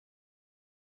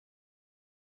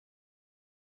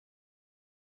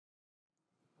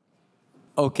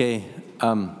Okay,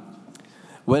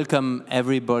 welcome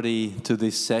everybody to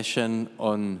this session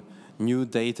on new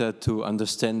data to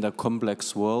understand a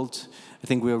complex world. I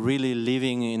think we are really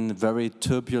living in very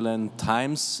turbulent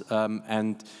times,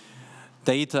 and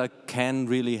data can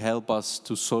really help us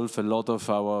to solve a lot of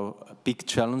our big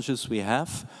challenges we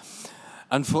have.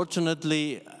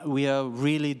 Unfortunately, we are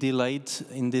really delayed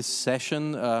in this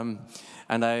session,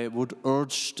 and I would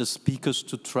urge the speakers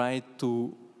to try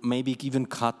to maybe even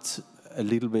cut a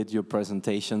little bit your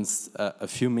presentations, a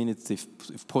few minutes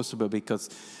if possible, because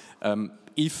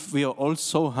if we are all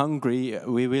so hungry,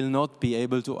 we will not be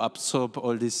able to absorb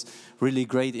all this really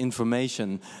great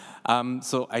information.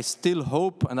 So I still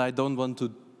hope, and I don't want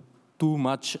to do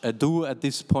much ado at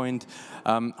this point,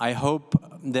 I hope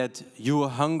that your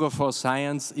hunger for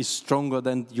science is stronger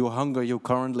than your hunger you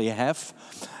currently have,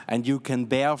 and you can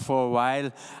bear for a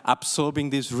while absorbing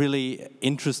this really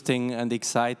interesting and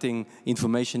exciting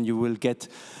information you will get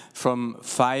from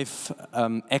 5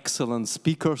 excellent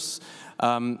speakers.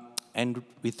 And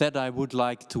with that, I would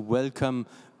like to welcome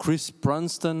Chris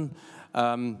Brunston.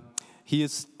 He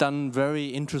has done very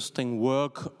interesting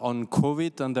work on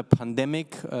COVID and the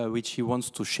pandemic, which he wants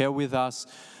to share with us.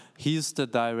 He is the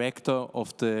director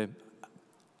of the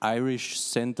Irish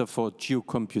Centre for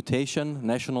Geocomputation,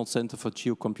 National Centre for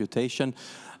Geocomputation,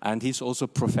 and he's also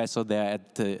professor there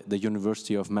at the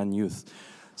University of Maynooth.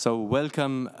 So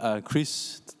welcome,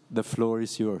 Chris, the floor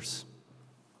is yours.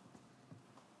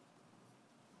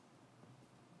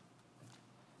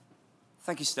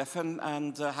 Thank you, Stefan,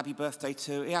 and happy birthday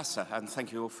to IIASA, and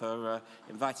thank you all for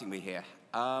inviting me here.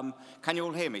 Can you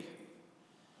all hear me?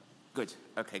 Good.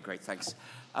 Okay, great, thanks.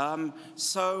 What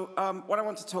I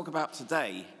want to talk about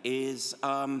today is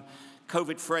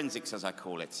COVID forensics, as I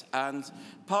call it. And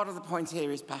part of the point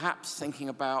here is perhaps thinking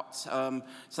about some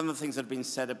of the things that have been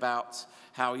said about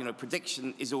how,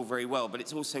 prediction is all very well, but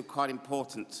it's also quite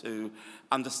important to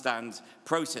understand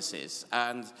processes.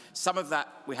 And some of that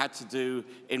we had to do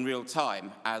in real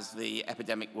time as the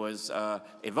epidemic was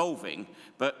evolving,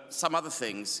 but some other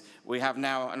things we have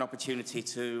now an opportunity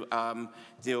to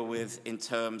deal with in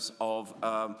terms of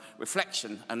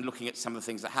reflection and looking at some of the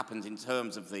things that happened in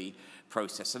terms of the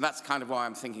process. And that's kind of why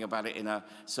I'm thinking about it in a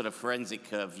sort of forensic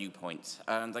viewpoint.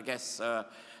 And I guess,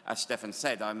 as Stefan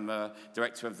said, I'm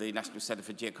director of the National Centre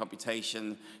for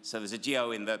Geocomputation, so there's a geo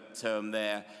in the term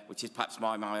there, which is perhaps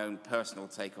my own personal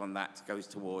take on that, goes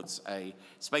towards a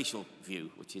spatial view,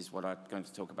 which is what I'm going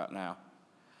to talk about now.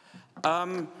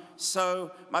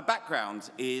 So my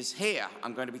background is here.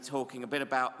 I'm going to be talking a bit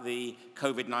about the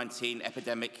COVID-19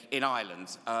 epidemic in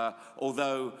Ireland,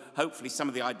 although hopefully some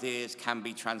of the ideas can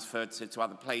be transferred to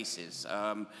other places.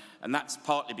 And that's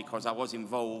partly because I was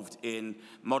involved in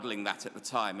modelling that at the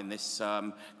time in this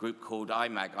group called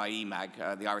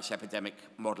IIAMAG, the Irish Epidemic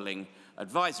Modelling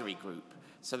Advisory Group.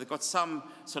 So they've got some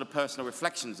sort of personal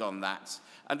reflections on that,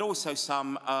 and also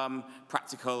some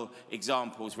practical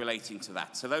examples relating to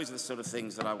that. So those are the sort of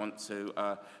things that I want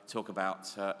to talk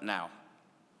about now.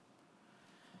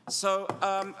 So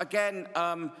again,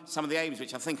 some of the aims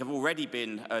which I think have already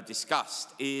been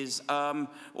discussed is, one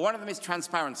of them is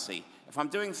transparency. If I'm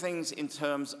doing things in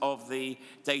terms of the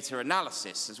data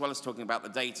analysis, as well as talking about the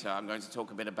data, I'm going to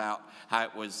talk a bit about how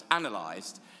it was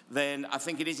analysed, then I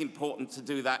think it is important to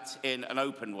do that in an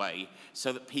open way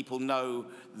so that people know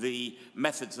the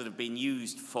methods that have been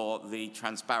used for the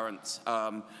transparent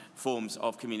forms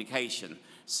of communication.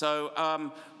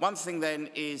 So one thing then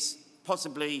is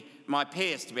possibly my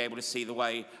peers to be able to see the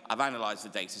way I've analysed the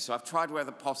data. So I've tried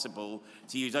wherever possible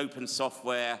to use open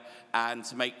software and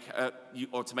to make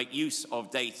use of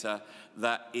data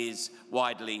that is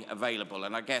widely available.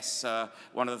 And I guess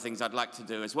one of the things I'd like to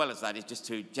do as well as that is just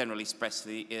to generally stress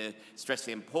the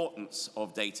importance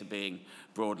of data being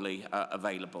broadly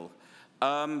available.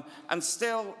 And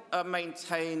still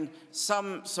maintain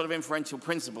some sort of inferential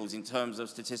principles in terms of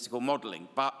statistical modelling,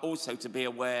 but also to be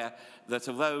aware that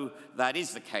although that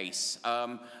is the case,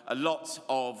 a lot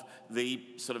of the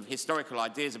sort of historical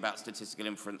ideas about statistical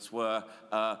inference were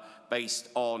based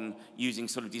on using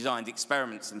sort of designed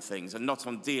experiments and things, and not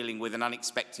on dealing with an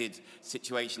unexpected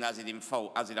situation as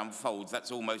it unfolds.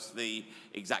 That's almost the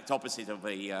exact opposite of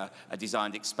a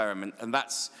designed experiment, and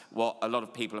that's what a lot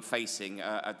of people are facing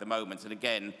at the moment. And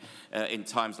again, in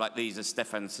times like these, as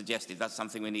Stefan suggested, that's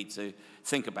something we need to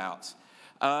think about.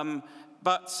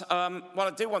 But what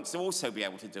I do want to also be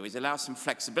able to do is allow some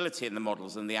flexibility in the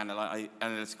models and the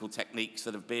analytical techniques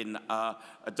that have been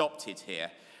adopted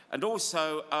here, and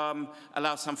also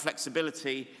allow some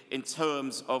flexibility in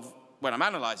terms of when I'm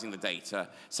analysing the data,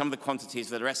 some of the quantities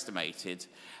that are estimated,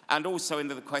 and also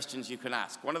into the questions you can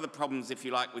ask. One of the problems, if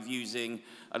you like, with using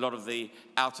a lot of the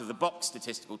out-of-the-box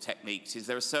statistical techniques is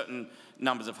there are certain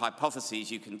numbers of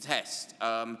hypotheses you can test.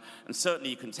 And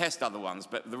certainly you can test other ones,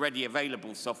 but the ready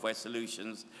available software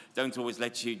solutions don't always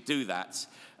let you do that.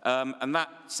 And that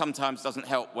sometimes doesn't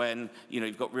help when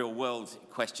you've got real-world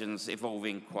questions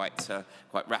evolving quite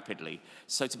rapidly.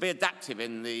 So to be adaptive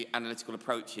in the analytical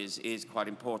approaches is quite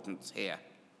important here.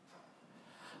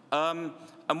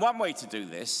 And one way to do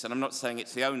this, and I'm not saying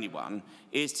it's the only one,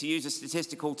 is to use a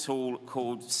statistical tool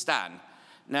called STAN.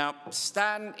 Now,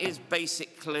 STAN is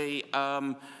basically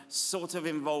sort of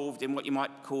involved in what you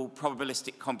might call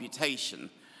probabilistic computation.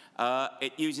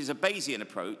 It uses a Bayesian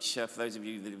approach, for those of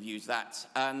you that have used that.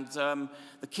 And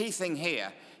the key thing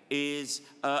here is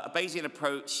a Bayesian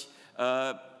approach,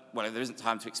 well, there isn't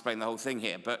time to explain the whole thing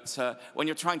here, but when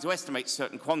you're trying to estimate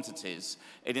certain quantities,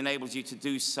 it enables you to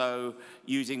do so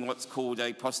using what's called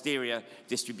a posterior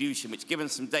distribution, which, given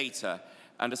some data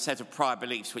and a set of prior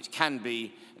beliefs which can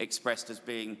be expressed as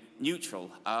being neutral,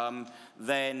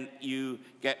 then you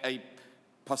get a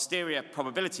posterior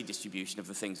probability distribution of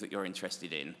the things that you're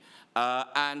interested in.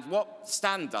 And what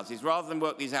STAN does is, rather than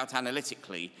work these out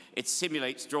analytically, it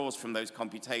simulates draws from those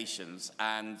computations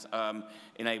and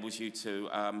enables you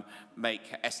to make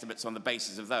estimates on the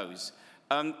basis of those.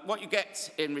 What you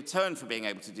get in return for being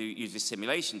able to use this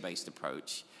simulation-based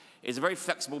approach is a very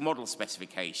flexible model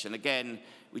specification. Again,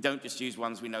 we don't just use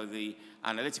ones we know the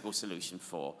analytical solution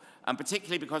for. And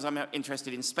particularly because I'm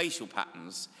interested in spatial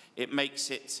patterns, it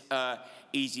makes it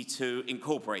easy to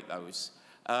incorporate those.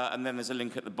 And then there's a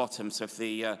link at the bottom, so if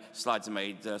the slides are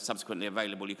made subsequently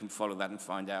available, you can follow that and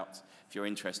find out, if you're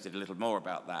interested, a little more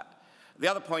about that. The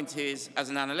other point is, as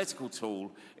an analytical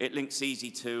tool, it links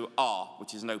easy to R,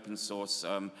 which is an open source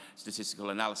statistical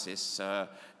analysis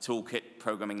toolkit,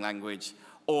 programming language,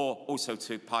 or also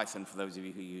to Python, for those of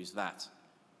you who use that.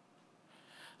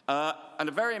 And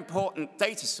a very important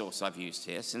data source I've used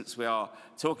here, since we are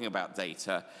talking about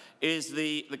data, is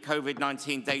the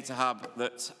COVID-19 Data Hub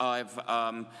that I've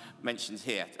mentioned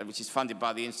here, which is funded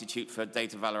by the Institute for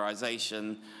Data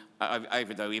Valorization,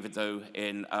 OeAW,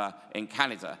 in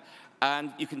Canada.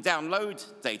 And you can download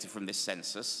data from this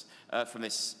census, from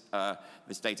this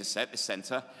data set, this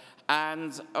center,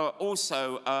 and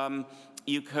also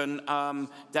you can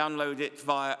download it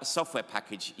via a software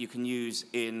package you can use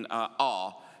in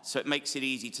R, so it makes it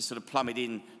easy to sort of plumb it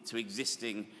into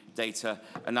existing data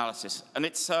analysis. And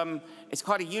it's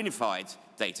quite a unified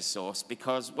data source,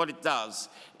 because what it does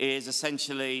is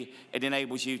essentially it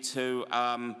enables you to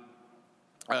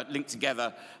link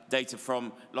together data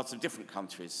from lots of different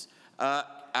countries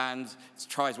and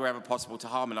tries wherever possible to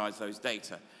harmonize those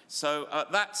data. So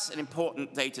that's an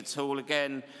important data tool.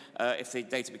 Again, if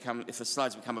the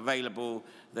slides become available,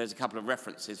 there's a couple of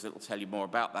references that will tell you more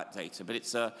about that data. But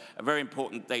it's a very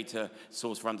important data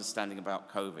source for understanding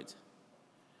about COVID.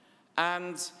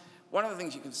 And one of the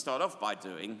things you can start off by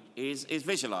doing is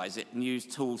visualize it and use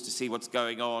tools to see what's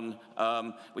going on,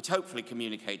 which hopefully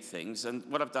communicate things. And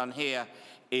what I've done here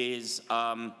is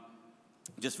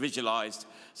just visualized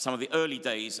some of the early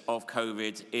days of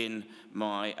COVID in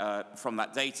from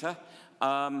that data.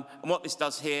 And what this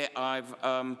does here, I've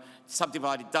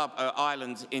subdivided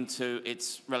Ireland into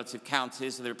its relative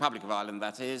counties, the Republic of Ireland,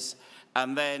 that is.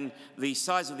 And then the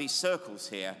size of these circles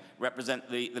here represent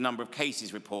the number of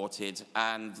cases reported,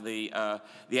 and the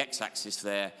x-axis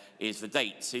there is the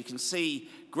date. So you can see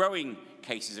growing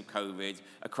cases of COVID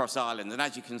across Ireland, and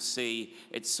as you can see,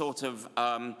 it's sort of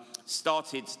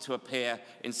started to appear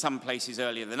in some places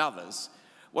earlier than others.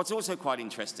 What's also quite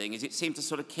interesting is it seemed to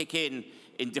sort of kick in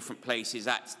different places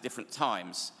at different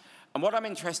times. And what I'm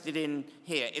interested in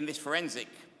here, in this forensic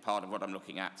part of what I'm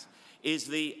looking at, is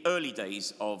the early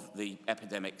days of the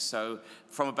epidemic. So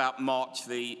from about March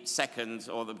the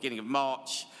 2nd, or the beginning of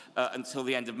March, until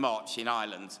the end of March in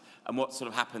Ireland, and what sort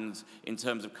of happened in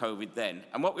terms of COVID then.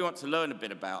 And what we want to learn a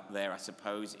bit about there, I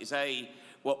suppose, is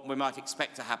what we might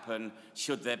expect to happen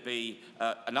should there be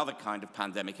another kind of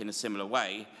pandemic in a similar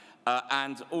way,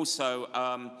 and also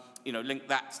link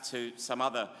that to some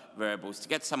other variables to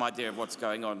get some idea of what's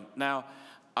going on. Now,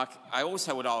 I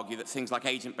also would argue that things like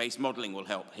agent-based modeling will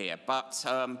help here, but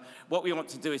what we want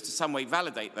to do is to some way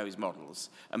validate those models,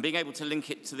 and being able to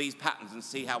link it to these patterns and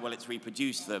see how well it's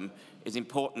reproduced them is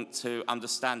important to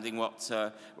understanding what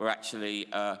we're actually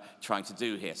trying to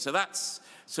do here. So that's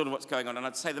sort of what's going on, and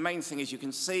I'd say the main thing is you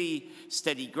can see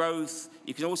steady growth.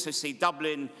 You can also see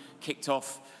Dublin kicked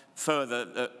off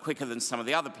further, quicker than some of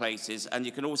the other places, and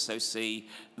you can also see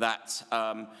that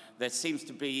there seems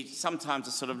to be sometimes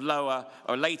a sort of lower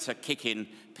or later kick-in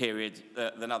period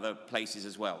than other places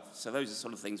as well. So those are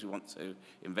sort of things we want to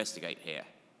investigate here.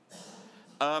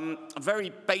 A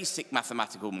very basic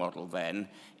mathematical model then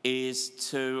is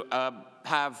to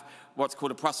have what's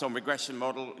called a Poisson regression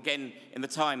model. Again, in the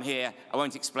time here, I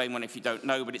won't explain one if you don't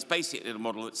know, but it's basically a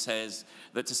model that says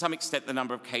that to some extent the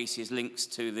number of cases links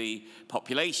to the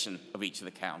population of each of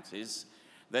the counties.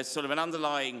 There's sort of an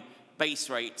underlying base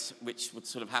rate which would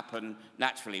sort of happen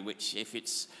naturally, which if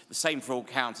it's the same for all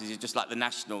counties is just like the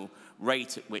national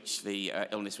rate at which the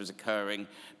illness was occurring.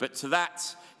 But to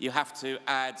that, you have to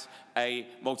add a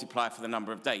multiplier for the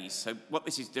number of days. So what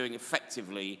this is doing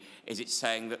effectively is it's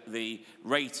saying that the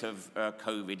rate of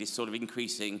COVID is sort of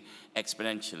increasing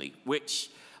exponentially,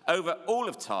 which over all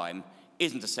of time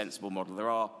isn't a sensible model. There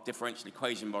are differential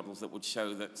equation models that would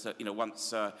show that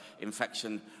once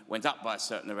infection went up by a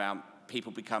certain amount,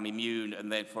 people become immune,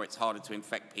 and therefore it's harder to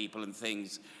infect people, and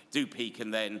things do peak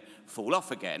and then fall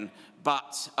off again.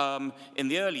 But in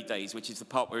the early days, which is the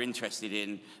part we're interested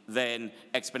in, then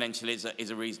exponential is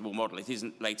a reasonable model. It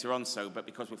isn't later on so, but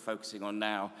because we're focusing on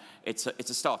now, it's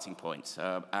a starting point,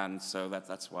 and so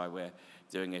that's why we're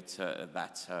doing it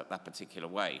that particular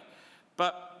way.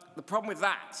 But the problem with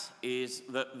that is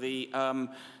that the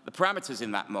parameters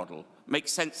in that model make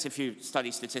sense if you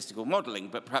study statistical modeling,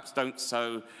 but perhaps don't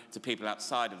so to people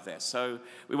outside of there. So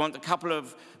we want a couple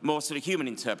of more sort of human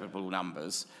interpretable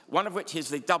numbers, one of which is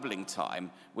the doubling time,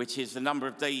 which is the number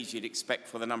of days you'd expect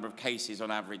for the number of cases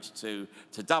on average to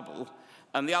double.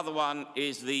 And the other one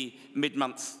is the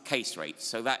mid-month case rate.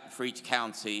 So that, for each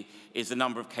county, is the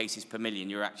number of cases per million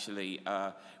you're actually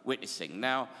witnessing.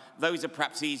 Now, those are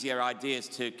perhaps easier ideas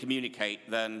to communicate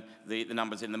than the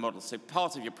numbers in the model. So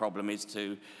part of your problem is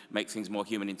to make things more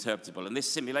human interpretable. And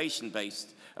this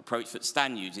simulation-based approach that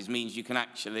Stan uses means you can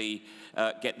actually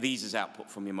get these as output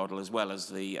from your model as well as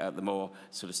the more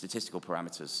sort of statistical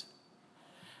parameters.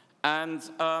 And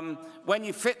when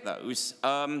you fit those,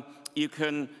 you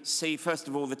can see, first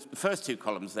of all, the first two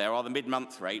columns there are the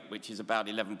mid-month rate, which is about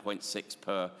 11.6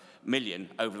 per million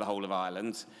over the whole of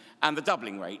Ireland, and the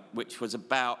doubling rate, which was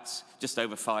about just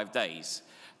over 5 days.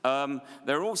 There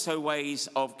are also ways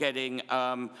of getting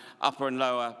upper and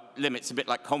lower limits, a bit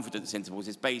like confidence intervals.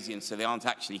 It's Bayesian, so they aren't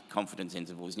actually confidence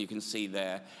intervals. And you can see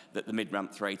there that the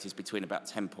mid-month rate is between about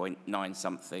 10.9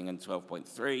 something and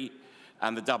 12.3,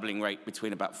 and the doubling rate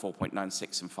between about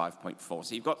 4.96 and 5.4.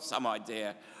 So you've got some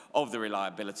idea of the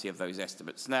reliability of those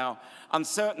estimates. Now,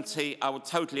 uncertainty, I would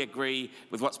totally agree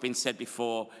with what's been said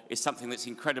before, is something that's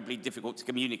incredibly difficult to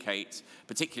communicate,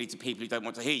 particularly to people who don't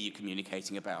want to hear you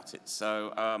communicating about it.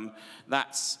 So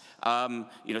that's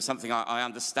something I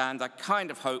understand. I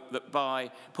kind of hope that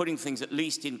by putting things at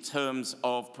least in terms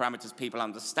of parameters people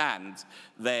understand,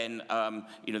 then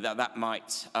that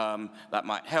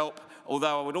might help.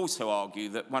 Although I would also argue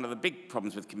that one of the big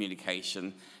problems with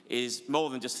communication is more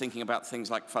than just thinking about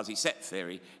things like fuzzy set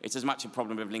theory. It's as much a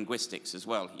problem of linguistics as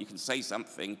well. You can say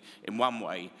something in one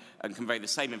way and convey the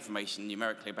same information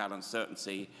numerically about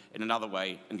uncertainty in another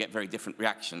way and get very different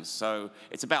reactions. So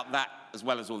it's about that as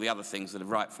well as all the other things that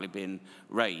have rightfully been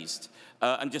raised.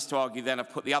 And just to argue then, I've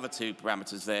put the other two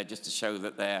parameters there just to show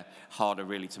that they're harder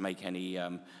really to make any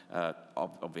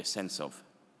obvious sense of.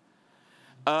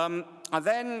 I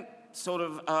then sort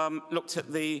of looked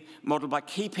at the model by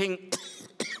keeping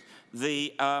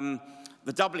the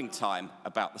doubling time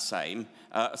about the same,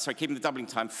 keeping the doubling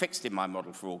time fixed in my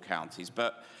model for all counties,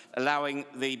 but allowing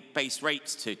the base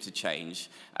rates to change.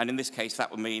 And in this case,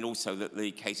 that would mean also that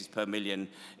the cases per million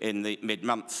in the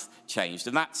mid-month changed.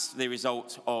 And that's the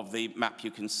result of the map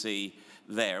you can see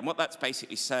there. And what that's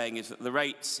basically saying is that the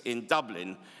rates in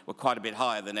Dublin were quite a bit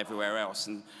higher than everywhere else.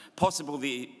 And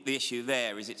possibly the issue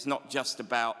there is it's not just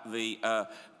about the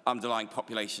underlying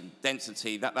population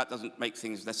density. That doesn't make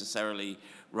things necessarily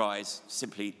rise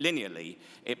simply linearly.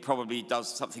 It probably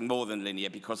does something more than linear,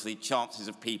 because the chances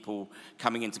of people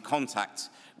coming into contact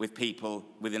with people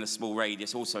within a small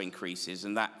radius also increases,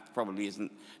 and that probably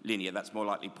isn't linear. That's more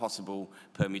likely possible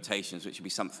permutations, which would be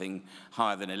something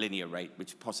higher than a linear rate,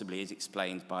 which possibly is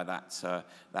explained by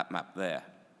that map there.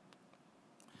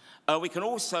 We can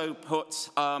also put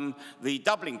the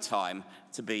doubling time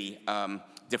to be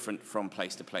different from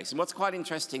place to place. And what's quite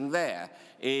interesting there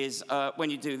is when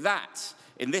you do that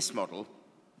in this model,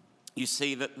 you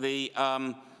see that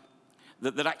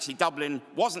that actually Dublin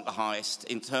wasn't the highest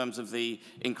in terms of the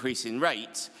increase in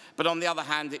rate, but on the other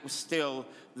hand, it was still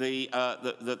the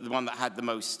one that had the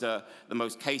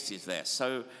most cases there.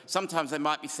 So sometimes there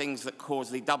might be things that cause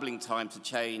the doubling time to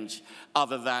change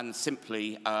other than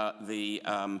simply the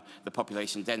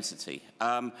population density.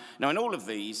 Now in all of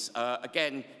these,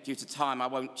 again, due to time, I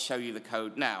won't show you the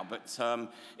code now, but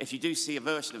if you do see a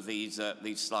version of these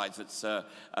slides that's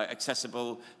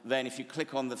accessible, then if you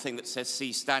click on the thing that says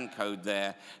C stand code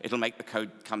there, it'll make the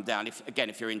code come down,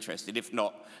 if you're interested. If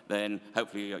not, then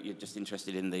hopefully you're just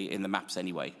interested in the maps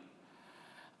anyway.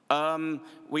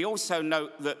 We also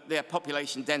note that their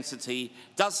population density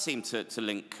does seem to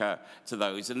link to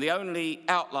those, and the only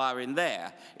outlier in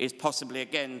there is possibly,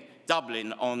 again,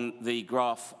 Dublin on the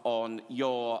graph on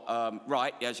your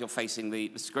right, as you're facing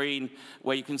the screen,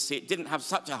 where you can see it didn't have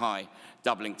such a high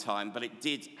doubling time, but it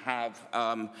did have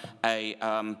that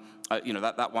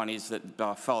one is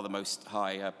by far the most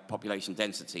high population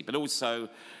density. But also,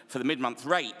 for the mid-month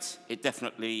rate, it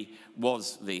definitely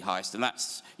was the highest, and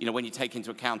that's, when you take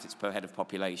into account its per head of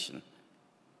population.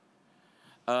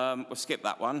 We'll skip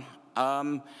that one.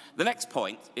 The next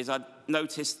point is I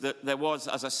noticed that there was,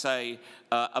 as I say,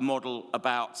 a model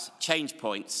about change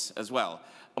points as well.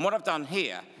 And what I've done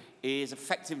here is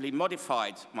effectively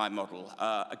modified my model,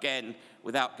 again,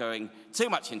 without going too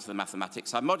much into the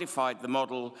mathematics. I modified the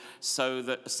model so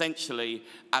that essentially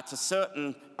at a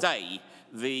certain day,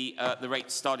 the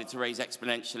rate started to raise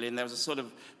exponentially, and there was a sort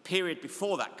of period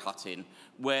before that cut-in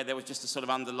where there was just a sort of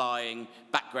underlying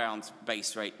background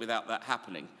base rate without that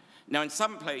happening. Now, in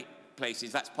some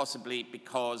places, that's possibly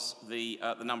because the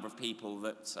number of people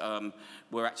that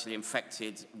were actually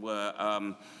infected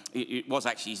it was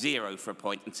actually 0 for a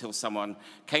point until someone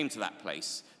came to that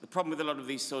place. The problem with a lot of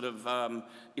these sort of,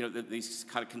 these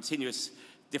kind of continuous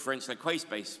differential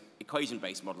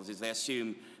equation-based models is they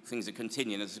assume things are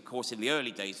continuing, as of course in the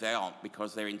early days they aren't,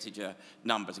 because they're integer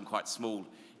numbers and quite small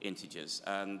integers,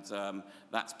 and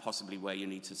that's possibly where you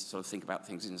need to sort of think about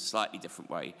things in a slightly different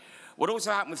way. What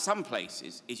also happened with some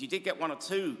places is you did get 1 or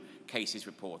 2 cases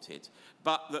reported,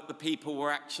 but that the people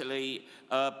were actually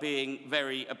being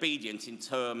very obedient in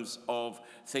terms of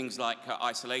things like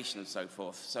isolation and so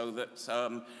forth, so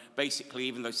that basically,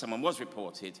 even though someone was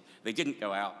reported, they didn't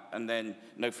go out, and then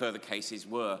no further cases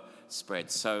were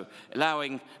spread. So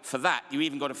allowing for that, you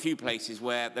even got a few places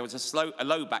where there was a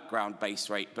low background base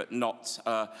rate, but not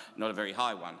a very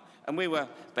high one. And we were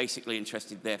basically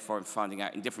interested, therefore, in finding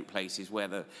out in different places where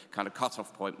the kind of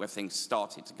cutoff point where things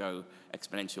started to go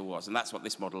exponential was. And that's what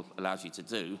this model allows you to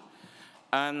do.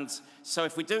 And so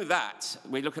if we do that,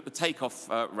 we look at the takeoff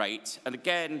rate. And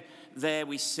again, there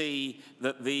we see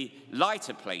that the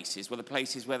lighter places were the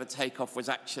places where the takeoff was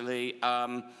actually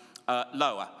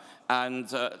lower. And,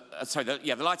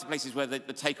 the lighter places where the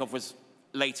takeoff was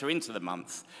later into the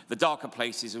month. The darker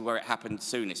places are where it happened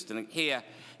soonest. And here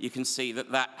you can see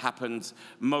that happened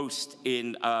most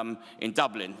in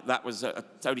Dublin. That was it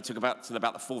only took till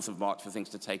about the 4th of March for things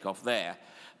to take off there.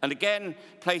 And again,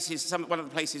 one of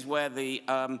the places where the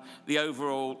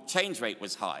overall change rate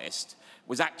was highest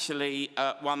was actually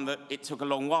one that it took a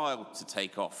long while to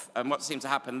take off. And what seemed to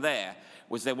happen there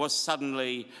was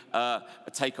suddenly a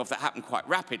takeoff that happened quite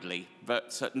rapidly,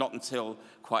 but not until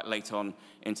quite late on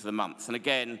into the month. And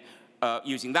again,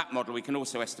 using that model, we can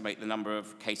also estimate the number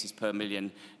of cases per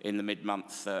million in the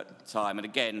mid-month time. And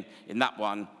again, in that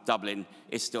one, Dublin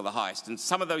is still the highest. And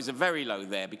some of those are very low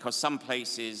there because some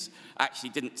places actually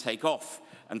didn't take off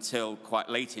until quite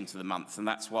late into the month. And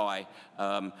that's why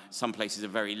some places are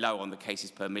very low on the cases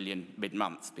per million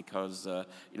mid-month because, at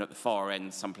the far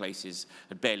end, some places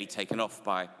had barely taken off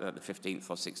by the 15th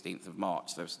or 16th of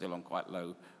March. They were still on quite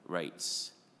low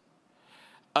rates.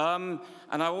 And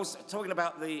I was talking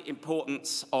about the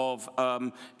importance of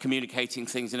communicating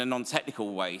things in a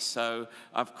non-technical way. So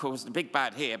I've caused a big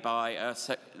bad here by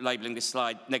labeling this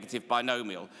slide negative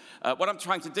binomial. What I'm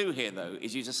trying to do here, though,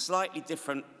 is use a slightly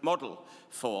different model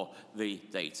for the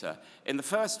data. In the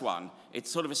first one, it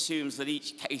sort of assumes that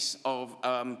each case of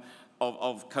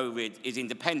COVID is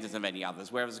independent of any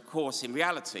others, whereas, of course, in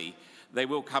reality, they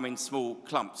will come in small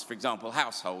clumps, for example,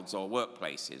 households or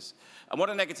workplaces. And what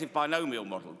a negative binomial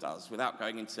model does, without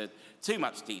going into too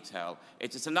much detail,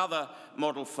 it's just another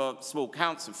model for small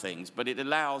counts of things, but it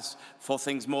allows for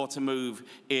things more to move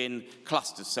in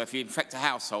clusters. So if you infect a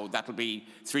household, that'll be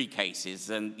 3 cases,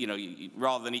 and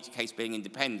rather than each case being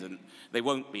independent, they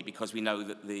won't be because we know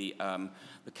that the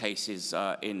cases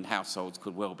in households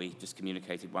could well be just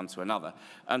communicated one to another.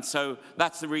 And so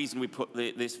that's the reason we put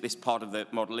this part of the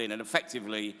model in. And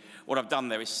effectively, what I've done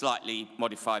there is slightly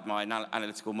modified my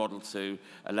analytical model to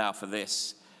allow for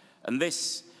this. And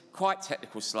this quite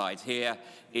technical slide here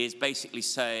is basically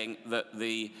saying that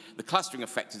the clustering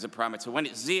effect is a parameter. When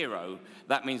it's 0,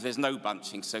 that means there's no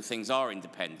bunching, so things are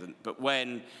independent. But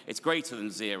when it's greater than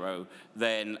 0,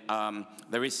 then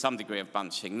there is some degree of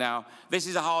bunching. Now, this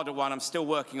is a harder one. I'm still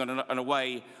working on a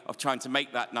way of trying to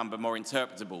make that number more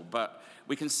interpretable. But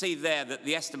we can see there that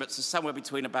the estimates are somewhere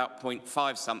between about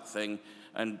 0.5 something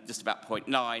and just about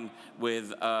 0.9,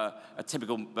 with a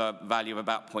typical value of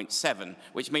about 0.7,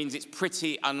 which means it's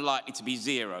pretty unlikely to be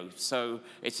 0. So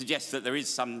it suggests that there is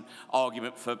some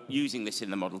argument for using this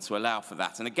in the model to allow for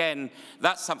that. And again,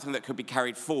 that's something that could be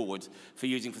carried forward for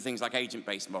using for things like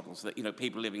agent-based models, that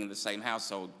people living in the same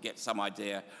household get some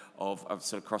idea of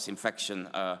sort of cross-infection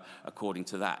according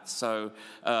to that. So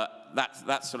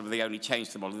that's sort of the only change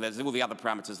to the model. There's all the other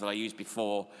parameters that I used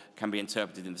before can be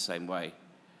interpreted in the same way.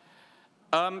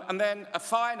 And then a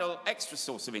final extra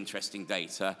source of interesting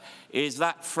data is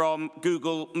that from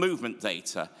Google movement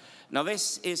data. Now,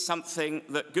 this is something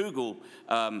that Google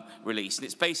released, and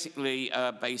it's basically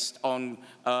based on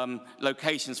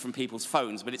locations from people's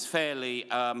phones, but it's fairly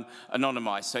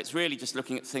anonymized. So it's really just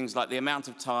looking at things like the amount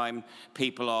of time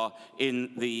people are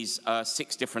in these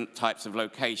 6 different types of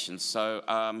locations.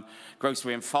 So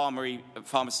grocery and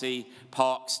pharmacy,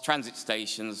 parks, transit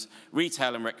stations,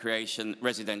 retail and recreation,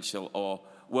 residential or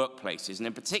workplaces. And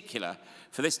in particular,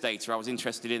 for this data, I was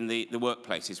interested in the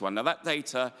workplaces one. Now, that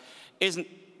data isn't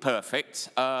perfect.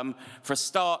 For a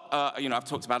start, I've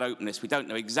talked about openness. We don't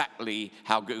know exactly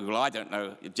how Google, I don't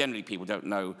know, generally people don't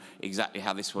know exactly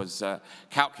how this was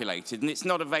calculated. And it's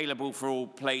not available for all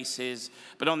places.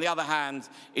 But on the other hand,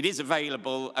 it is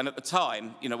available. And at the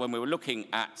time, when we were looking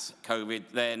at COVID,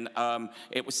 then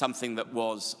it was something that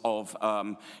was of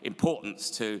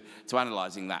importance to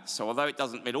analysing that. So although it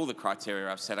doesn't meet all the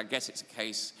criteria I've said, I guess it's a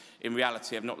case in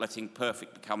reality of not letting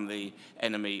perfect become the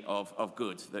enemy of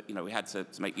good, that we had to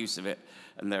make use of it,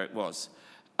 and there it was.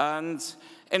 And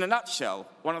in a nutshell,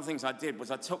 one of the things I did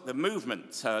was I took the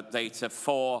movement data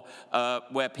for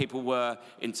where people were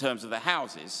in terms of their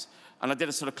houses, and I did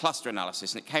a sort of cluster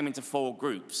analysis, and it came into 4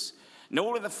 groups. Now,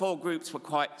 all of the 4 groups were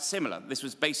quite similar. This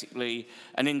was basically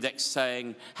an index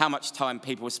saying how much time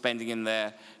people were spending in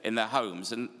their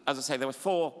homes. And as I say, there were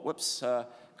 4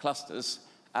 clusters,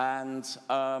 and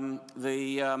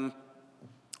the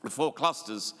 4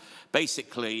 clusters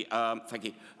basically,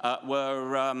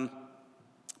 were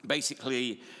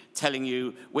basically telling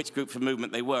you which group of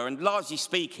movement they were. And largely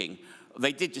speaking,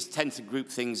 they did just tend to group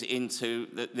things into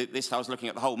this. I was looking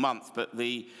at the whole month, but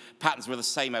the patterns were the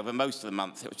same over most of the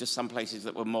month. It was just some places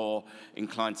that were more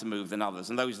inclined to move than others.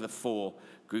 And those are the 4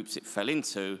 groups it fell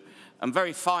into. And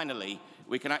very finally,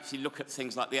 we can actually look at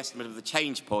things like the estimate of the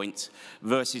change point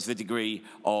versus the degree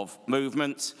of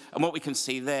movement. And what we can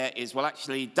see there is, well,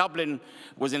 actually, Dublin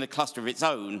was in a cluster of its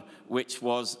own, which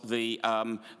was the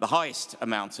highest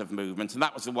amount of movement. And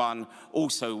that was the one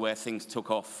also where things took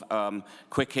off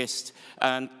quickest.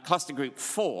 And cluster group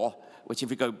 4, which if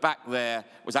we go back there,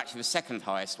 was actually the second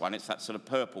highest one. It's that sort of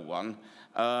purple one.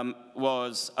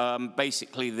 Was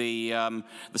basically the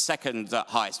second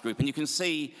highest group. And you can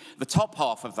see the top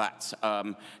half of that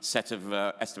set of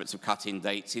estimates of cut-in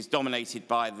dates is dominated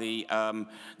by the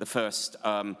first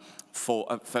by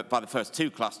the first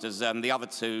 2 clusters, and the other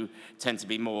 2 tend to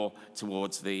be more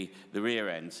towards the rear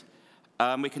end.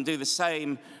 We can do the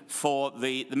same for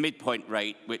the midpoint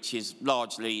rate, which is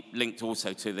largely linked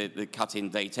also to the cut-in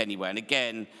date anyway. And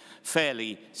again,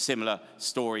 fairly similar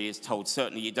story is told.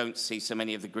 Certainly, you don't see so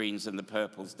many of the greens and the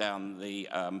purples down the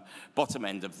bottom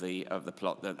end of the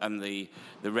plot, and the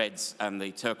reds and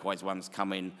the turquoise ones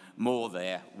come in more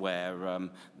there, where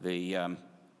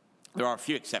there are a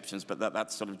few exceptions, but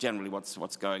that's sort of generally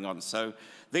what's going on. So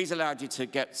these allowed you to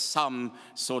get some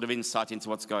sort of insight into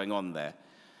what's going on there.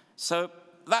 So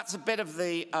that's a bit of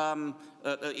the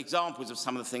examples of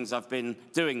some of the things I've been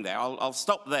doing there. I'll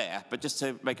stop there, but just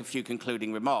to make a few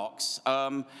concluding remarks.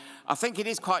 I think it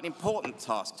is quite an important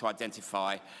task to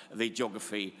identify the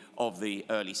geography of the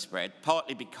early spread,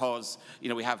 partly because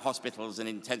we have hospitals and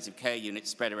intensive care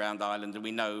units spread around Ireland, and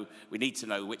we need to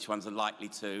know which ones are likely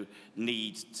to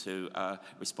need to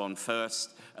respond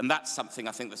first. And that's something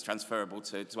I think that's transferable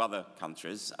to other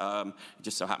countries. It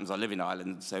just so happens I live in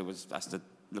Ireland, so it has to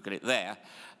look at it there.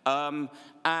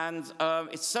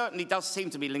 It certainly does seem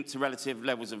to be linked to relative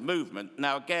levels of movement.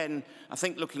 Now, again, I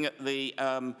think looking at the,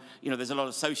 there's a lot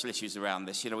of social issues around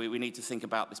this. We need to think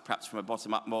about this perhaps from a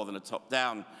bottom-up more than a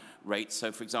top-down rate.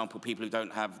 So, for example, people who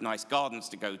don't have nice gardens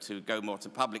to go more to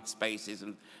public spaces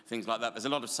and things like that. There's a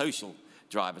lot of social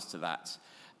drivers to that.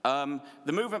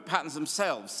 The movement patterns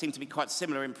themselves seem to be quite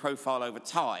similar in profile over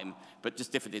time, but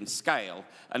just different in scale.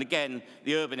 And again,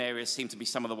 the urban areas seem to be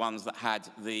some of the ones that had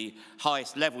the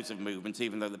highest levels of movement,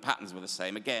 even though the patterns were the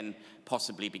same. Again,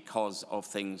 possibly because of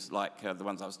things like the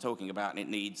ones I was talking about, and it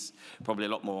needs probably a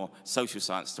lot more social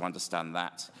science to understand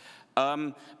that.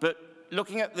 But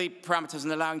looking at the parameters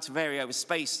and allowing to vary over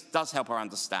space does help our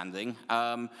understanding.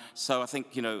 So I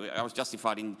think, you know, I was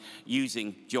justified in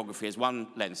using geography as one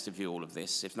lens to view all of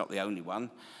this, if not the only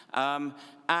one.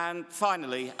 And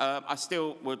finally, I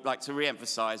still would like to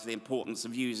re-emphasize the importance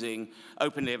of using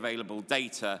openly available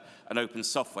data and open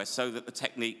software so that the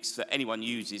techniques that anyone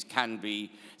uses can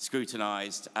be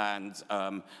scrutinized and,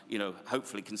 you know,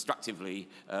 hopefully constructively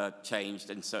changed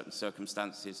in certain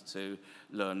circumstances to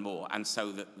learn more, and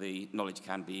so that the knowledge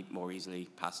can be more easily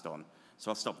passed on.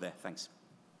 So I'll stop there. Thanks.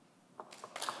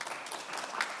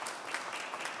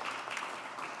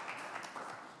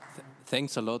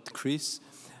 Thanks a lot, Chris.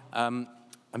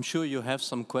 I'm sure you have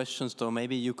some questions, though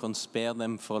maybe you can spare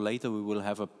them for later. We will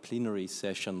have a plenary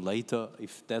session later,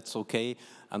 if that's okay.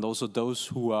 And also those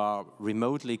who are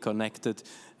remotely connected,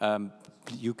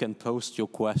 you can post your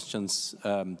questions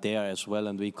there as well,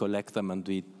 and we collect them and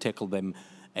we tackle them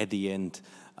at the end.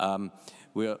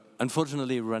 We're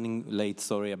unfortunately running late,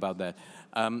 sorry about that.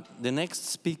 The next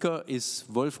speaker is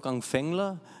Wolfgang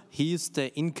Fengler. He is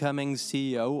the incoming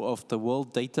CEO of the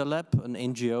World Data Lab, an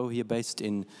NGO here based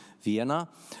in Vienna.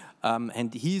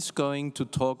 And he's going to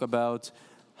talk about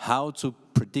how to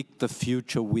predict the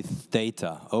future with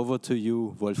data. Over to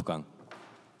you, Wolfgang.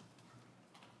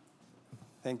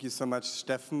 Thank you so much,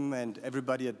 Steffen, and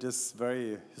everybody at this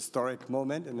very historic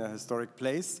moment in a historic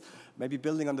place. Maybe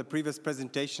building on the previous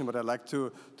presentation, what I'd like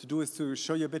to do is to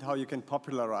show you a bit how you can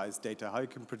popularize data, how you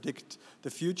can predict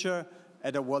the future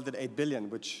at a world at 8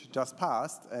 billion, which just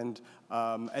passed. And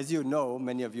as you know,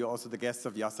 many of you are also the guests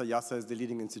of IIASA. IIASA is the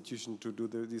leading institution to do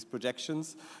these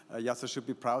projections. IIASA should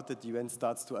be proud that the UN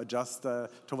starts to adjust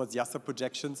towards IIASA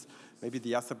projections. Maybe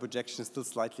the IIASA projection is still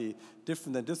slightly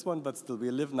different than this one, but still we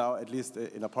live now at least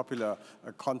in a popular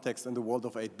context in the world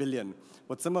of 8 billion.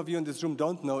 What some of you in this room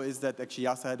don't know is that actually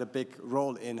IIASA had a big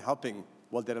role in helping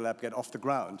World Data Lab get off the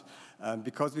ground,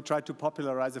 because we tried to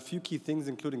popularize a few key things,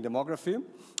 including demography.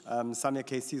 Samir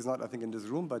KC is not, I think, in this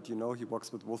room, but you know he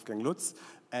works with Wolfgang Lutz,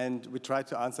 and we tried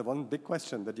to answer one big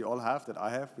question that you all have, that I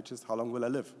have, which is how long will I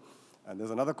live? And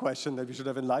there's another question that we should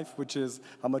have in life, which is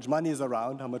how much money is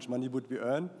around, how much money would we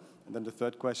earn? And then the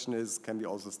third question is, can we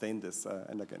all sustain this?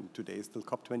 And again, today is still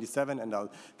COP27, and I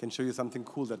can show you something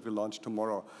cool that we'll launch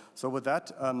tomorrow. So with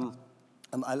that,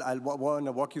 I want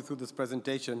to walk you through this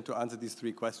presentation to answer these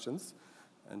three questions,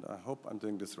 and I hope I'm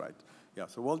doing this right. Yeah,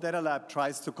 so World Data Lab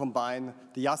tries to combine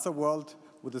the IIASA world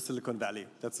with the Silicon Valley.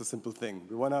 That's a simple thing.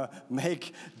 We want to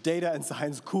make data and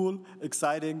science cool,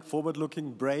 exciting,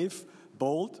 forward-looking, brave,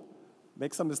 bold,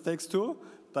 make some mistakes too,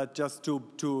 but just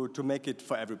to make it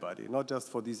for everybody, not just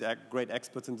for these great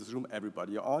experts in this room,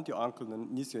 everybody. Your aunt, your uncle,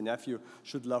 and niece, your nephew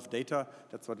should love data.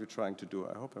 That's what we're trying to do.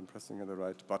 I hope I'm pressing the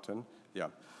right button. Yeah.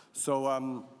 So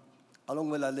how long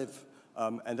will I live?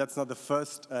 And that's not the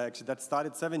first, actually that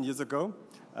started 7 years ago.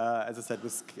 As I said,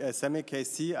 with Samir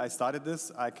KC, I started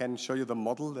this. I can show you the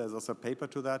model. There's also a paper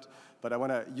to that. But I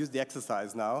want to use the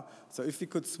exercise now. So if we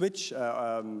could switch,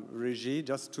 Regie,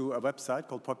 just to a website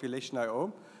called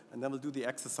Population.io, and then we'll do the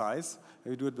exercise.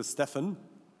 We do it with Steffen.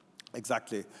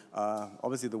 Exactly.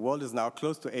 Obviously, the world is now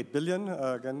close to 8 billion,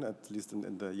 again, at least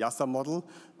in the IIASA model.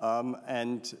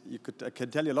 And I can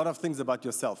tell you a lot of things about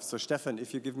yourself. So, Steffen,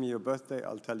 if you give me your birthday,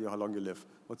 I'll tell you how long you live.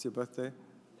 What's your birthday? 11th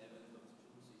of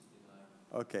June,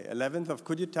 69. Okay, 11th of,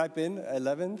 could you type in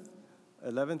 11th?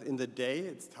 11th in the day,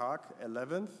 it's Tag,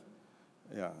 11th.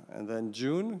 Yeah, and then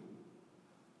June.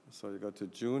 So you go to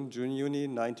June, June-Juni,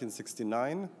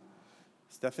 1969.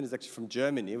 Steffen is actually from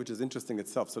Germany, which is interesting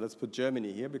itself. So let's put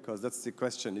Germany here, because that's the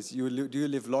question. Do you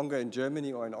live longer in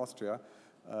Germany or in Austria?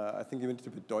 I think you need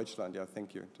to put Deutschland. Yeah,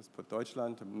 thank you. Just put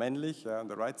Deutschland, männlich, on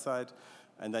the right side.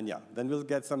 And then, yeah, then we'll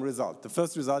get some result. The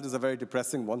first result is a very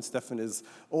depressing one. Steffen is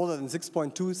older than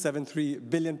 6.273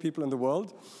 billion people in the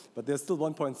world, but there's still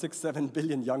 1.67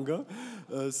 billion younger.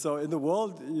 So in the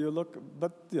world, you look,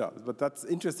 but that's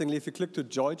interestingly, if you click to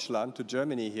Deutschland, to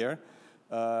Germany here,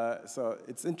 so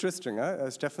it's interesting.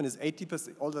 Steffen is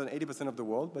 80% older than 80% of the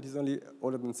world, but he's only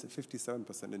older than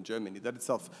 57% in Germany. That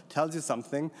itself tells you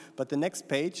something. But the next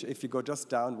page, if you go just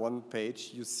down one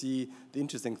page, you see the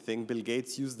interesting thing. Bill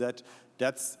Gates used that.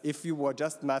 That's if you were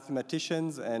just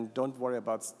mathematicians and don't worry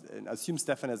about, assume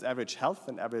Steffen has average health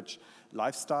and average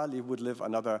lifestyle, he would live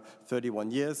another 31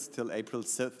 years till April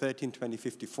 13,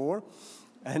 2054.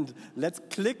 And let's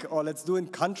click, or let's do in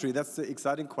country. That's the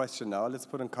exciting question now. Let's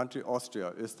put in country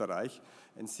Austria, Österreich,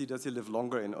 and see does he live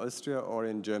longer in Austria or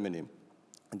in Germany?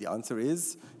 And the answer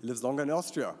is, he lives longer in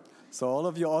Austria. So all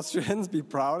of you Austrians, be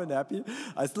proud and happy.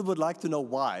 I still would like to know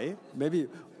why. Maybe,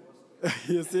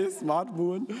 you see, smart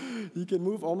moon. You can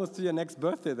move almost to your next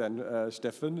birthday then,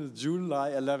 Stefan,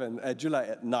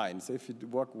 July 9. So if you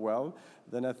work well,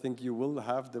 then I think you will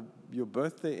have your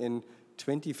birthday in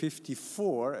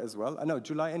 2054 as well. No,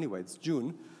 July anyway, it's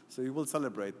June. So you will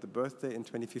celebrate the birthday in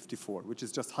 2054, which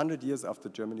is just 100 years after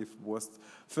Germany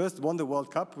first won the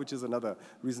World Cup, which is another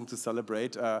reason to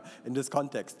celebrate in this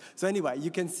context. So anyway,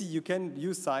 you can see, you can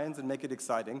use science and make it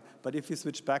exciting, but if you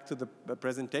switch back to the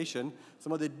presentation,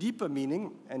 some of the deeper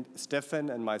meaning, and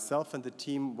Stefan and myself and the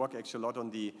team work actually a lot on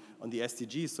the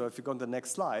SDGs. So if you go on the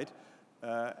next slide,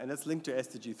 and let's link to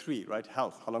SDG 3, right?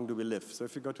 Health, how long do we live? So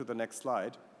if you go to the next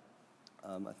slide,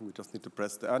 I think we just need to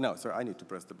press the, no, sorry, I need to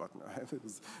press the button. I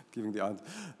was giving the answer.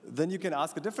 Then you can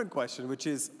ask a different question, which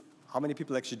is, how many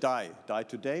people actually die? Die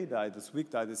today, die this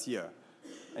week, die this year?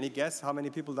 Any guess how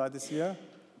many people died this year?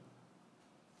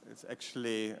 It's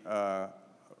actually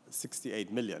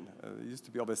 68 million. It used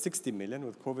to be over 60 million.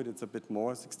 With COVID, it's a bit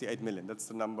more, 68 million. That's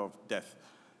the number of deaths.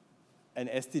 And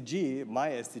SDG, my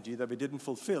SDG, that we didn't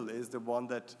fulfill is the one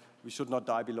that we should not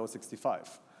die below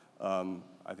 65.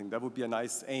 I think that would be a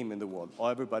nice aim in the world.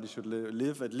 Everybody should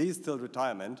live at least till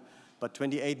retirement, but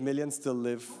 28 million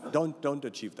still don't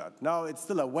achieve that. Now, it's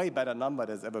still a way better number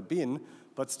than it's ever been,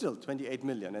 but still 28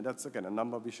 million, and that's, again, a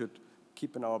number we should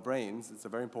keep in our brains. It's a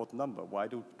very important number. Why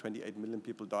do 28 million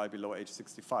people die below age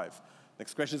 65?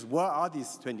 Next question is, where are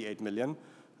these 28 million?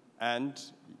 And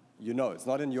you know, it's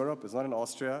not in Europe, it's not in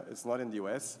Austria, it's not in the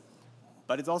US,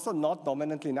 but it's also not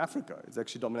dominantly in Africa. It's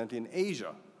actually dominantly in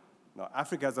Asia. Now,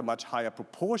 Africa has a much higher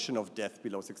proportion of death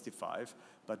below 65,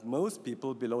 but most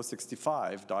people below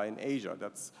 65 die in Asia.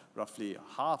 That's roughly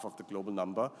half of the global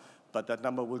number, but that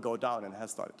number will go down and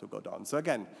has started to go down. So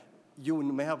again, you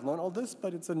may have known all this,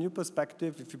 but it's a new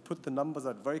perspective. If you put the numbers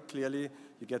out very clearly,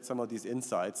 you get some of these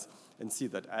insights and see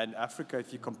that. And Africa,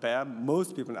 if you compare,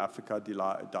 most people in Africa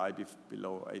die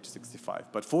below age 65.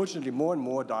 But fortunately, more and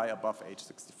more die above age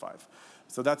 65.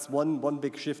 So that's one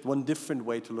big shift, one different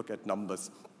way to look at numbers.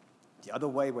 The other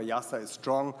way where IIASA is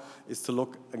strong is to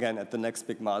look, again, at the next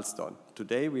big milestone.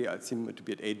 Today, we seem to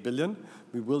be at 8 billion.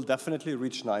 We will definitely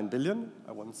reach 9 billion.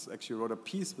 I once actually wrote a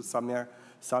piece with Samir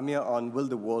on will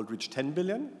the world reach 10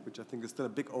 billion, which I think is still a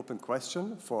big open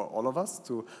question for all of us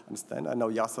to understand. I know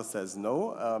IIASA says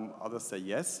no, others say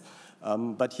yes.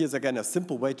 But here's, again, a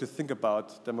simple way to think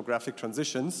about demographic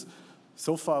transitions.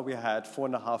 So far, we had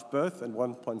 4.5 births and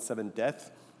 1.7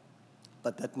 deaths.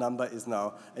 But that number is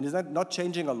now, and it's not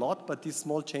changing a lot, but these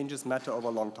small changes matter over a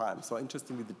long time. So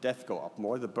interestingly, the deaths go up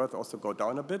more. The births also go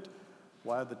down a bit.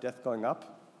 Why are the deaths going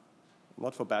up?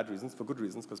 Not for bad reasons, for good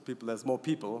reasons, because there's more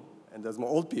people, and there's more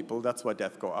old people. That's why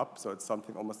deaths go up, so it's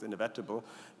something almost inevitable.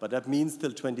 But that means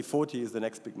till 2040 is the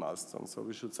next big milestone. So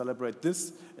we should celebrate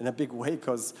this in a big way,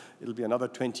 because it'll be another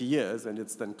 20 years, and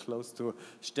it's then close to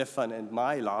Stefan and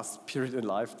my last period in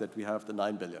life that we have the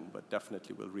 9 billion, but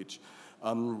definitely will reach.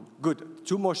 Good.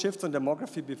 2 more shifts on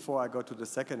demography before I go to the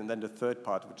second and then the third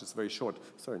part, which is very short.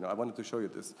 Sorry, no, I wanted to show you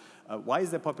this. Why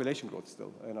is there population growth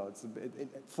still? You know,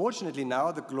 fortunately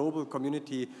now the global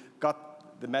community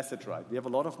got the message right. We have a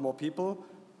lot of more people,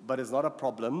 but it's not a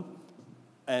problem,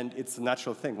 and it's a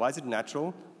natural thing. Why is it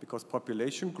natural? Because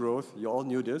population growth, you all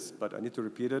knew this, but I need to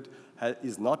repeat it,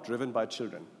 is not driven by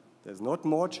children. There's not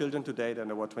more children today than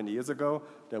there were 20 years ago.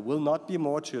 There will not be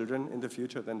more children in the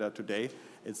future than there are today.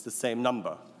 It's the same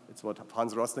number. It's what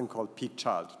Hans Rosling called peak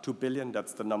child. 2 billion,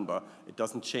 that's the number. It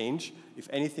doesn't change. If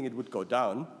anything, it would go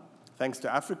down. Thanks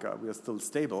to Africa, we are still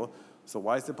stable. So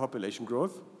why is the population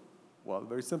growth? Well,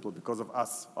 very simple, because of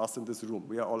us in this room.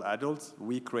 We are all adults.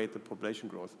 We create the population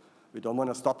growth. We don't want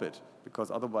to stop it,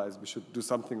 because otherwise we should do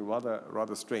something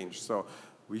rather strange. So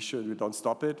we don't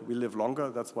stop it. We live longer.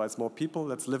 That's why it's more people.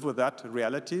 Let's live with that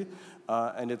reality.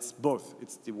 And it's both.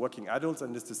 It's the working adults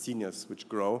and it's the seniors which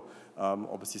grow,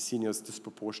 obviously seniors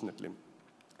disproportionately.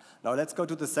 Now let's go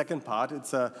to the second part.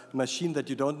 It's a machine that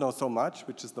you don't know so much,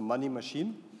 which is the money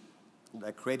machine.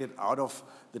 I created out of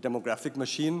the demographic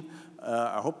machine.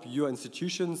 I hope your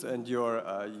institutions and your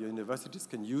universities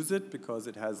can use it, because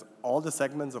it has all the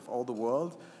segments of all the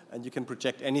world, and you can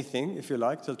project anything, if you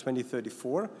like, till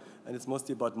 2034, and it's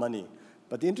mostly about money.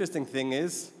 But the interesting thing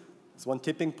is, it's one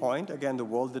tipping point. Again, the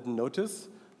world didn't notice.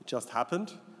 It just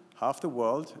happened. Half the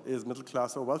world is middle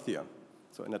class or wealthier.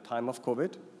 So in a time of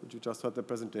COVID, which you just heard the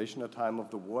presentation, a time of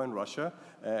the war in Russia,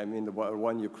 the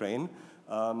war in Ukraine,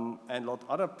 and a lot of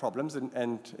other problems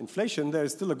and inflation, there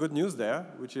is still a good news there,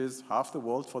 which is half the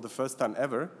world for the first time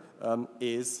ever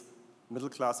is middle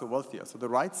class or wealthier. So the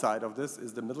right side of this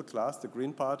is the middle class, the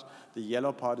green part, the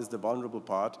yellow part is the vulnerable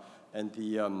part, and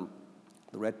the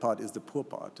red part is the poor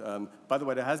part. By the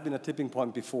way, there has been a tipping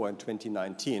point before in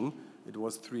 2019. It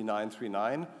was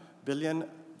 3939 billion.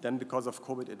 Then because of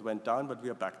COVID, it went down, but we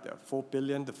are back there. 4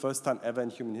 billion, the first time ever in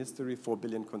human history, 4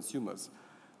 billion consumers.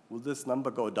 Will this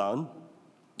number go down?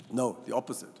 No, the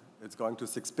opposite. It's going to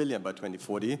 6 billion by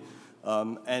 2040.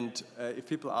 If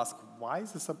people ask, why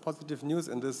is this a positive news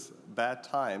in this bad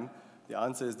time? The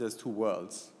answer is there's two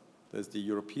worlds. There's the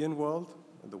European world,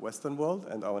 the Western world,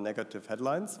 and our negative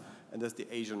headlines, and there's the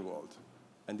Asian world.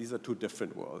 And these are two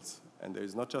different worlds. And there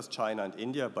is not just China and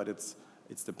India, but it's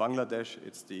the Bangladesh,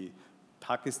 it's the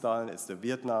Pakistan, it's the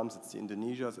Vietnams, it's the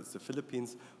Indonesias, it's the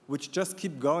Philippines, which just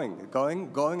keep going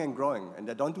and growing. And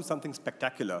they don't do something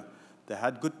spectacular. They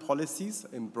had good policies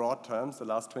in broad terms the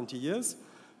last 20 years.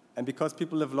 And because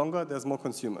people live longer, there's more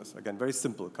consumers. Again, very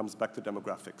simple, comes back to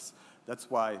demographics. That's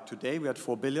why today we're at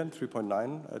 4 billion,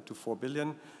 3.9 to 4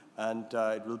 billion, and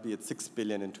it will be at 6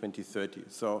 billion in 2030.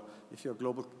 So if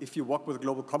you work with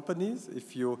global companies,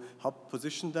 if you help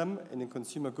position them in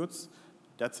consumer goods,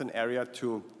 that's an area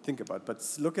to think about. But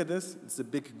look at this, it's the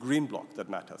big green block that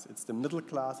matters. It's the middle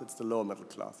class, it's the lower middle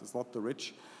class. It's not the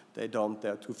rich. They're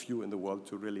too few in the world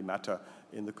to really matter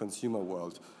in the consumer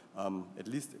world, at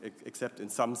least except in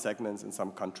some segments in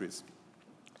some countries.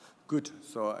 Good,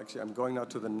 so actually I'm going now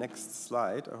to the next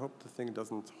slide. I hope the thing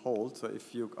doesn't hold, so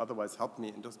if you otherwise help me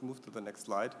and just move to the next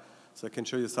slide so I can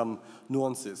show you some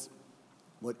nuances.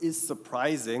 What is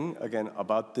surprising, again,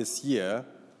 about this year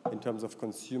in terms of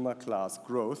consumer class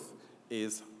growth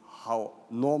is how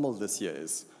normal this year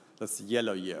is. That's the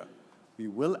yellow year. We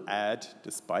will add,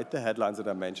 despite the headlines that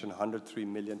I mentioned, 103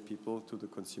 million people to the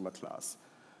consumer class.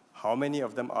 How many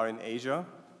of them are in Asia?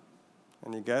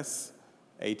 Any guess?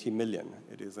 80 million.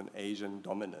 It is an Asian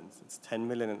dominance. It's 10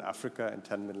 million in Africa and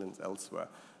 10 million elsewhere.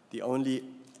 The only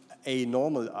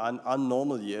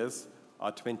unnormal years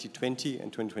are 2020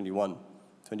 and 2021.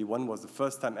 2021 was the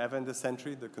first time ever in this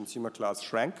century the consumer class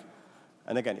shrank.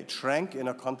 And again, it shrank in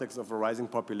a context of a rising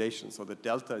population. So the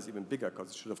delta is even bigger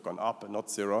because it should have gone up and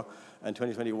not zero. And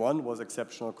 2021 was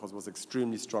exceptional because it was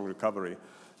extremely strong recovery.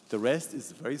 The rest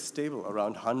is very stable,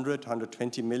 around 100,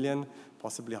 120 million,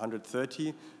 possibly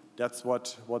 130. That's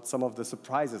what some of the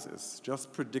surprises is.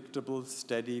 Just predictable,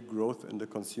 steady growth in the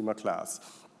consumer class.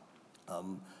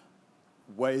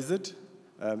 Where is it?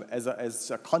 As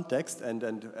a context, and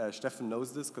Steffen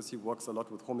knows this because he works a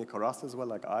lot with Homi Karas as well,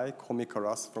 like I. Homi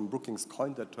Karas from Brookings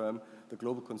coined that term, the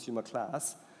global consumer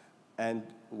class. And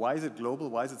why is it global?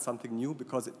 Why is it something new?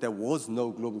 Because there was no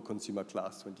global consumer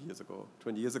class 20 years ago.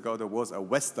 20 years ago, there was a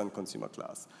Western consumer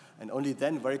class. And only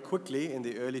then, very quickly, in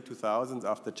the early 2000s,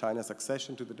 after China's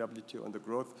accession to the WTO and the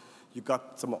growth, you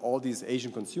got all these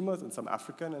Asian consumers and some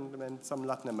African and some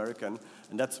Latin American.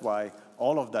 And that's why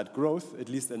all of that growth, at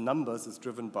least in numbers, is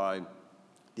driven by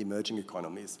the emerging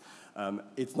economies.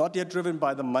 It's not yet driven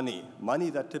by the money. Money,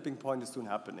 that tipping point is soon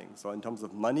happening. So in terms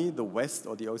of money, the West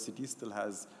or the OECD still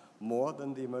has more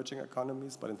than the emerging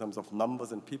economies, but in terms of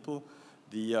numbers and people,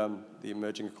 the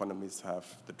emerging economies have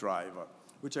the driver,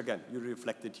 which again, you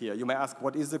reflected here. You may ask,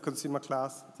 what is the consumer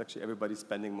class? It's actually everybody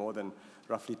spending more than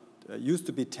roughly, used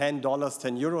to be $10,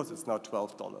 10 euros, it's now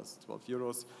 $12, 12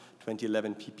 euros,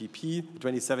 2011 PPP,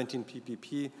 2017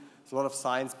 PPP. There's a lot of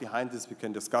science behind this, we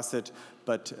can discuss it,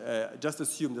 but just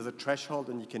assume there's a threshold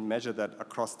and you can measure that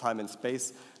across time and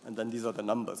space, and then these are the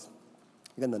numbers.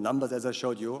 Again, the numbers, as I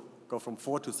showed you, go from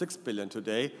 4 to 6 billion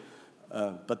today,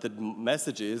 but the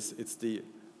message is it's the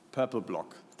purple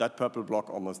block. That purple block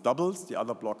almost doubles, the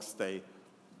other blocks stay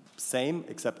same,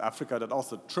 except Africa, that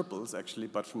also triples actually,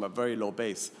 but from a very low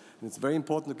base. And it's very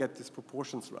important to get these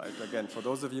proportions right. Again, for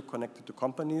those of you connected to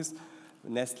companies,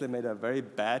 Nestle made a very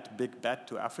big bet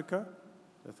to Africa.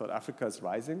 They thought Africa is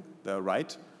rising, they're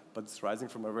right, but it's rising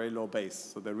from a very low base.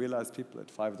 So they realized people at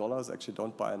 $5 actually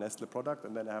don't buy a Nestle product,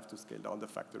 and then they have to scale down the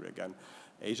factory again.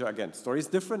 Asia, again, story is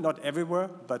different, not everywhere,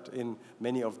 but in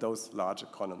many of those large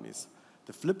economies.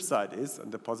 The flip side is,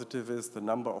 and the positive is, the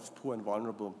number of poor and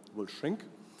vulnerable will shrink,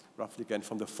 roughly again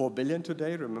from the 4 billion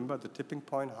today, remember the tipping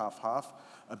point, half,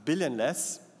 1 billion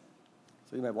less.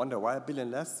 So you may wonder, why 1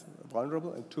 billion less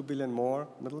vulnerable and 2 billion more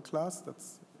middle class?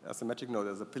 That's asymmetric. No,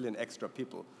 there's 1 billion extra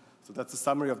people. So that's the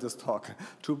summary of this talk.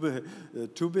 2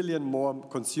 billion more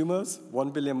consumers, 1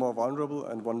 billion more vulnerable,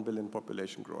 and 1 billion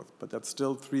population growth. But that's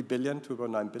still 3 billion,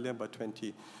 2.9 billion by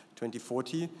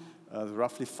 2040.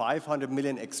 roughly 500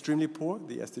 million extremely poor,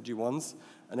 the SDG ones.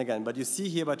 And again, but you see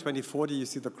here by 2040, you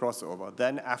see the crossover.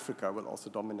 Then Africa will also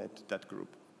dominate that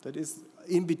group. That is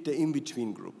the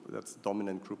in-between group. That's the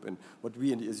dominant group. And what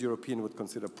we as Europeans would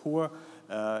consider poor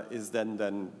is then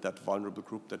that vulnerable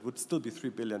group that would still be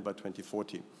 3 billion by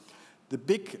 2040. The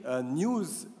big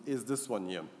news is this one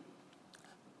here.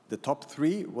 The top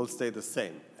three will stay the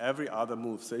same. Every other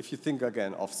move. So if you think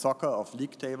again of soccer, of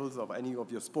league tables, of any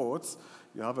of your sports,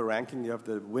 you have a ranking, you have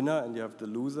the winner and you have the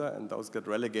loser, and those get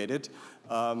relegated.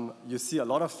 You see a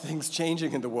lot of things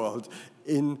changing in the world.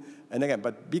 And again,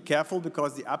 but be careful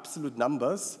because the absolute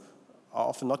numbers are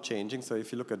often not changing. So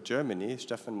if you look at Germany,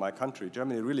 Stefan, my country,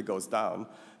 Germany really goes down,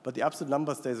 but the absolute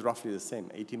number stays roughly the same,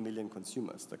 80 million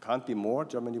consumers. There can't be more.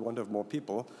 Germany won't have more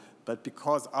people, but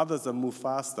because others have moved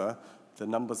faster, the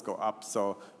numbers go up.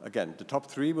 So again, the top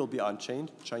three will be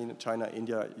unchanged, China,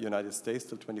 India, United States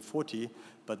till 2040,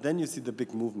 but then you see the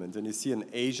big movements, and you see an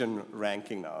Asian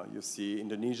ranking now. You see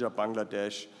Indonesia,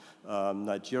 Bangladesh,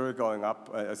 Nigeria going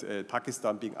up,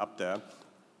 Pakistan being up there.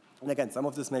 And again, some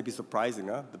of this may be surprising.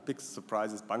 The big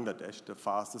surprise is Bangladesh, the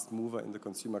fastest mover in the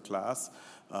consumer class.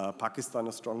 Pakistan,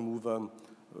 a strong mover.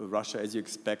 Russia, as you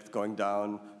expect, going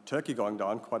down. Turkey going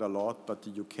down quite a lot, but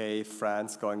the UK,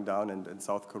 France going down, and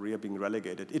South Korea being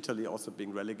relegated. Italy also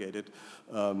being relegated,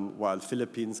 while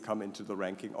Philippines come into the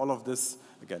ranking. All of this,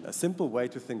 again, a simple way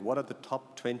to think, what are the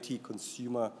top 20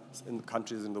 consumer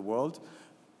countries in the world?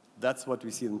 That's what we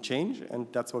see them change, and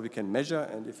that's what we can measure.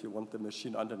 And if you want the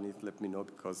machine underneath, let me know,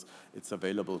 because it's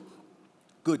available.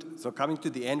 Good. So coming to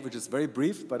the end, which is very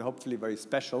brief, but hopefully very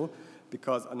special,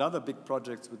 because another big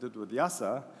project we did with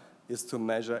IIASA is to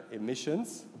measure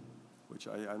emissions, which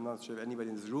I'm not sure if anybody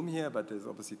in this room here, but there's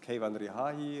obviously Keivan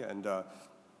Rihahi and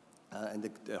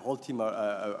the whole team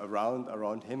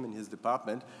around him in his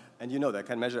department. And you know they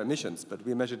can measure emissions, but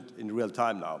we measure it in real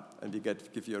time now, and we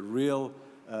give you a real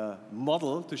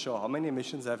model to show how many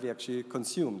emissions have we actually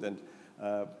consumed. And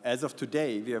as of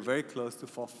today, we are very close to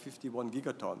 451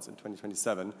 gigatons in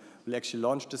 2027. We'll actually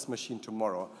launch this machine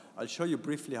tomorrow. I'll show you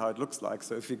briefly how it looks like.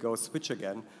 So if we go switch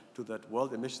again to that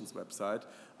World Emissions website,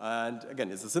 and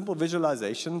again, it's a simple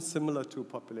visualization similar to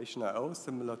Population.io,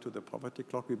 similar to the poverty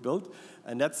clock we built,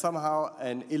 and that's somehow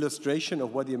an illustration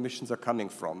of where the emissions are coming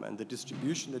from. And the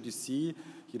distribution that you see,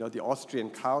 you know, the Austrian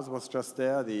cows was just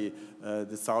there, the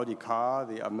Saudi car,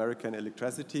 the American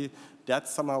electricity,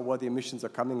 that's somehow where the emissions are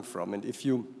coming from. And if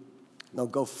you now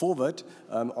go forward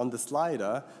on the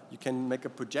slider, you can make a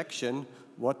projection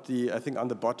what the, I think on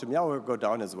the bottom, yeah, we'll go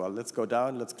down as well. Let's go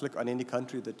down, let's click on any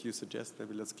country that you suggest.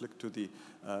 Maybe let's click to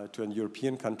to an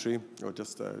European country, or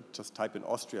just type in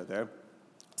Austria there.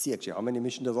 See actually how many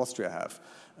emissions does Austria have?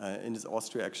 And is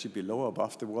Austria actually below or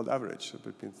above the world average? It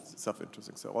would be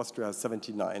self-interesting. So Austria has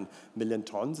 79 million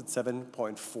tons, it's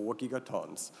 7.4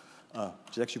 gigatons.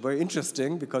 Which is actually very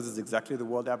interesting because it's exactly the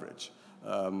world average.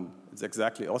 It's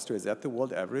exactly, Austria is at the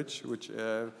world average, which,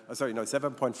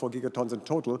 7.4 gigatons in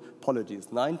total,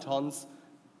 apologies, 9 tons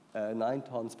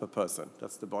per person.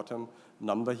 That's the bottom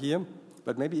number here.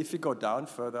 But maybe if you go down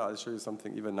further, I'll show you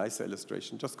something even nicer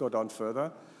illustration. Just go down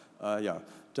further.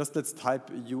 Just let's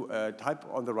type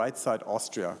on the right side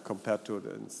Austria compared to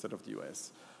instead of the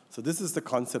US. So this is the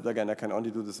concept. Again, I can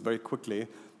only do this very quickly.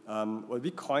 What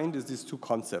we coined is these two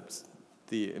concepts.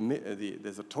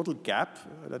 There's a total gap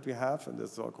that we have, and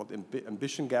there's a so-called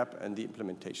ambition gap and the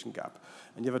implementation gap.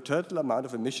 And you have a total amount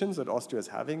of emissions that Austria is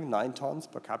having, 9 tons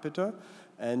per capita.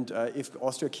 And if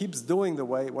Austria keeps doing the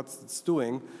way what it's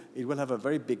doing, it will have a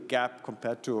very big gap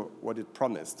compared to what it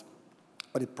promised.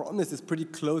 What it promised is pretty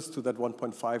close to that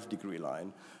 1.5 degree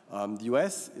line. The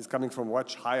US is coming from a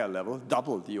much higher level,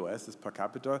 double the US is per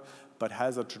capita, but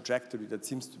has a trajectory that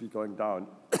seems to be going down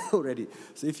already.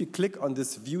 So if you click on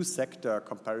this view sector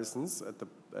comparisons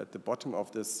at the bottom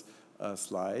of this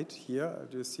slide here,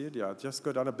 do you see it? Yeah, just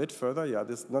go down a bit further. Yeah,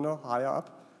 higher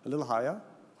up, a little higher.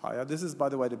 This is, by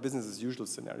the way, the business as usual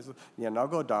scenario. So, yeah, now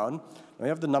go down. Now you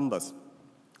have the numbers.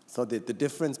 So the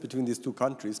difference between these two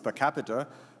countries per capita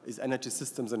is energy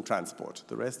systems and transport.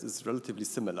 The rest is relatively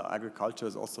similar. Agriculture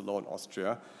is also low in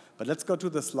Austria. But let's go to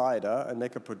the slider and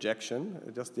make a projection.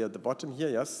 Just at the bottom here,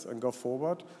 yes, and go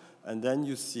forward. And then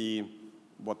you see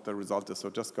what the result is.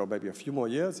 So just go maybe a few more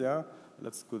years, yeah.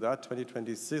 Let's do that,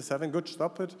 2027, good,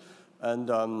 stop it. And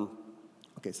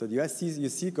okay, so the US, you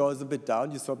see, goes a bit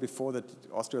down. You saw before that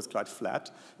Austria is quite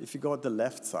flat. If you go at the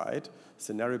left side,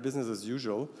 scenario business as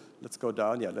usual, let's go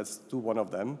down. Yeah, let's do one of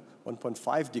them,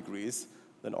 1.5 degrees.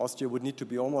 then Austria would need to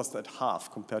be almost at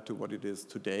half compared to what it is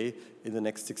today in the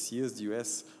next 6 years. The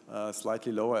US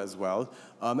slightly lower as well.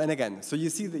 And again, so you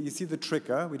see the trick.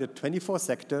 We did 24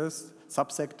 sectors,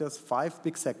 subsectors, 5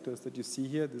 big sectors that you see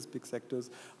here, these big sectors,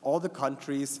 all the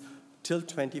countries till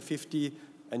 2050,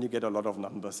 and you get a lot of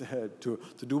numbers to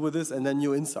do with this, and then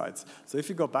new insights. So if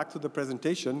you go back to the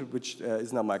presentation, which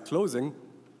is now my closing,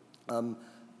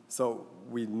 so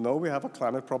we know we have a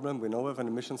climate problem, we know we have an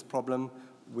emissions problem,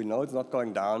 we know it's not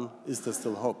going down. Is there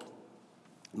still hope?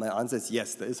 My answer is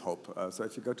yes, there is hope. So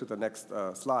if you go to the next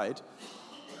slide,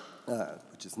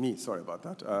 which is me, sorry about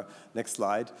that. Next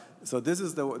slide. So this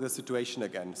is the situation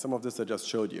again. Some of this I just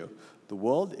showed you. The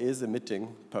world is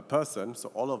emitting per person,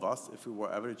 so all of us, if we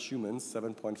were average humans,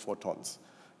 7.4 tons.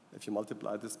 If you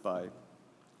multiply this by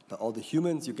all the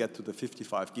humans, you get to the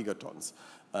 55 gigatons.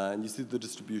 And you see the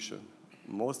distribution.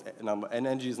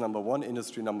 Energy is number 1,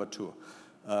 industry number 2.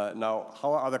 Now,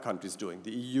 how are other countries doing?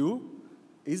 The EU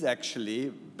is actually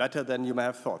better than you may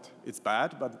have thought. It's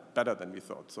bad, but better than we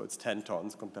thought. So it's 10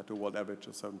 tons compared to world average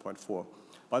of 7.4.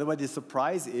 By the way, the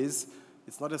surprise is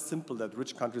it's not as simple that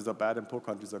rich countries are bad and poor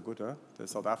countries are good.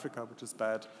 There's South Africa, which is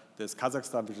bad. There's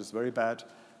Kazakhstan, which is very bad.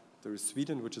 There is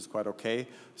Sweden, which is quite okay.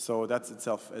 So that's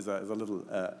itself as a little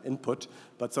input.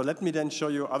 But so let me then show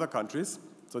you other countries.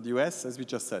 So the US, as we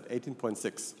just said,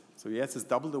 18.6. So the US is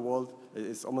double the world,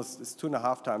 it's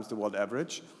 2.5 times the world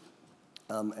average.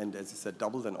 And as you said,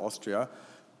 double than Austria.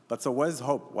 But so where's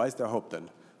hope? Why is there hope then?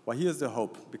 Well, here's the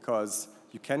hope, because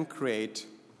you can create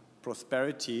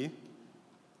prosperity,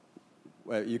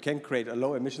 well, you can create a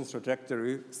low emissions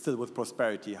trajectory still with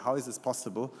prosperity. How is this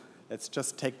possible? Let's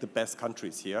just take the best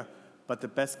countries here, but the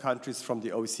best countries from the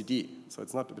OECD. So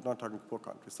we're not talking poor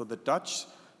countries. So the Dutch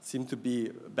seem to be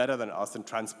better than us in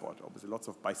transport. Obviously, lots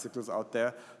of bicycles out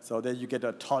there. So there you get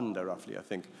a ton there, roughly, I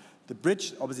think. The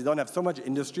British obviously don't have so much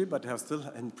industry, but have still,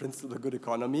 in principle, a good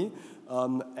economy.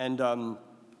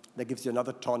 That gives you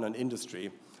another ton on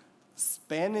industry.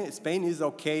 Spain is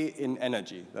okay in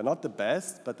energy. They're not the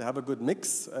best, but they have a good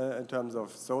mix in terms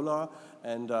of solar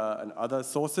and other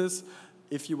sources.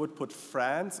 If you would put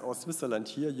France or Switzerland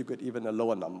here, you get even a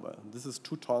lower number. This is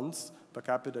 2 tons per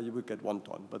capita, you would get 1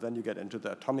 ton. But then you get into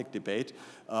the atomic debate.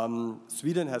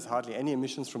 Sweden has hardly any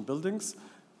emissions from buildings,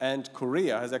 and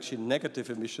Korea has actually negative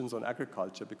emissions on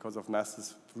agriculture because of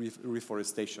massive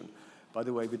reforestation. By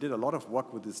the way, we did a lot of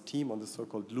work with this team on the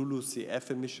so-called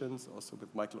LULUCF emissions, also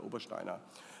with Michael Obersteiner,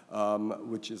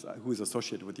 who is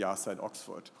associated with IIASA at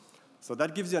Oxford. So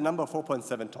that gives you a number of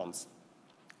 4.7 tons.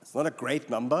 It's not a great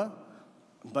number,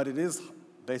 but it is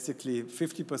basically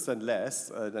 50% less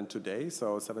than today,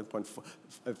 so 7.4,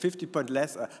 50%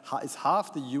 less, it's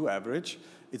half the EU average,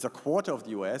 it's a quarter of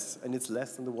the US, and it's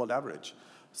less than the world average.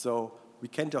 So we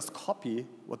can just copy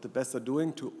what the best are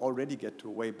doing to already get to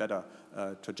a way better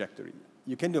trajectory.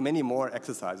 You can do many more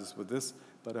exercises with this,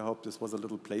 but I hope this was a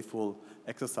little playful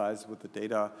exercise with the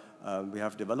data. We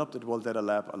have developed at World Data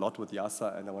Lab a lot with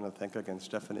IIASA, and I want to thank again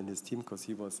Stefan and his team because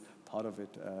he was part of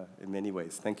it in many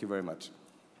ways. Thank you very much.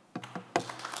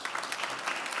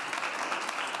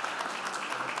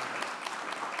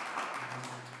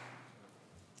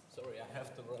 Sorry, I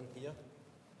have to run here.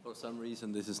 For some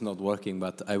reason this is not working,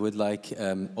 but I would like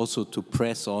also to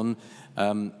press on.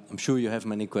 I'm sure you have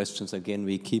many questions. Again,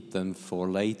 we keep them for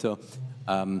later.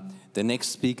 The next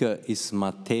speaker is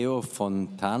Matteo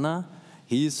Fontana.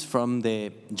 He is from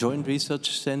the Joint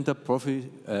Research Center,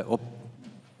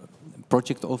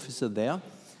 project officer there,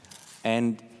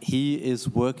 and he is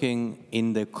working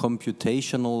in the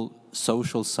Computational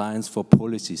Social Science for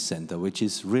Policy Center, which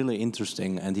is really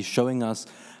interesting, and he's showing us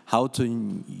how to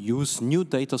use new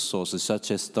data sources,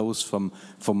 such as those from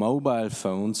mobile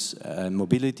phones,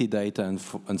 mobility data,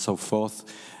 and so forth,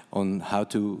 on how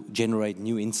to generate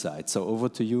new insights. So over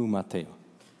to you, Matteo.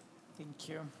 Thank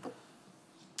you.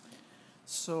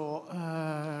 So,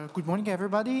 good morning,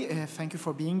 everybody. Thank you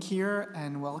for being here,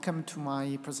 and welcome to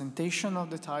my presentation of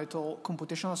the title,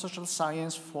 Computational Social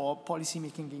Science for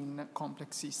Policymaking in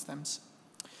Complex Systems.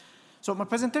 So my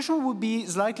presentation will be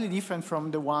slightly different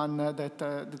from the one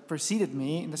that preceded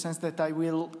me, in the sense that I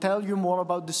will tell you more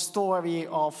about the story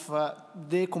of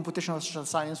the Computational Social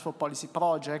Science for Policy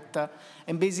project,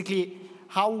 and basically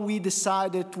how we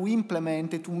decided to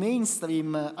implement, to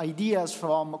mainstream ideas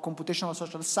from computational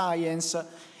social science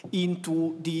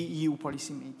into the EU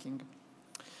policymaking.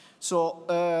 So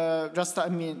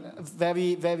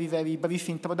very brief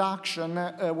introduction.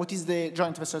 What is the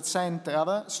Joint Research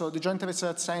Center? So the Joint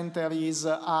Research Center is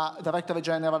a Directorate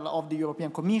General of the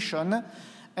European Commission,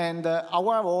 and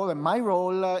our role, and my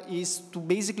role, is to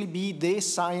basically be the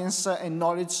science and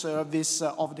knowledge service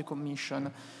of the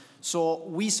Commission. So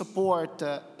we support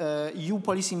EU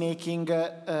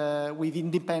policymaking with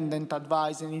independent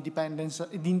advice and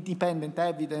independent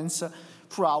evidence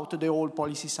throughout the whole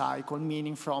policy cycle,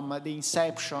 meaning from the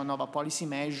inception of a policy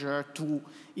measure to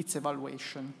its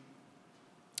evaluation.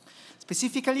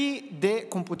 Specifically, the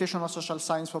Computational Social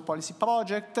Science for Policy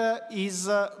project is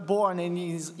born and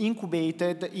is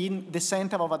incubated in the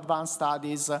Center of Advanced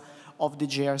Studies of the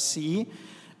JRC,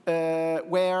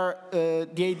 where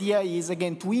the idea is,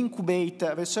 again, to incubate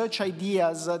research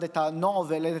ideas that are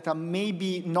novel, that are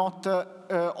maybe not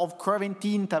of current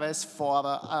interest for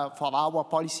our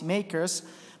policymakers,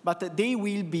 but they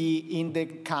will be in the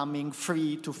coming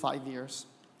 3 to 5 years.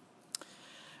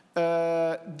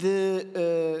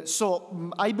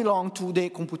 So I belong to the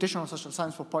Computational Social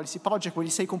Science for Policy project. We'll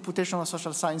say computational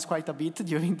social science quite a bit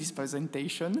during this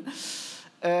presentation.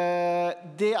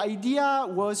 The idea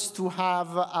was to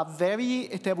have a very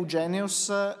heterogeneous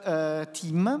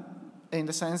team, in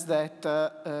the sense that,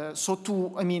 to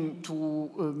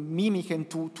mimic and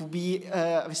to be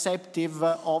receptive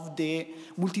of the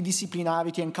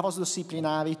multidisciplinarity and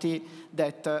cross-disciplinarity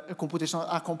that a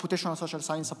computational social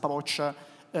science approach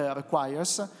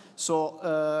requires. So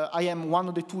I am one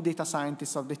of the 2 data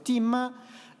scientists of the team.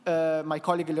 My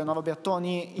colleague Leonardo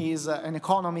Bertoni is an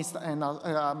economist and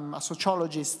a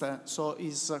sociologist, so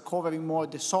is covering more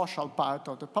the social part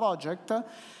of the project.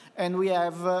 And we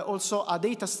have also a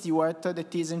data steward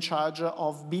that is in charge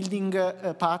of building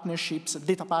partnerships,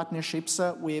 data partnerships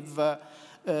with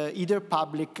either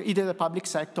the public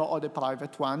sector or the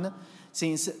private one,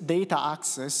 since data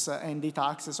access and data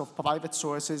access of private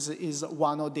sources is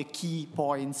one of the key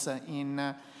points in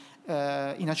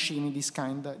achieving this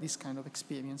kind of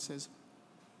experiences.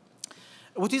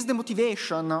 What is the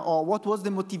motivation, or what was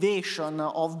the motivation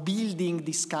of building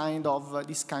this kind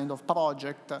of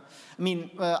project? I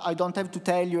mean, I don't have to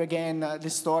tell you again the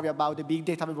story about the big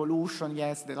data revolution.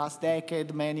 Yes, the last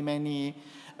decade, many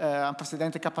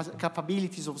unprecedented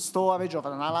capabilities of storage, of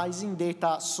analyzing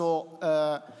data. So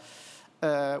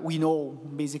we know,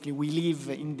 basically, we live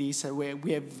in this.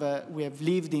 We have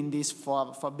lived in this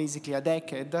for basically a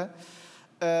decade.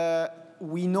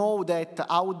 We know that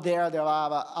out there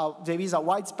there is a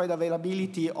widespread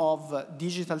availability of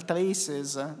digital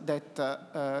traces that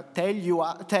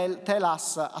tell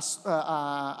us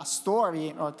a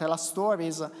story, or tell us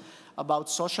stories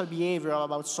about social behavior,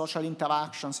 about social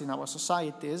interactions in our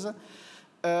societies.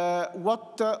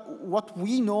 What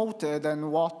we noted,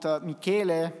 and what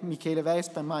Michele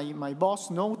Vespa, my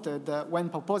boss, noted when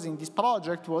proposing this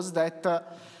project, was that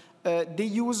the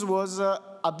use was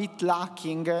a bit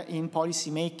lacking in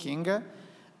policy making,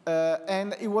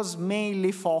 and it was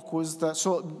mainly focused,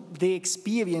 so the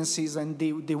experiences and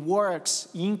the works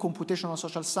in computational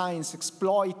social science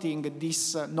exploiting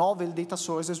these novel data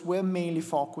sources were mainly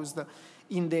focused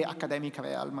in the academic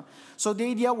realm. So the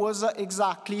idea was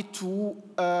exactly to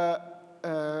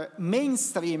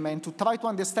mainstream and to try to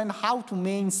understand how to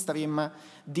mainstream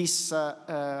these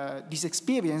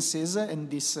experiences and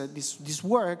these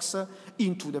works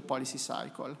into the policy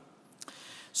cycle.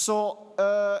 So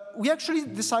we actually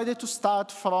decided to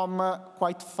start from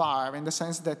quite far, in the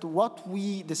sense that what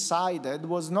we decided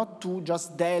was not to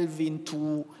just delve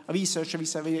into research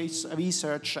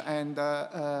and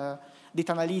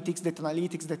data analytics,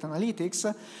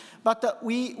 but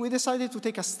we decided to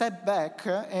take a step back,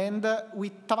 and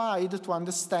we tried to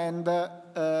understand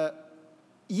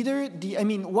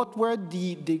what were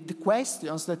the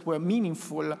questions that were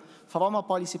meaningful from a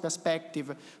policy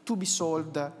perspective to be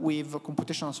solved with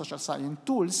computational social science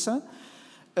tools.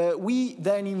 We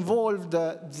then involved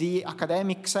the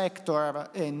academic sector,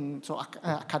 and so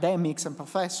academics and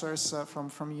professors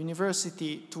from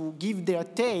university to give their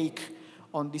take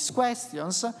on these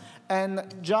questions, and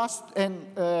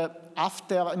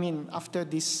after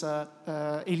this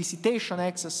elicitation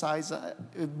exercise,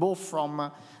 both from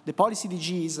the policy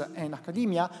DGs and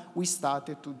academia, we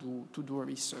started to do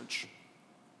research.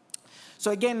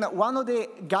 So again, one of the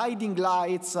guiding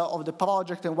lights of the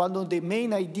project, and one of the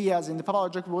main ideas in the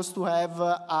project, was to have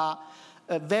a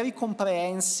very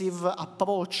comprehensive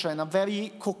approach and a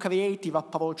very co-creative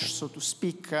approach, so to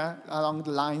speak, along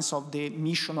the lines of the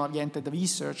mission-oriented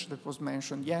research that was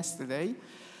mentioned yesterday.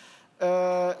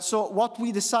 So what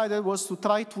we decided was to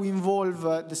try to involve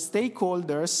the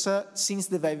stakeholders since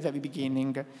the very, very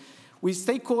beginning. With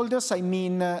stakeholders, I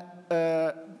mean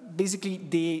basically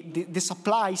the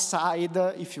supply side,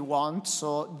 if you want,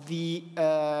 so the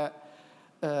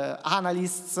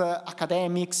analysts,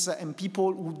 academics, and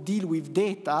people who deal with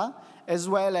data, as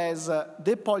well as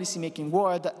the policymaking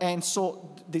world, and so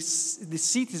the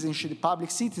citizenship, the public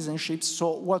citizenship,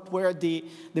 so what were the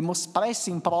most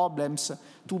pressing problems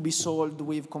to be solved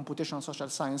with computational social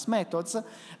science methods,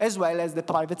 as well as the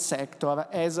private sector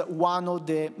as one of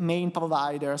the main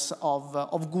providers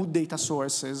of good data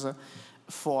sources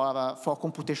for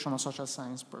computational social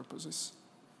science purposes.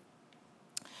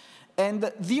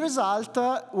 And the result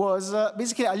was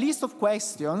basically a list of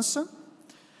questions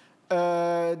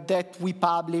that we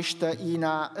published in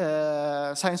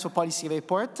a Science for Policy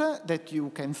report that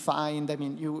you can find. I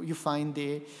mean, you find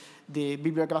the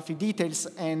bibliographic details,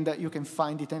 and you can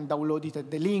find it and download it at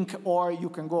the link, or you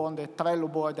can go on the Trello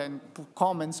board and put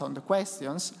comments on the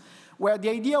questions, where the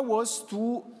idea was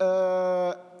to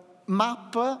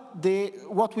map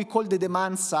what we call the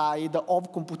demand side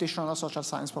of computational social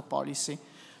science for policy.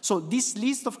 So this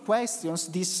list of questions,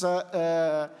 this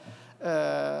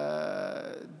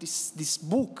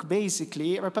book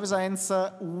basically represents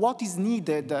what is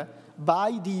needed by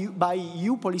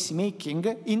EU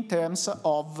policymaking in terms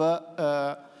of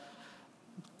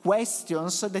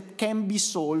questions that can be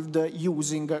solved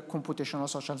using computational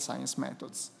social science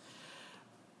methods.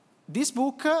 This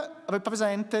book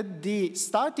represented the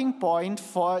starting point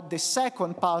for the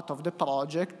second part of the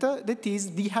project, that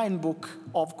is the handbook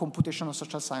of computational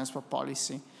social science for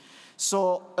policy.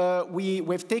 So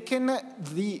we've taken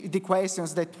the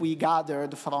questions that we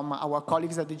gathered from our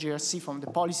colleagues at the GRC, from the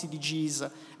policy DGs,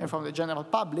 and from the general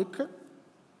public.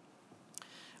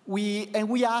 We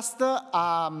asked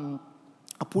a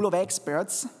pool of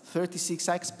experts, 36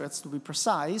 experts to be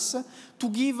precise, to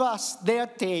give us their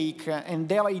take and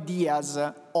their ideas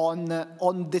on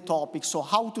the topic. So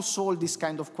how to solve these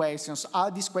kind of questions?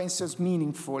 Are these questions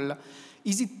meaningful?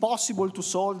 Is it possible to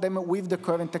solve them with the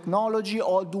current technology,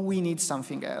 or do we need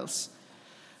something else?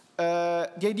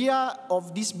 The idea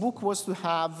of this book was to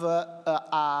have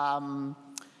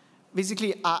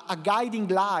basically a guiding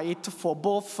light for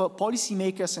both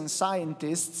policymakers and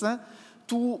scientists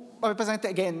to represent,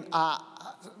 again, a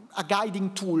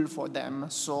guiding tool for them.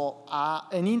 So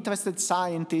an interested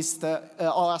scientist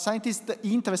or a scientist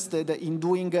interested in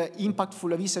doing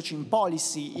impactful research in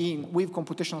policy with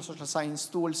computational social science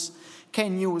tools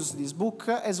can use this book,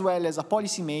 as well as a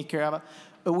policymaker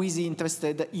who is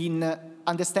interested in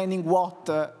understanding what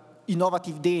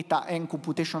innovative data and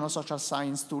computational social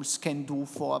science tools can do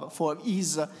for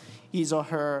his or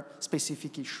her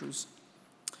specific issues.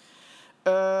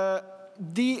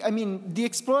 The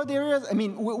explored areas,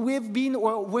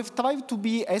 we've tried to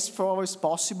be as thorough as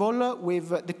possible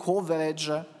with the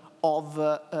coverage of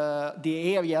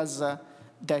the areas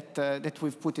that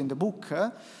we've put in the book.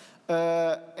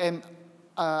 And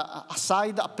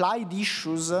aside the applied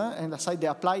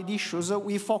issues,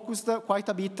 we focused quite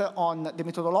a bit on the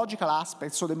methodological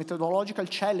aspects, so the methodological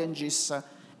challenges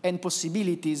and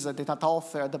possibilities that are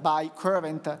offered by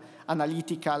current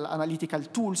analytical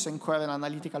tools and current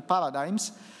analytical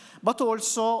paradigms, but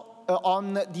also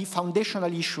on the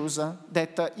foundational issues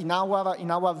that, in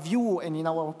our view and in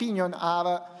our opinion,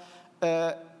 are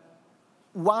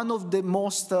one of the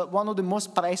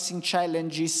most pressing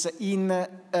challenges in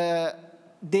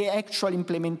the actual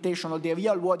implementation or the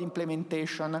real-world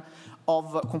implementation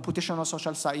of computational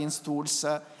social science tools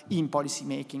in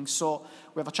policymaking. So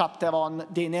we have a chapter on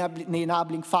the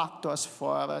enabling factors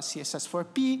for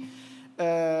CSS4P.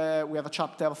 We have a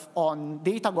chapter on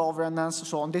data governance,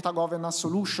 so on data governance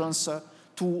solutions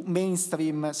to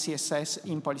mainstream CSS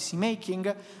in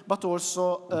policymaking, but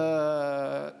also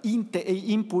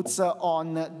inputs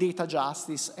on data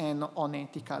justice and on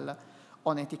ethical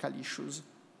issues.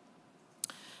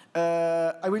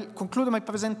 I will conclude my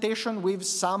presentation with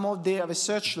some of the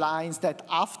research lines that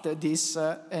after this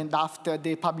and after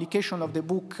the publication of the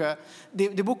book,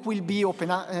 the book will be open.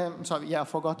 Sorry, yeah, I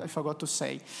forgot to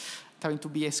say. Trying to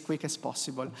be as quick as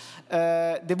possible.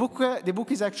 The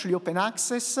book is actually open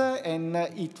access, and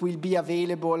it will be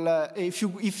available if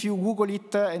you Google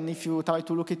it and if you try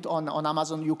to look it on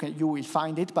Amazon, you will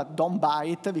find it, but don't buy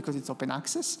it because it's open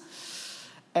access.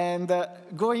 And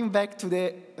going back to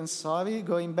the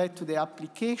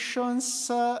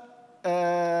applications,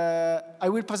 I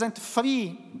will present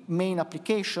 3 main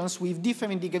applications with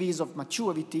different degrees of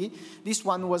maturity. This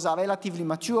one was a relatively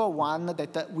mature one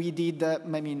that we did,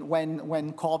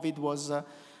 when COVID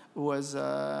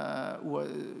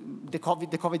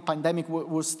the COVID pandemic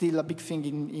was still a big thing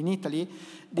in Italy.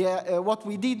 What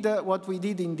we did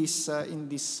in this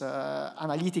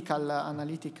analytical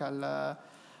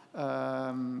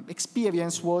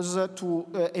experience was to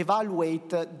evaluate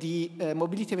the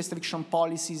mobility restriction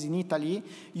policies in Italy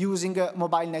using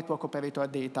mobile network operator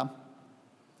data.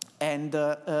 And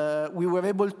we were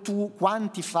able to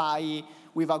quantify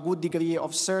with a good degree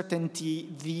of certainty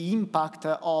the impact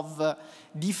of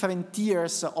different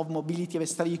tiers of mobility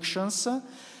restrictions.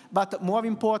 But more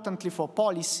importantly for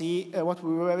policy, what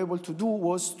we were able to do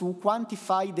was to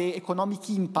quantify the economic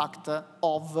impact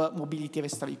of mobility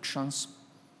restrictions.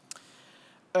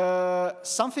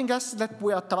 Something else that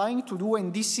we are trying to do,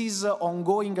 and this is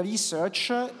ongoing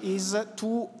research, is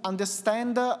to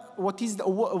understand what is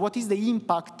the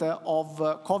impact of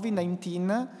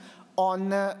COVID-19 on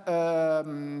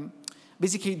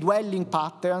basically dwelling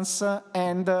patterns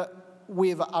and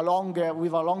with a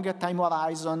longer time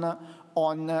horizon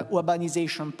on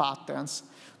urbanization patterns.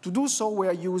 To do so, we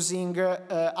are using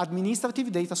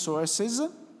administrative data sources,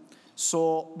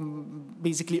 so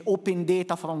basically open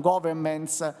data from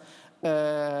governments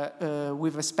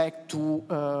with respect to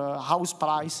house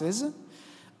prices,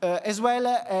 as well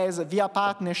as via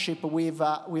partnership with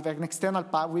an external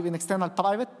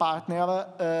private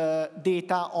partner,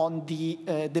 data on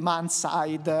the demand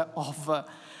side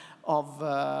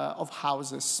of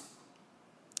houses.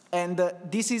 And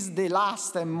this is the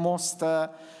last and most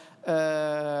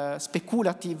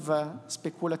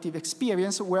speculative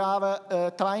experience. We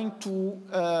are trying to,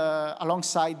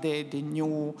 alongside the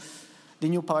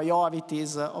new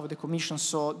priorities of the Commission,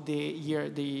 so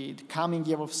the coming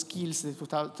year of skills, the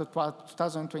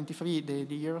 2023,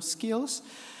 the year of skills,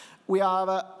 we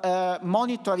are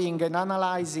monitoring and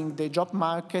analyzing the job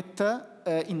market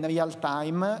in real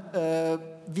time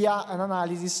via an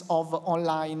analysis of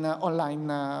online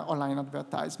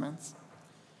advertisements.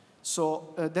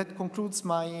 So that concludes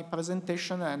my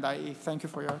presentation, and I thank you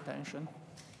for your attention.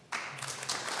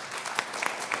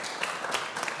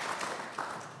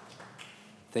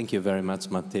 Thank you very much,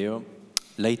 Matteo.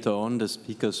 Later on, the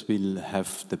speakers will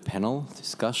have the panel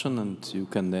discussion, and you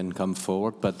can then come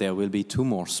forward, but there will be 2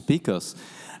 more speakers.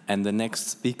 And the next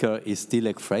speaker is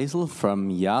Dilek Freisel from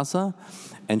IIASA,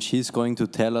 and she's going to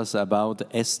tell us about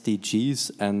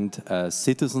SDGs and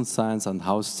citizen science and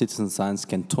how citizen science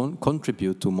can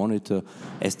contribute to monitor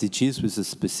SDGs with a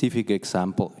specific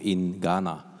example in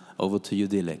Ghana. Over to you,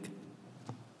 Dilek.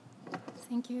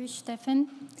 Thank you, Stefan.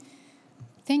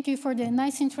 Thank you for the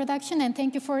nice introduction, and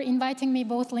thank you for inviting me,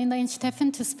 both Linda and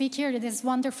Stefan, to speak here. It is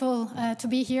wonderful to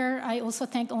be here. I also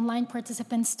thank online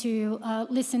participants to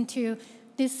listen to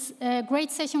this great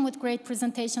session with great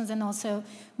presentations, and also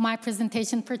my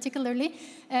presentation particularly.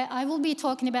 I will be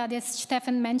talking about, as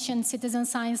Stefan mentioned, citizen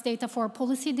science data for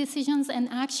policy decisions and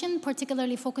action,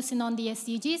 particularly focusing on the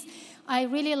SDGs. I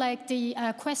really like the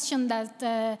question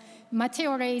that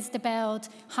Matteo raised about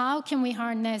how can we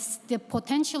harness the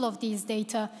potential of these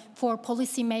data for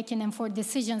policy making and for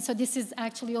decisions. So this is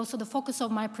actually also the focus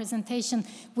of my presentation,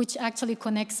 which actually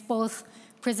connects both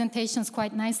presentations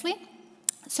quite nicely.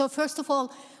 So first of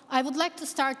all, I would like to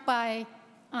start by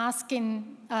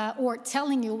asking or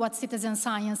telling you what citizen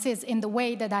science is in the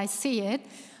way that I see it.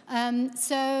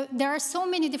 So there are so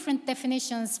many different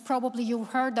definitions probably you've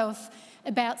heard of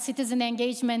about citizen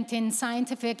engagement in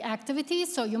scientific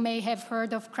activities. So you may have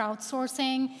heard of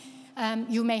crowdsourcing,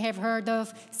 you may have heard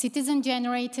of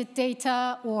citizen-generated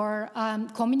data, or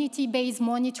community-based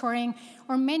monitoring,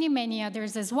 or many, many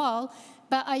others as well.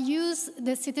 But I use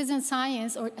the citizen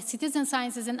science, or citizen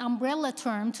science, as an umbrella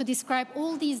term to describe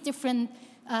all these different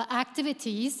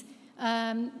activities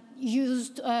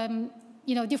used,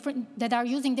 that are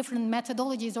using different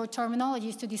methodologies or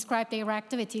terminologies to describe their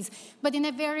activities. But in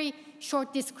a very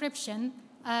short description,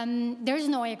 there is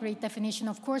no agreed definition,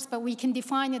 of course, but we can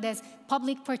define it as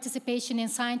public participation in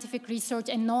scientific research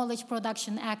and knowledge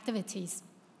production activities.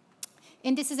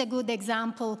 And this is a good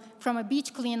example from a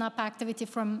beach cleanup activity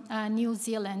from New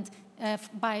Zealand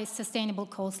by Sustainable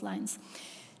Coastlines.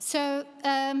 So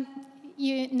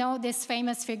you know this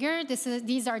famous figure.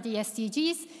 These are the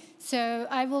SDGs. So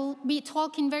I will be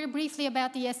talking very briefly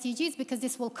about the SDGs because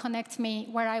this will connect me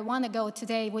where I want to go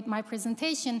today with my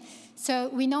presentation. So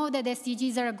we know that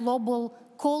SDGs are a global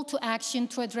call to action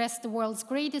to address the world's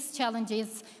greatest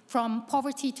challenges, from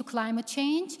poverty to climate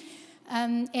change.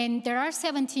 And there are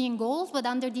 17 goals, but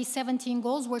under these 17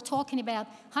 goals, we're talking about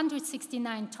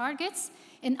 169 targets.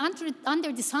 And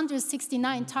under these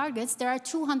 169 targets, there are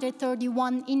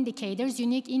 231 indicators,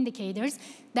 unique indicators,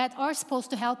 that are supposed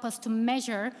to help us to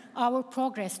measure our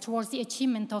progress towards the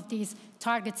achievement of these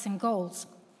targets and goals.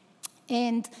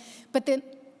 But the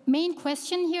main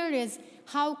question here is,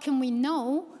 how can we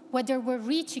know whether we're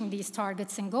reaching these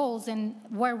targets and goals and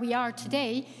where we are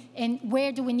today, and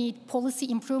where do we need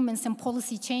policy improvements and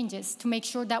policy changes to make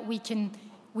sure that we can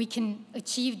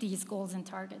achieve these goals and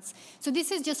targets. So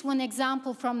this is just one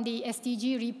example from the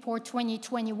SDG report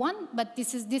 2021, but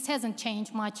this hasn't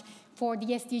changed much for the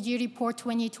SDG report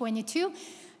 2022.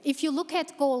 If you look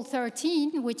at goal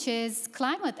 13, which is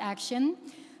climate action,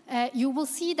 you will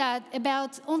see that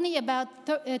only about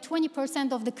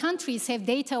 20% of the countries have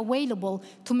data available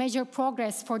to measure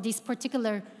progress for this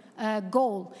particular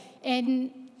goal.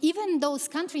 And even those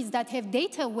countries that have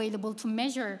data available to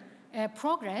measure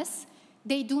progress,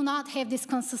 they do not have this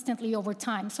consistently over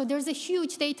time. So there's a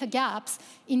huge data gaps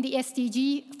in the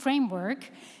SDG framework,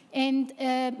 and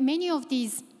many of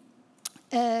these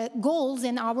goals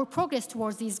and our progress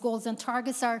towards these goals and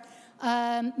targets are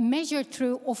measured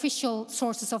through official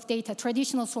sources of data,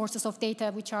 traditional sources of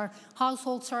data, which are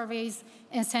household surveys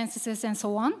and censuses and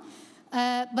so on.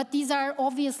 But these are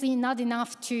obviously not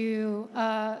enough to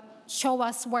show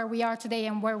us where we are today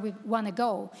and where we want to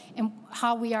go and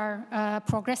how we are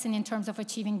progressing in terms of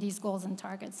achieving these goals and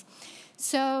targets.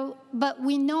 So, but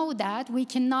we know that we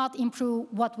cannot improve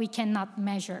what we cannot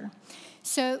measure.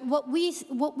 So what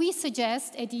we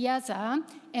suggest at IIASA,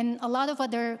 and a lot of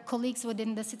other colleagues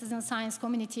within the citizen science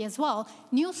community as well,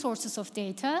 new sources of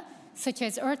data, such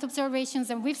as Earth observations,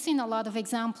 and we've seen a lot of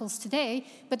examples today,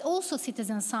 but also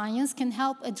citizen science can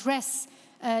help address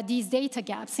these data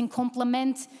gaps and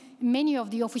complement many of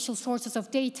the official sources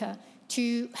of data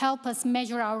to help us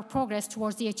measure our progress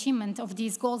towards the achievement of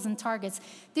these goals and targets.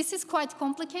 This is quite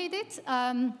complicated,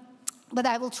 but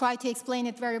I will try to explain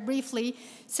it very briefly.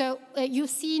 So you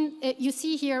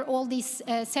see here all these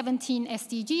 17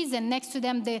 SDGs, and next to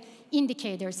them the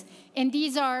indicators. And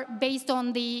these are based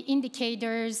on the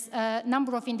indicators,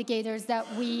 number of indicators that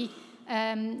we,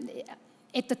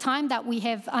 at the time that we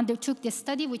have undertook this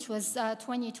study, which was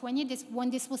 2020, when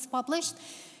this was published.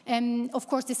 And of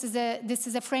course, this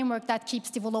is a framework that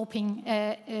keeps developing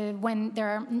when there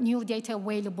are new data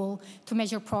available to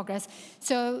measure progress.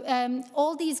 So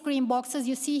all these green boxes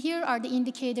you see here are the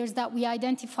indicators that we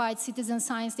identified citizen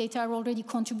science data are already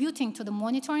contributing to the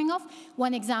monitoring of.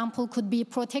 One example could be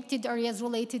protected areas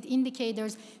related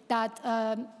indicators that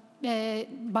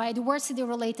biodiversity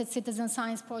related citizen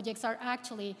science projects are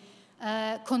actually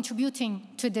contributing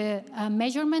to the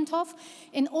measurement of.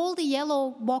 And all the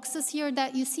yellow boxes here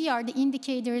that you see are the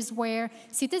indicators where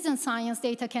citizen science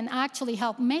data can actually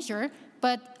help measure,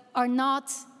 but are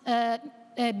not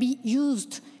be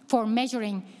used for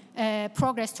measuring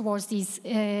progress towards these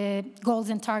goals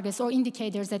and targets or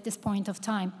indicators at this point of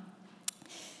time.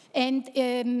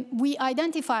 And we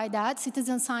identify that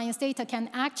citizen science data can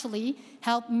actually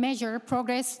help measure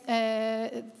progress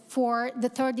for the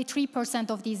 33%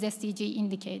 of these SDG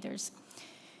indicators.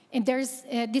 And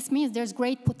this means there's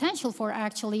great potential for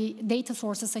actually data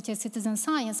sources such as citizen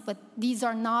science, but these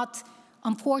are not,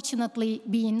 unfortunately,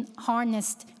 being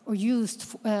harnessed or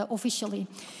used officially.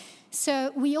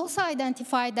 So we also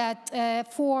identified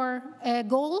that four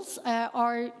goals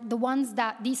are the ones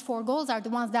that, these four goals are the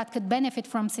ones that could benefit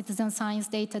from citizen science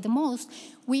data the most.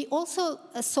 We also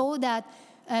saw that,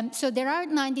 so there are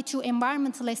 92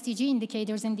 environmental SDG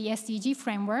indicators in the SDG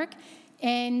framework,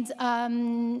 and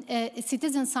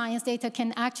citizen science data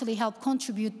can actually help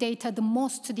contribute data the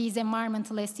most to these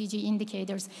environmental SDG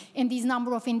indicators. And these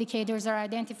number of indicators are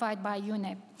identified by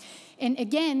UNEP. And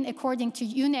again, according to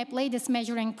UNEP, latest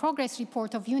measuring progress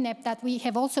report of UNEP that we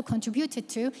have also contributed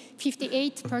to,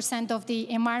 58% of the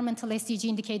environmental SDG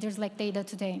indicators lack data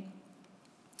today.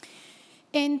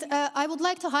 And I would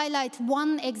like to highlight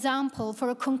one example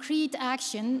for a concrete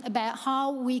action about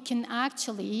how we can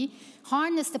actually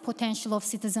harness the potential of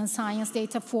citizen science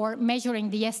data for measuring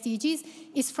the SDGs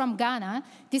is from Ghana.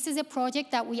 This is a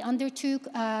project that we undertook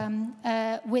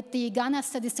with the Ghana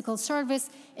Statistical Service,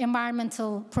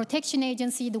 Environmental Protection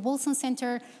Agency, the Wilson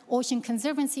Center, Ocean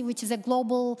Conservancy, which is a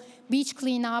global beach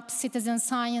cleanup citizen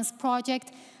science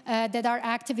project that are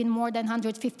active in more than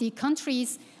 150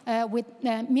 countries with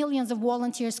millions of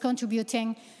volunteers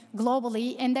contributing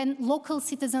globally, and then local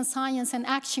citizen science and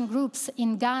action groups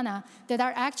in Ghana that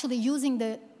are actually using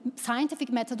the scientific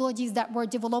methodologies that were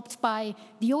developed by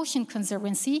the Ocean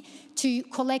Conservancy to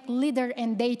collect litter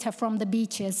and data from the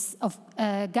beaches of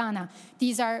Ghana.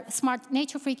 These are Smart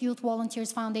Nature Freak Youth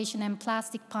Volunteers Foundation and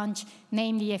Plastic Punch,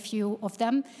 namely a few of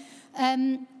them.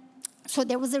 So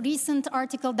there was a recent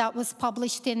article that was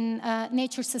published in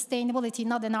Nature Sustainability,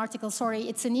 not an article, sorry,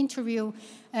 it's an interview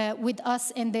with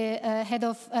us and the head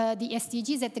of the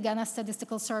SDGs at the Ghana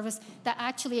Statistical Service that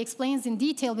actually explains in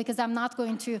detail, because I'm not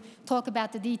going to talk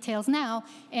about the details now,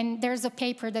 and there's a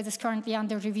paper that is currently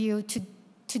under review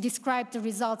to describe the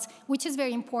results, which is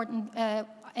very important,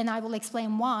 and I will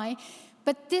explain why.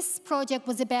 But this project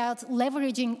was about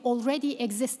leveraging already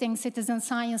existing citizen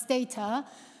science data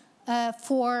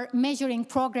for measuring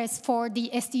progress for the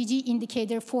SDG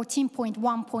indicator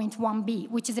 14.1.1b,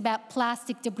 which is about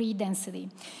plastic debris density.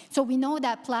 So we know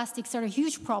that plastics are a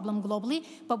huge problem globally,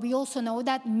 but we also know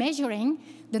that measuring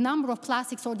the number of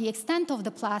plastics or the extent of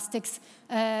the plastics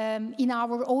in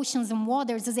our oceans and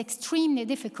waters is extremely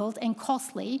difficult and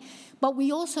costly. But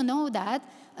we also know that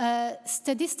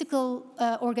statistical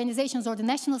organizations or the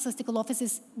national statistical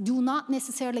offices do not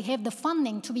necessarily have the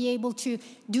funding to be able to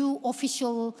do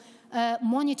official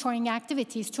monitoring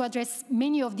activities to address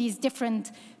many of these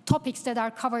different topics that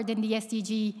are covered in the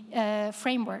SDG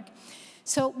framework.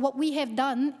 So what we have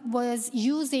done was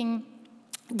using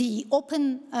the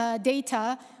open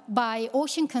data by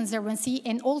Ocean Conservancy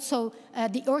and also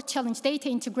the Earth Challenge data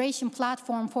integration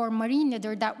platform for marine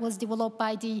litter that was developed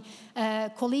by the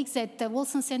colleagues at the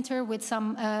Wilson Center with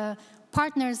some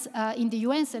partners in the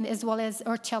US and as well as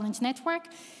Earth Challenge Network.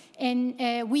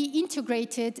 And we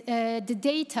integrated the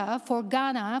data for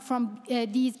Ghana from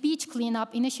these beach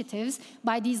cleanup initiatives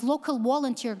by these local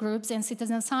volunteer groups and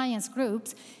citizen science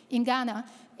groups in Ghana.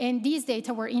 And these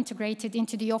data were integrated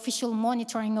into the official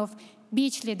monitoring of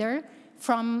beach litter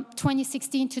from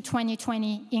 2016 to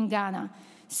 2020 in Ghana.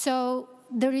 So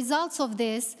the results of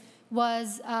this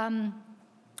was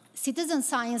citizen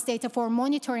science data for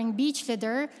monitoring beach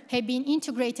litter have been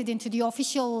integrated into the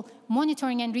official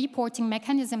monitoring and reporting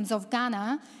mechanisms of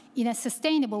Ghana in a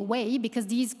sustainable way, because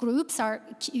these groups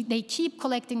they keep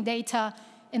collecting data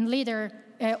and litter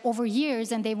over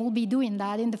years, and they will be doing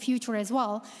that in the future as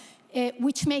well.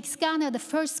 Which makes Ghana the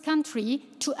first country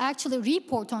to actually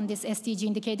report on this SDG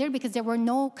indicator, because there were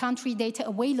no country data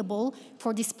available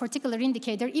for this particular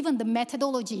indicator. Even the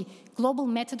methodology, global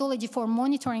methodology for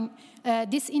monitoring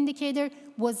this indicator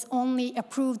was only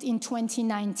approved in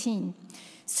 2019.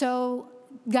 So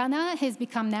Ghana has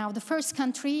become now the first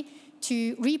country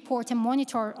to report and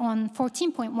monitor on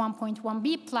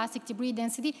 14.1.1b plastic debris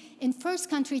density, and first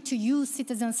country to use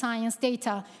citizen science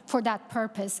data for that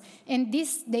purpose. And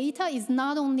this data is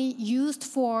not only used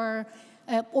for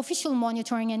official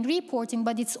monitoring and reporting,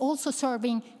 but it's also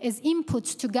serving as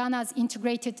inputs to Ghana's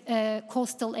integrated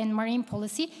coastal and marine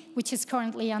policy, which is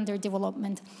currently under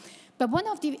development. But one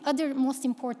of the other most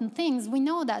important things, we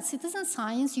know that citizen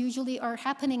science usually are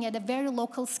happening at a very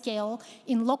local scale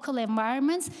in local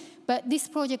environments, but this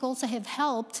project also have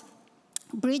helped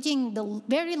bridging the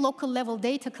very local level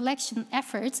data collection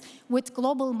efforts with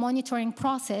global monitoring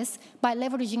process by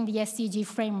leveraging the SDG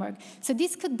framework. So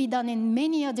this could be done in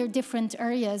many other different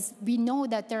areas. We know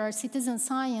that there are citizen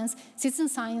science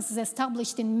is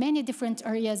established in many different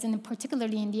areas, and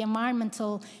particularly in the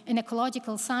environmental and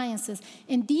ecological sciences.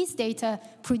 And these data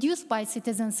produced by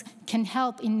citizens can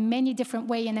help in many different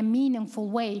ways, in a meaningful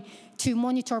way, to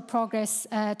monitor progress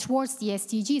towards the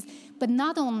SDGs. But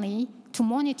not only to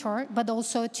monitor, but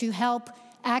also to help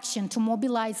action, to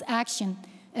mobilize action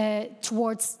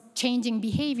towards changing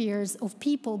behaviors of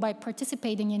people by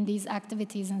participating in these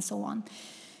activities and so on.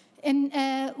 And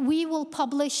we will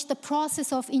publish the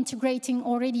process of integrating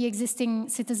already existing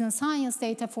citizen science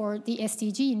data for the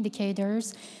SDG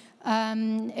indicators.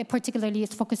 Particularly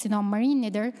it's focusing on marine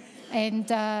litter, and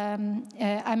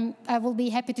I will be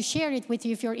happy to share it with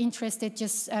you. If you're interested,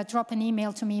 just drop an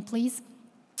email to me, please.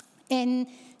 And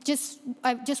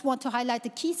I just want to highlight the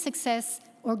key success,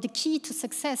 or the key to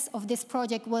success of this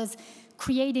project was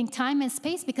creating time and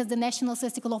space, because the national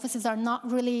statistical offices are not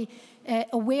really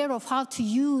aware of how to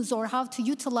use or how to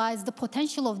utilize the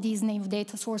potential of these new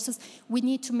data sources. We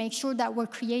need to make sure that we're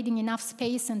creating enough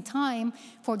space and time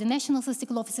for the national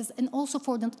statistical offices and also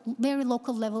for the very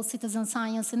local level citizen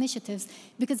science initiatives,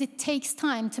 because it takes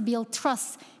time to build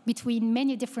trust between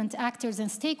many different actors and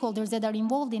stakeholders that are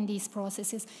involved in these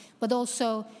processes, but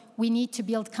also we need to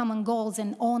build common goals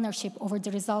and ownership over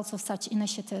the results of such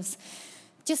initiatives.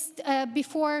 Just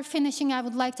before finishing, I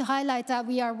would like to highlight that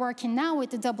we are working now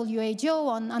with the OeAW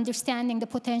on understanding the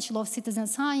potential of citizen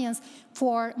science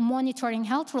for monitoring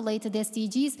health-related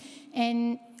SDGs,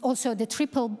 and also the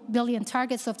triple billion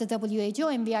targets of the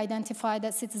OeAW, and we identified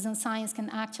that citizen science can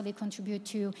actually contribute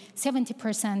to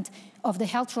 70% of the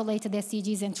health-related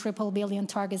SDGs and triple billion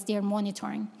targets they're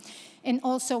monitoring. And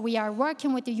also we are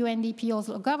working with the UNDP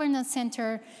Oslo Governance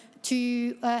Center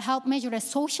to help measure a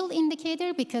social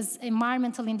indicator, because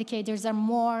environmental indicators are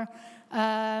more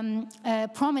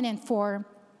prominent for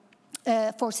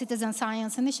citizen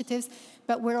science initiatives,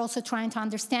 but we're also trying to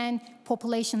understand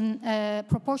proportion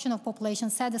of population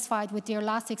satisfied with their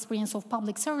last experience of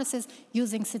public services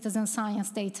using citizen science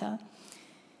data.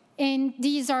 And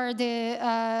these are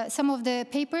the, some of the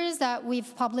papers that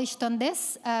we've published on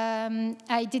this.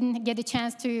 I didn't get a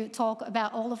chance to talk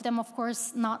about all of them, of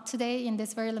course, not today in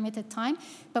this very limited time,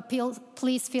 but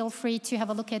please feel free to have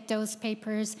a look at those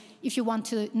papers if you want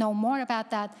to know more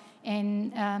about that.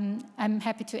 And I'm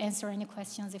happy to answer any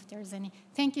questions if there's any.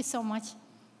 Thank you so much.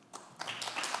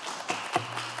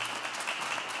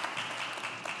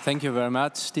 Thank you very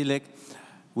much, Dilek.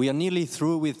 We are nearly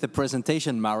through with the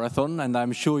presentation marathon, and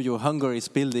I'm sure your hunger is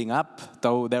building up,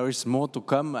 though there is more to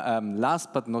come.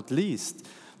 Last but not least,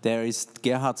 there is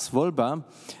Gerhard Zwolba.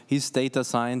 He's data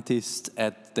scientist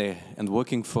and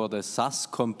working for the SAS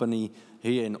company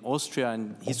here in Austria,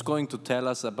 and he's going to tell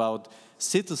us about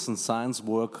citizen science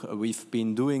work we've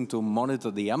been doing to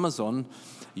monitor the Amazon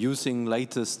using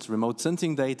latest remote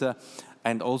sensing data,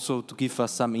 and also to give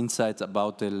us some insights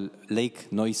about the Lake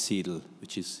Neusiedl,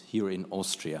 which is here in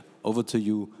Austria. Over to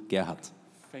you, Gerhard.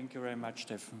 Thank you very much,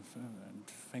 Stefan, and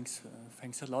thanks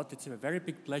a lot. It's a very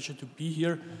big pleasure to be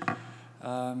here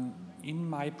in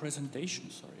my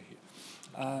presentation.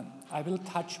 I will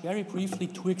touch very briefly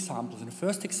two examples. In the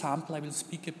first example, I will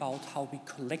speak about how we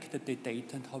collected the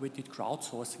data and how we did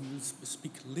crowdsourcing. We'll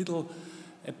speak a little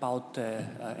about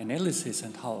analysis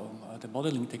and how the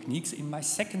modeling techniques. In my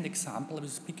second example, I will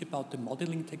speak about the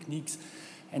modeling techniques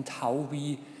and how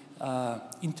we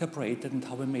interpreted and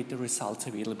how we made the results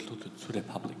available to the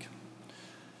public.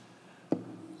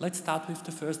 Let's start with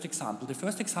the first example. The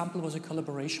first example was a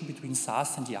collaboration between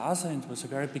SAS and IIASA, and it was a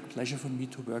very big pleasure for me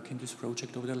to work in this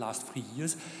project over the last 3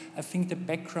 years. I think the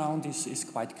background is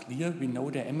quite clear. We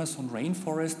know the Amazon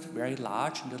rainforest, very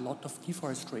large, and a lot of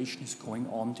deforestation is going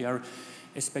on there.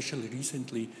 Especially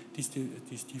recently,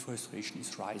 this deforestation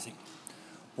is rising.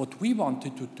 What we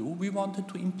wanted to do, we wanted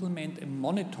to implement a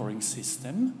monitoring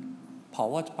system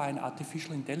powered by an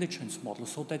artificial intelligence model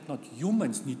so that not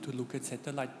humans need to look at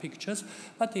satellite pictures,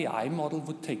 but the AI model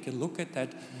would take a look at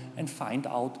that and find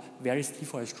out where is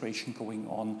deforestation going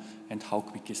on and how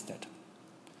quick is that.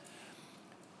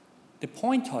 The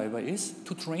point, however, is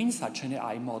to train such an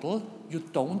AI model, you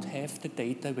don't have the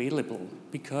data available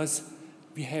because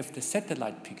we have the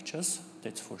satellite pictures,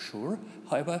 that's for sure.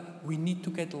 However, we need to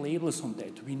get labels on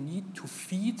that. We need to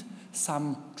feed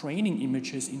some training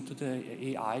images into the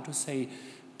AI to say,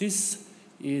 this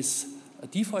is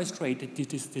deforested,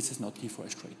 this is not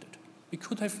deforested. We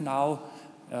could have now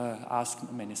asked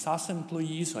many SAS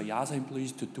employees or IIASA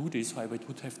employees to do this, however, it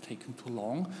would have taken too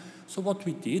long. So what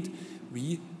we did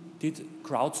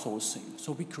crowdsourcing.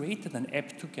 So we created an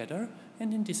app together,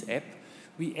 and in this app,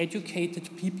 we educated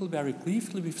people very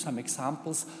briefly with some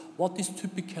examples. What is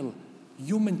typical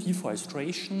human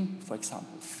deforestation, for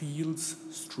example, fields,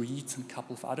 streets, and a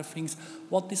couple of other things.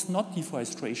 What is not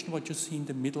deforestation, what you see in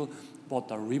the middle, what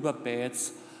are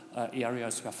riverbeds,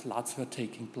 areas where floods were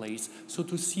taking place. So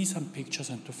to see some pictures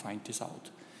and to find this out.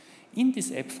 In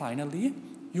this app, finally,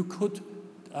 you could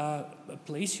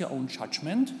place your own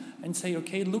judgment and say,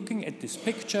 okay, looking at this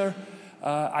picture,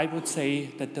 I would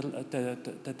say that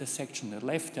the section on the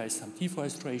left, there is some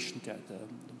deforestation,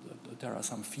 there are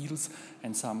some fields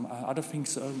and some other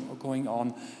things going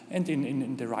on. And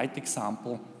in the right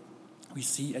example, we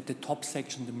see at the top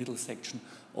section, the middle section,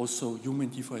 also human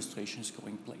deforestation is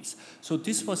going place. So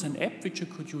this was an app which you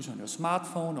could use on your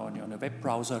smartphone or on a web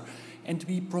browser, and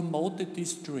we promoted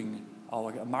this during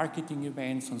our marketing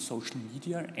events on social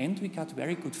media, and we got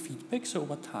very good feedback. So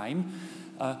over time,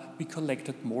 we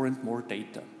collected more and more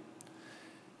data.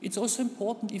 It's also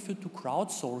important if you do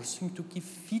crowdsourcing to give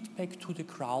feedback to the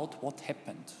crowd what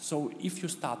happened. So if you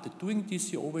started doing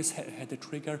this, you always had a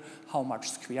trigger, how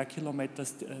much square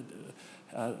kilometers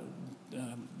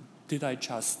did I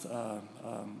just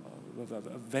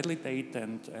validate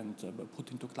and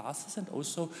put into classes, and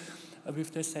also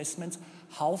with the assessments,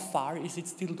 how far is it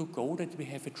still to go that we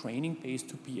have a training base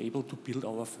to be able to build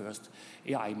our first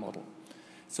AI model.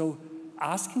 So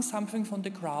asking something from the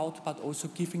crowd, but also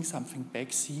giving something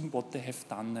back, seeing what they have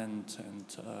done and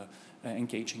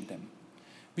engaging them.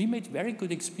 We made very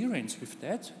good experience with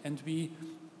that, and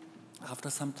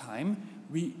after some time,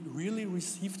 we really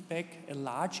received back a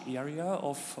large area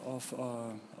of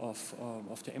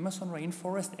the Amazon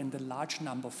rainforest and a large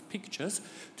number of pictures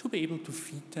to be able to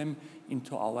feed them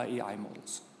into our AI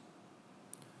models.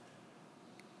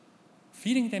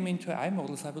 Feeding them into AI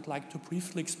models, I would like to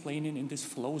briefly explain in this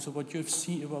flow. So what you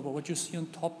see on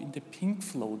top in the pink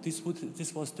flow, this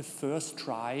was the first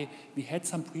try. We had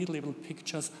some pre-labeled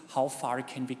pictures. How far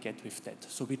can we get with that?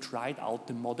 So we tried out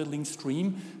the modeling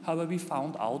stream. However, we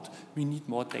found out we need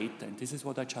more data. And this is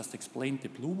what I just explained, the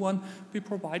blue one. We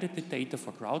provided the data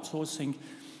for crowdsourcing.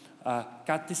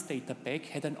 got this data back,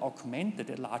 had an augmented,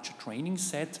 a larger training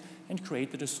set, and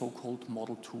created a so-called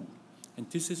Model 2. And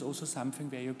this is also something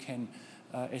where you can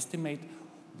estimate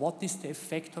what is the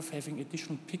effect of having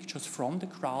additional pictures from the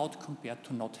crowd compared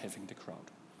to not having the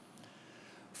crowd.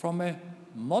 From a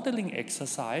modeling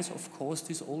exercise, of course,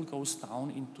 this all goes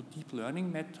down into deep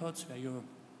learning methods where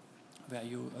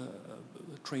you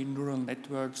train neural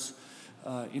networks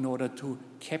in order to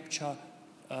capture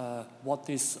what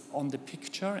is on the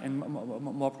picture and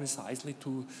more precisely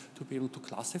to be able to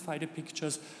classify the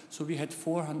pictures. So we had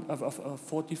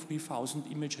 43,000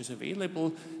 images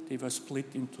available. They were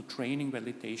split into training,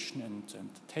 validation, and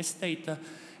test data.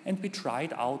 And we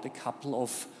tried out a couple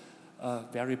of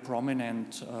very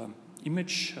prominent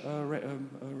image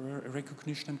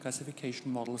recognition and classification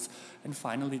models. And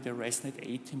finally, the ResNet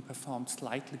 18 performed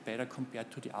slightly better compared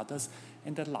to the others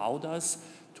and allowed us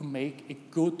to make a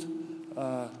good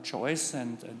choice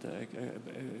and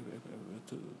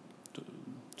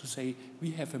to say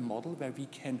we have a model where we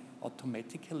can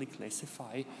automatically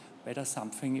classify whether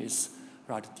something is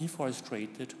rather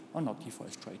deforested or not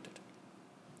deforested.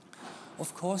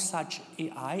 Of course, such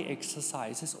AI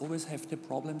exercises always have the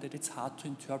problem that it's hard to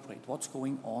interpret what's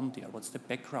going on there, what's the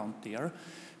background there.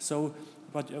 So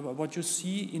what you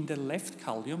see in the left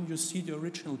column, you see the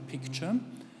original picture,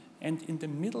 and in the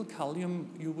middle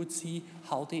column, you would see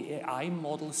how the AI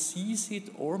model sees it,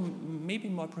 or maybe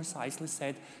more precisely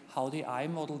said, how the AI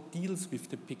model deals with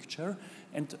the picture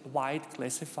and why it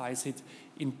classifies it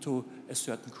into a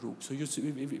certain group. So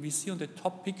we see on the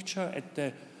top picture at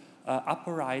the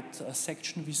upper right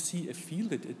section, we see a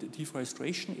field, a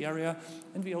deforestation area,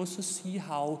 and we also see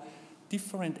how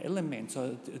different elements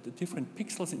or the different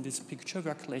pixels in this picture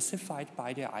were classified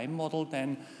by the AI model,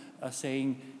 then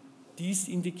saying this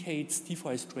indicates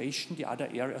deforestation, the other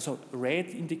area, so red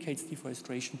indicates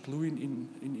deforestation, blue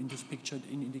in this picture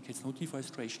indicates no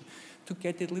deforestation, to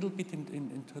get a little bit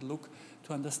into a look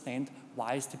to understand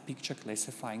why is the picture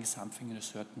classifying something in a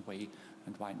certain way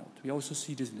and why not. We also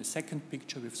see this in the second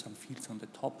picture with some fields on the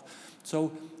top.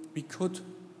 So we could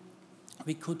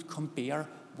compare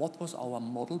what was our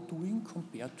model doing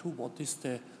compared to what has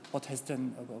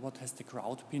the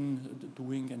crowd been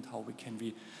doing and how can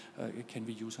we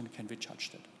use and can we judge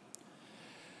that.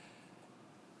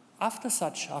 After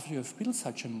you have built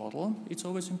such a model, it's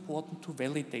always important to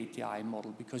validate the AI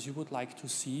model because you would like to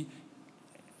see,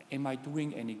 am I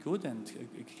doing any good and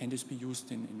can this be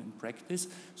used in practice?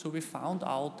 So we found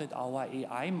out that our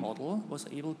AI model was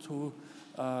able to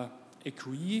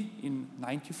agree in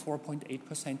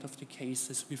 94.8% of the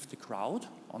cases with the crowd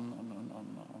on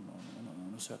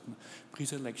a certain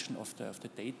pre-selection of the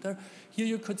data. Here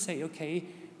you could say, okay,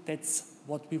 that's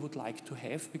what we would like to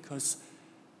have because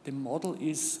the model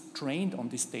is trained on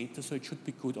this data, so it should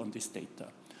be good on this data.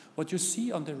 What you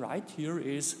see on the right here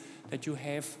is that you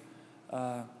have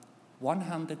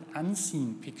 100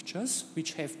 unseen pictures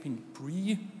which have been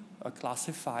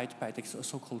pre-classified by the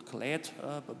so-called GLAD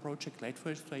project, GLAD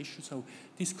registration. So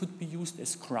this could be used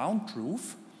as ground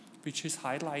truth, which is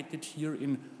highlighted here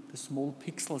in the small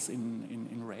pixels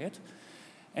in red.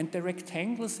 And the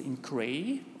rectangles in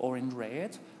gray or in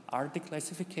red are the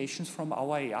classifications from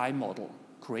our AI model.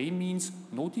 Gray means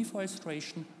no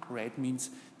deforestation, red means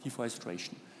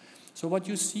deforestation. So what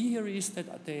you see here is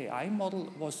that the AI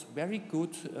model was very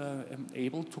good,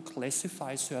 able to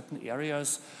classify certain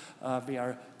areas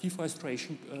where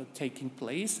deforestation taking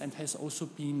place and has also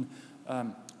been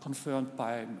confirmed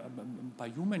by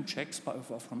human checks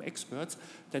from experts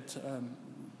that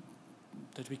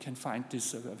we can find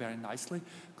this very nicely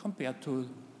compared to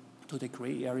the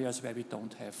gray areas where we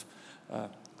don't have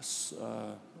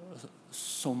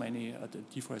so many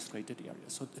deforested areas.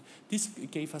 So this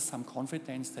gave us some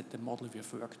confidence that the model we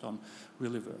have worked on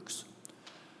really works.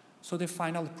 So the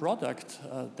final product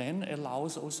then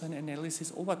allows also an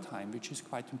analysis over time, which is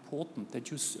quite important,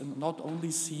 that you not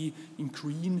only see in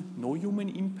green no human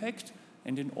impact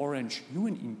and in orange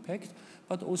human impact,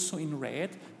 but also in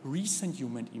red recent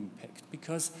human impact.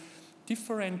 Because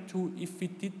different to if we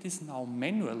did this now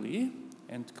manually,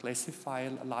 and classify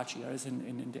large areas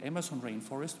in the Amazon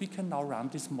rainforest, we can now run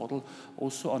this model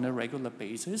also on a regular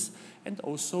basis and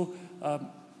also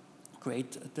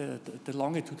create the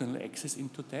longitudinal axis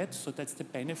into that. So that's the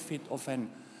benefit of an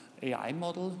AI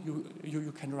model.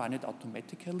 You can run it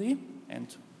automatically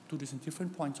and do this in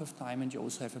different points of time, and you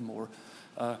also have a more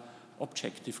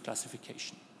objective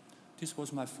classification. This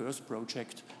was my first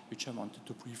project, which I wanted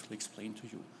to briefly explain to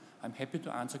you. I'm happy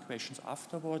to answer questions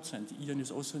afterwards, and Ian is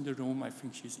also in the room. I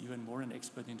think she's even more an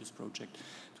expert in this project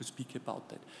to speak about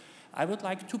that. I would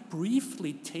like to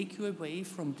briefly take you away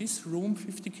from this room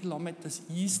 50 kilometers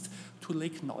east to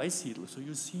Lake Neusiedl. So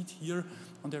you see it here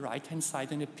on the right-hand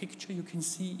side in a picture. You can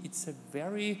see it's a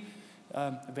very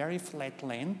flat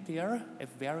land there, a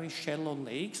very shallow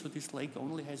lake. So this lake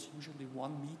only has usually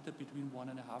 1 meter, between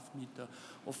 1.5 meters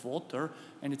of water,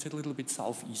 and it's a little bit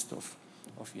southeast of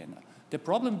Vienna. The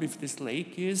problem with this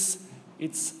lake is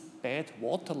its bad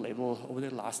water level over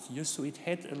the last years. So it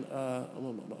had a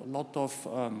lot of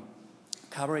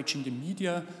coverage in the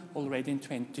media already in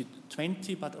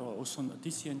 2020, but also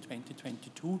this year in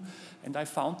 2022. And I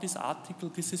found this article,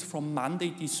 this is from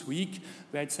Monday this week,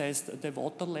 where it says that the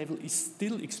water level is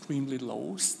still extremely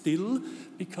low,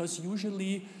 because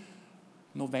usually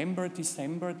November,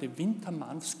 December, the winter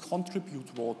months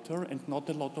contribute water, and not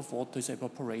a lot of water is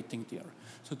evaporating there.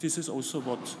 So this is also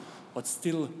what's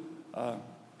still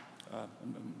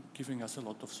giving us a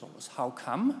lot of solace. How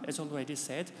come? As already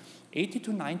said, 80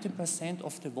 to 90%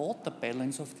 of the water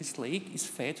balance of this lake is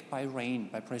fed by rain,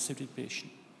 by precipitation.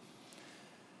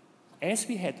 As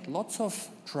we had lots of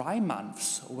dry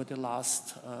months over the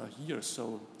last year,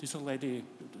 so this already,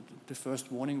 the first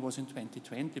warning was in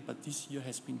 2020, but this year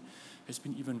has been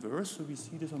even worse. So we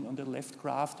see this on the left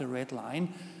graph, the red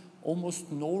line,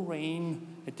 almost no rain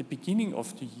at the beginning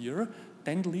of the year,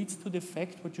 then leads to the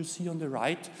fact, what you see on the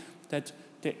right, that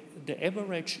the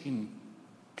average in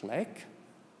black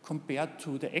compared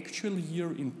to the actual year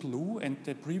in blue and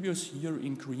the previous year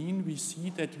in green, we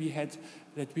see that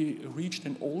we reached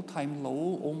an all-time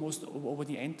low almost over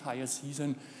the entire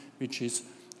season, which is,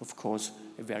 of course,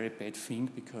 a very bad thing,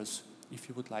 because if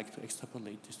you would like to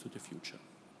extrapolate this to the future.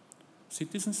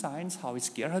 Citizen science, how is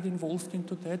Gerhard involved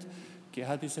into that?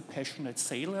 Gerhard is a passionate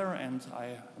sailor, and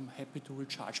I am happy to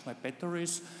recharge my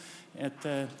batteries at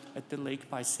the lake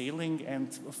by sailing.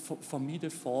 And for me, the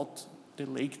thought the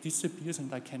lake disappears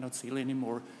and I cannot sail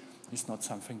anymore is not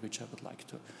something which I would like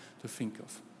to think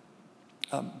of.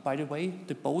 By the way,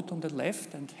 the boat on the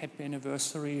left, and happy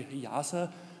anniversary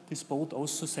IIASA, this boat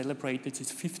also celebrated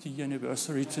its 50-year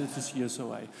anniversary this year,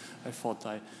 so I thought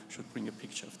I should bring a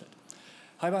picture of that.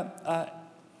 However,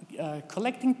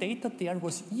 collecting data there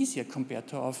was easier compared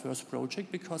to our first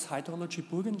project, because Hydrology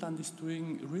Burgenland is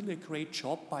doing really a great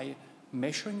job by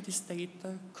measuring this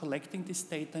data, collecting this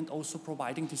data, and also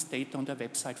providing this data on their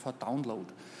website for download.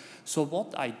 So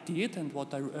what I did, and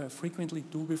what I frequently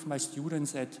do with my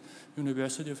students at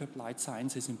University of Applied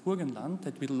Sciences in Burgenland,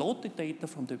 that we load the data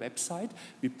from the website,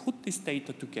 we put this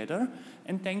data together,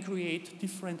 and then create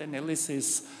different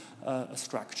analysis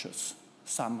structures.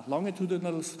 Some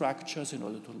longitudinal structures in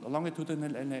order to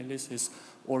longitudinal analysis,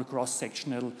 or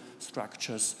cross-sectional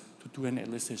structures to do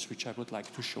analysis, which I would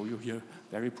like to show you here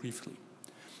very briefly.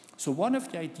 So one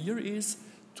of the ideas is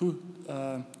to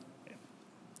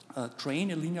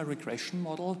train a linear regression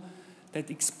model that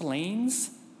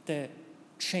explains the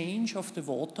change of the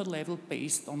water level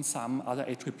based on some other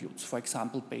attributes. For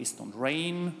example, based on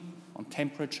rain, on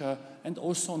temperature, and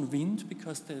also on wind,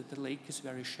 because the lake is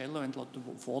very shallow and a lot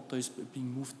of water is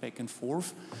being moved back and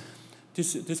forth.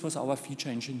 This was our feature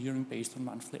engineering based on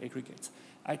monthly aggregates.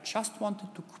 I just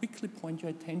wanted to quickly point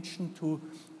your attention to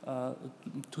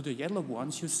the yellow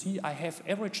ones. You see I have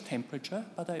average temperature,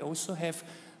 but I also have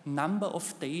number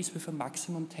of days with a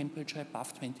maximum temperature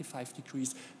above 25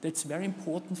 degrees. That's very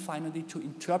important finally to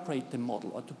interpret the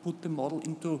model, or to put the model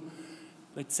into,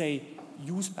 let's say,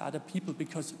 use by other people,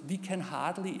 because we can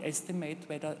hardly estimate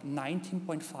whether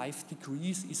 19.5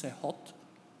 degrees is a hot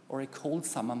or a cold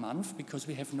summer month, because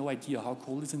we have no idea how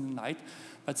cold it is in the night.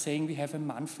 But saying we have a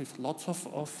month with lots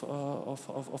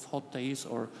of hot days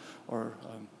or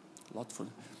lots of,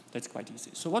 that's quite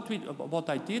easy. So what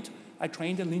I did, I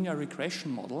trained a linear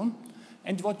regression model,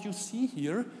 and what you see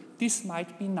here, this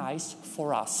might be nice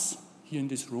for us here in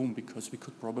this room, because we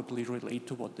could probably relate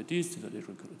to what it is, the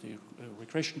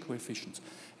regression coefficients,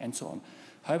 and so on.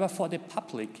 However, for the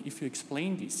public, if you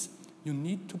explain this, you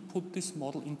need to put this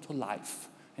model into life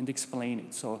and explain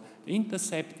it. So the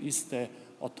intercept is the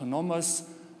autonomous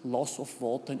loss of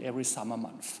water in every summer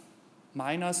month.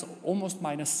 Almost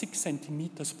minus 6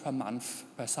 centimeters per month,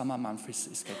 per summer month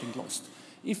is getting lost.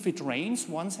 If it rains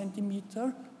 1 centimeter,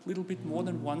 a little bit more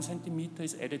than 1 centimeter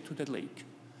is added to the lake.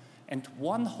 And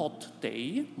one hot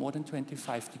day, more than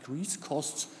 25 degrees,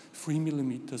 costs 3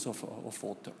 millimeters of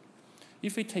water.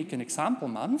 If we take an example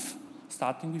month,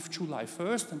 starting with July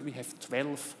 1st, and we have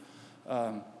 12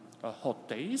 hot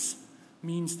days,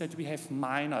 means that we have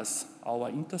minus our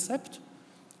intercept,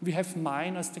 we have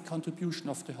minus the contribution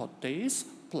of the hot days,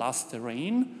 plus the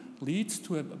rain, leads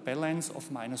to a balance of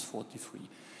 -43.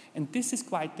 And this is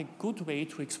quite a good way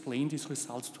to explain these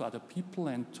results to other people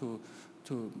and to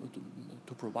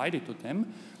provide it to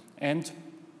them. And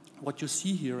what you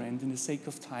see here, and in the sake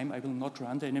of time, I will not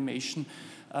run the animation.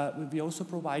 We also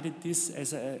provided this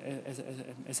as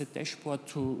a dashboard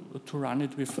to run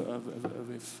it with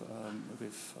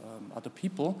other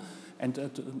people and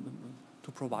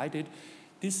to provide it.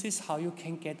 This is how you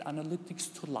can get analytics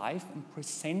to life and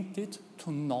present it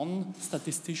to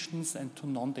non-statisticians and to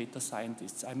non-data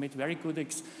scientists. I made very good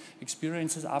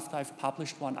experiences after I've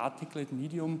published one article at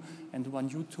Medium and one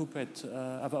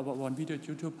video at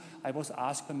YouTube. I was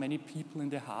asked by many people in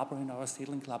the harbor in our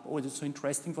sailing club, oh, it's so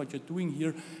interesting what you're doing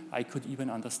here. I could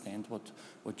even understand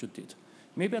what you did.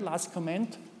 Maybe a last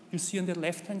comment. You see on the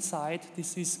left-hand side,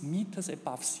 this is meters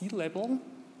above sea level.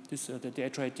 This, the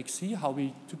Adriatic Sea, how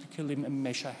we typically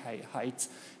measure heights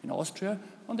in Austria.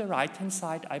 On the right-hand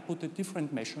side, I put a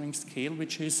different measuring scale,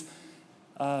 which is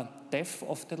depth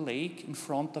of the lake in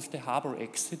front of the harbor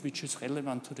exit, which is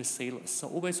relevant to the sailors. So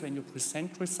always when you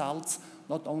present results,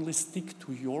 not only stick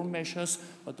to your measures,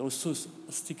 but also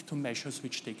stick to measures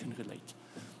which they can relate.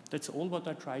 That's all what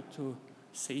I tried to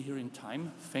say here in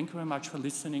time. Thank you very much for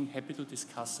listening. Happy to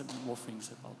discuss more things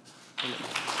about it.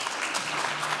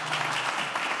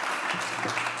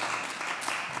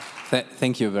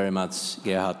 Thank you very much,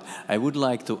 Gerhard. I would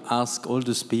like to ask all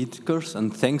the speakers,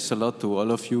 and thanks a lot to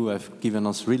all of you who have given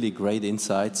us really great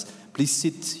insights. Please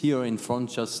sit here in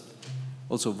front, just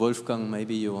also Wolfgang,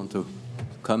 maybe you want to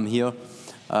come here,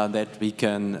 that we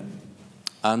can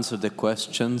answer the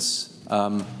questions.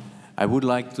 I would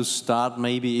like to start,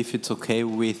 maybe if it's okay,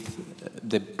 with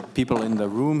the people in the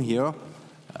room here.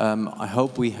 I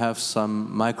hope we have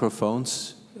some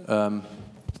microphones.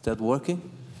 Is that working?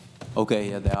 Okay,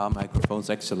 yeah, there are microphones,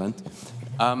 excellent.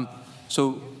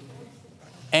 So,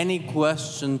 any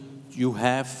question you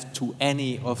have to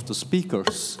any of the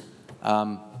speakers,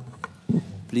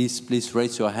 please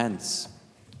raise your hands.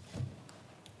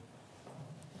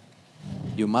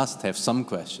 You must have some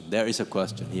question. There is a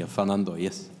question here. Fernando,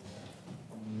 yes.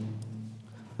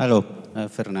 Hello,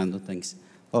 Fernando, thanks.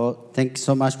 Oh, thanks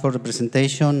so much for the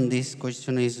presentation. This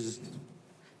question is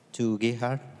to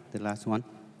Gerhard, the last one.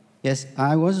 Yes,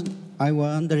 I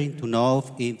wondering to know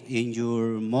if in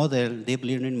your model, deep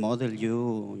learning model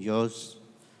you just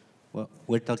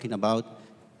we're talking about,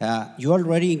 you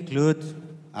already include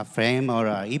a frame or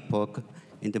an epoch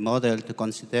in the model to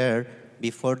consider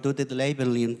before do the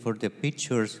labeling for the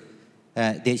pictures,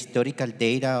 the historical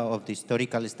data of the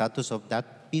historical status of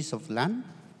that piece of land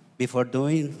before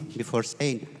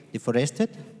saying deforested,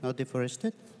 not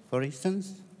deforested, for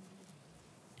instance?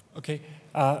 Okay.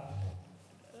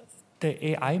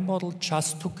 The AI model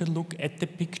just took a look at the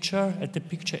picture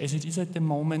as it is at the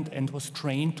moment, and was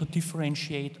trained to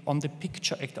differentiate on the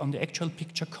picture, on the actual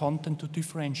picture content, to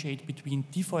differentiate between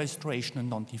deforestation and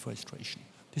non-deforestation.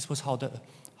 This was how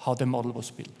the model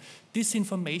was built. This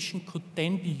information could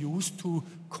then be used to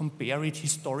compare it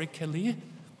historically.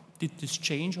 Did this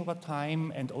change over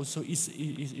time, and also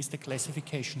is the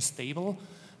classification stable?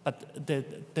 But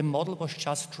the model was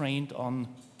just trained on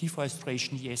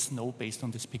deforestation, yes, no, based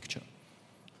on this picture.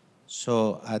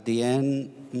 So at the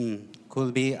end,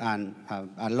 could be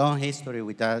a long history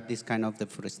without this kind of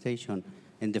deforestation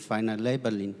in the final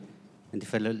labeling, in the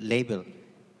final label.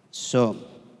 So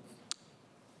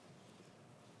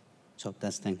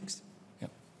that's thanks. Yeah,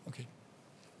 okay.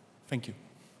 Thank you.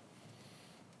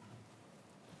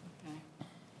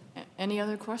 Okay. Any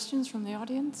other questions from the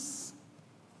audience?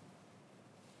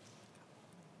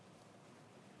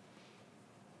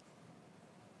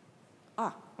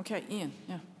 Ah, okay, Ian,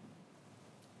 yeah.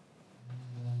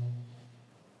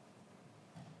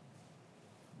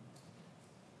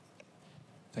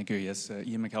 Thank you. Yes,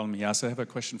 Ian McCallum, IIASA. I have a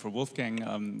question for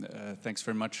Wolfgang. Thanks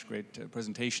very much. Great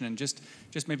presentation. And just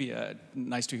maybe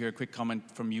nice to hear a quick comment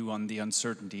from you on the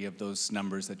uncertainty of those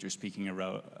numbers that you're speaking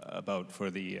about for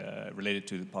the related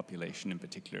to the population in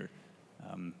particular.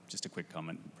 Just a quick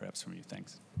comment, perhaps from you.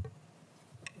 Thanks.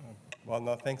 Well,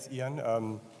 no, thanks, Ian.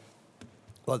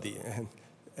 Well,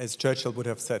 as Churchill would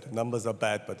have said, numbers are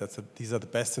bad, but these are the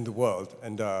best in the world.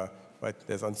 And right,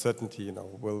 there's uncertainty.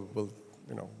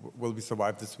 Will we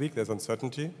survive this week? There's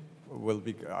uncertainty.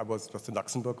 I was just in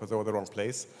Luxembourg because I was in the wrong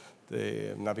place.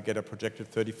 The navigator projected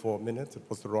 34 minutes. It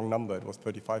was the wrong number. It was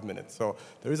 35 minutes. So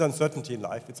there is uncertainty in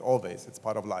life. It's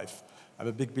part of life. I'm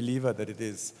a big believer that it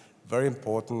is very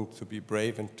important to be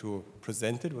brave and to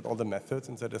present it with all the methods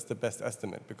and say that's the best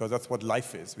estimate, because that's what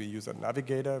life is. We use a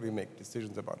navigator, we make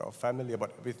decisions about our family,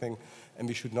 about everything, and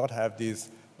we should not have these,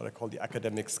 what I call the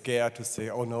academic scare to say,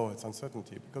 oh no, it's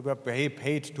uncertainty, because we are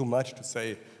paid too much to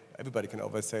say everybody can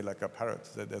always say like a parrot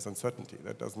that there's uncertainty.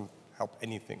 That doesn't help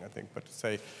anything, I think. But to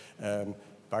say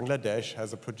Bangladesh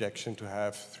has a projection to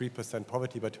have 3%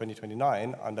 poverty by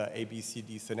 2029 under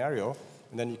ABCD scenario,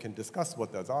 and then you can discuss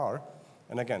what those are.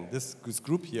 And again, this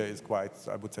group here is quite,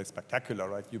 I would say, spectacular,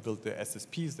 right? You build the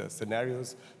SSPs, the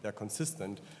scenarios, they're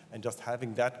consistent, and just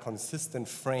having that consistent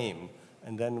frame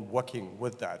and then working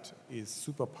with that is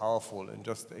super powerful, and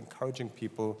just encouraging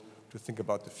people to think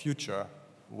about the future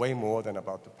way more than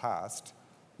about the past.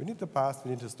 We need the past,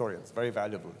 we need historians, very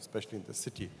valuable, especially in the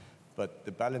city, but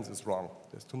the balance is wrong.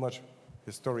 There's too much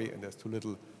history and there's too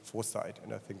little foresight,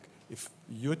 and I think if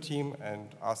your team and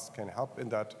us can help in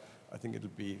that, I think it'll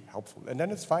be helpful. And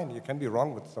then it's fine, you can be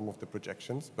wrong with some of the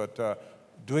projections, but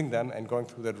doing them and going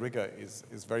through that rigor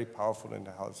is very powerful and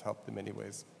has helped in many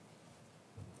ways.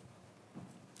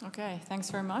 Okay,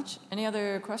 thanks very much. Any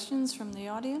other questions from the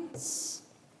audience?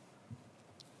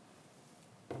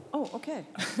 Oh, okay.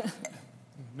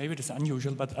 Maybe it is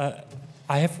unusual, but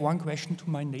I have one question to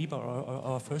my neighbor,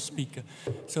 our first speaker.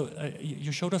 So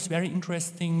you showed us very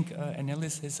interesting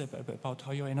analysis about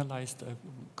how you analyzed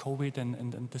COVID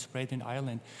and the spread in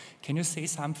Ireland. Can you say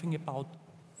something about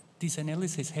these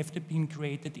analyses? Have they been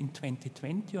created in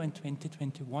 2020 or in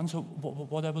 2021? So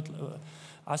what I would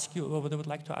ask you, or what I would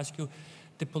like to ask you,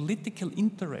 the political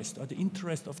interest or the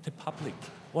interest of the public,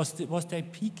 was there a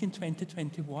peak in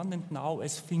 2021, and now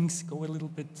as things go a little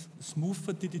bit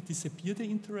smoother, did it disappear, the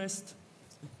interest?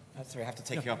 Sorry, I have to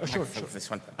take you up sure. for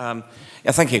this one.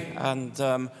 Yeah, thank you.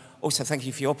 And also thank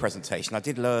you for your presentation. I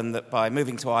did learn that by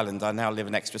moving to Ireland, I now live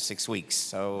an extra 6 weeks.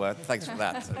 So thanks for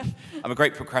that. I'm a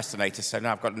great procrastinator, so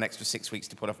now I've got an extra 6 weeks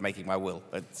to put off making my will.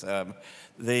 But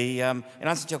in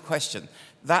answer to your question,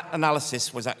 that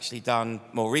analysis was actually done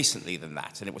more recently than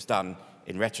that, and it was done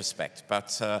in retrospect.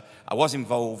 But I was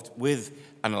involved with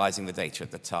analysing the data at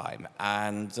the time,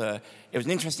 and it was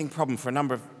an interesting problem for a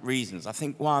number of reasons. I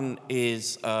think one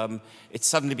is it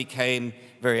suddenly became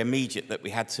very immediate that we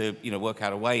had to, work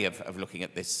out a way of looking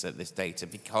at this data,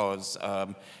 because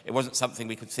it wasn't something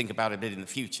we could think about a bit in the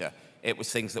future. It was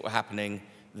things that were happening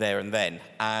there and then.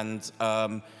 And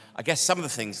I guess some of the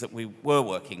things that we were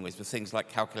working with were things like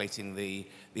calculating the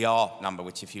R number,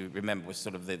 which, if you remember, was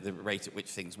sort of the rate at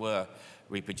which things were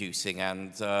reproducing.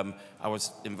 And I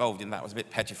was involved in that. I was a bit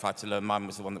petrified to learn mine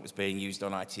was the one that was being used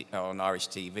on Irish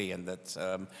TV, and that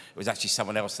it was actually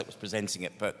someone else that was presenting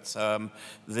it. But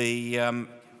the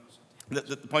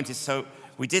point is, so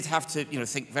we did have to,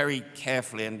 think very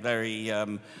carefully and very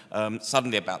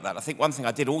suddenly about that. I think one thing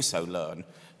I did also learn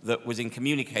that was in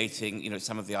communicating,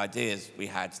 some of the ideas we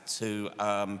had to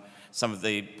some of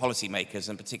the policymakers,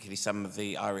 and particularly some of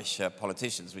the Irish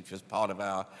politicians, which was part of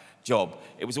our job.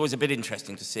 It was always a bit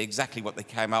interesting to see exactly what they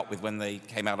came out with when they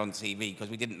came out on TV, because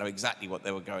we didn't know exactly what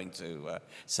they were going to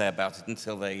say about it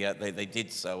until they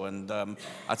did so. And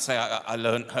I'd say I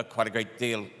learned quite a great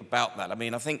deal about that. I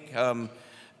mean, I think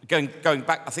going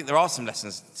back, I think there are some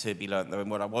lessons to be learned, though, in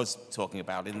what I was talking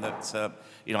about, in that,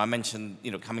 I mentioned,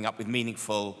 coming up with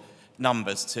meaningful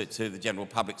numbers to the general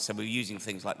public. So we're using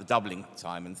things like the doubling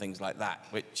time and things like that,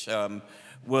 which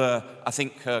were, I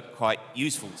think, quite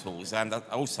useful tools. And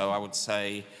also, I would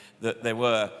say that there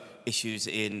were issues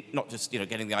in not just,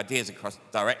 getting the ideas across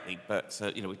directly, but,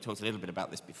 we talked a little bit about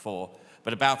this before,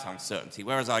 but about uncertainty,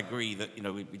 whereas I agree that,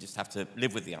 we just have to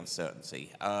live with the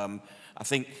uncertainty. I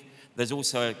think there's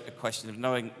also a question of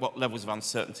knowing what levels of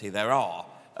uncertainty there are,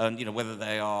 and whether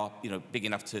they are big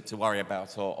enough to worry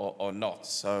about or not.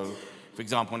 So, for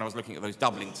example, when I was looking at those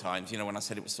doubling times, when I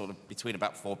said it was sort of between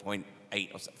about 4.8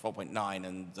 or 4.9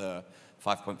 and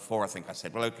 5.4, I think I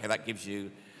said, well, okay, that gives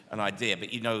you an idea, but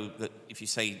that if you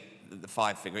say the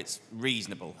 5 figure, it's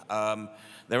reasonable.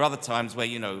 There are other times where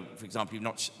for example, you've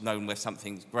not known where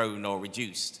something's grown or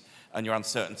reduced, and your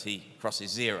uncertainty crosses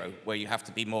 0, where you have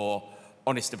to be more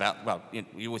honest about, well,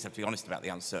 you always have to be honest about the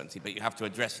uncertainty, but you have to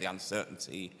address the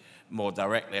uncertainty more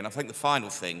directly. And I think the final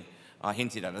thing I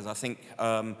hinted at is I think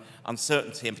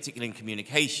uncertainty, and particularly in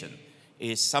communication,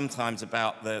 is sometimes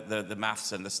about the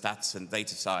maths and the stats and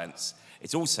data science.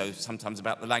 It's also sometimes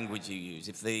about the language you use.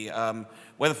 If the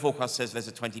weather forecast says there's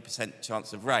a 20%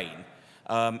 chance of rain,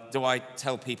 do I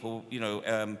tell people,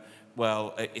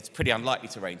 well, it's pretty unlikely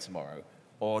to rain tomorrow?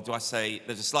 Or do I say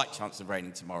there's a slight chance of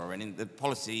raining tomorrow? And in the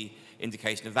policy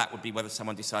indication of that would be whether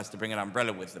someone decides to bring an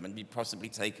umbrella with them, and you possibly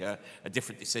take a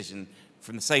different decision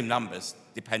from the same numbers,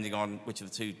 depending on which of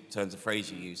the 2 turns of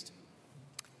phrase you used.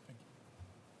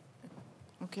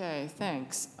 Okay,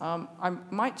 thanks. I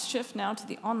might shift now to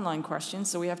the online questions.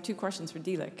 So we have 2 questions for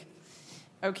Dilek.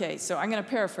 Okay, so I'm going to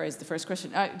paraphrase the first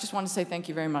question. I just want to say thank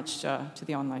you very much to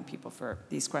the online people for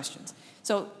these questions.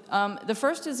 So the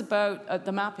first is about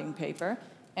the mapping paper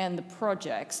and the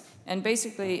projects. And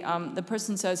basically, the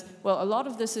person says, well, a lot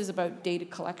of this is about data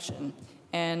collection.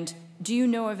 And do you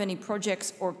know of any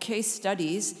projects or case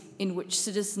studies in which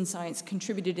citizen science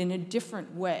contributed in a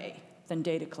different way than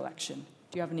data collection?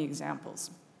 Do you have any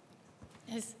examples?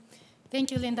 Yes.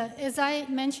 Thank you, Linda. As I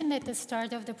mentioned at the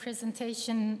start of the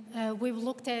presentation, we've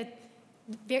looked at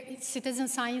citizen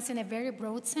science in a very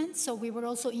broad sense. So we were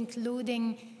also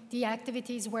including the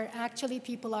activities where actually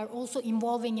people are also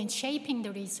involving in shaping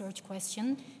the research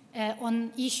question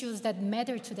on issues that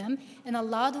matter to them. And a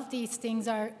lot of these things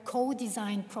are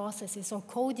co-designed processes or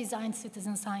co-designed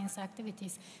citizen science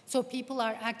activities. So people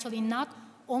are actually not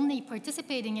only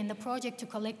participating in the project to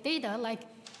collect data, like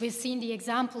we've seen the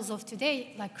examples of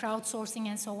today, like crowdsourcing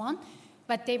and so on,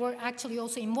 but they were actually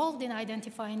also involved in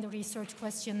identifying the research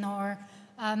question or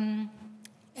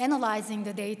analyzing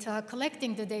the data,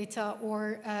 collecting the data,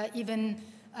 or even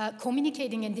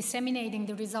communicating and disseminating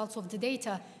the results of the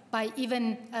data by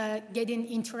even getting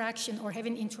interaction or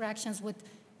having interactions with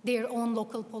their own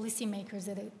local policymakers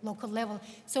at a local level.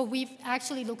 So we've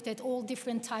actually looked at all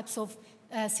different types of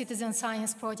citizen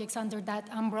science projects under that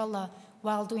umbrella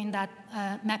while doing that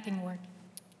mapping work.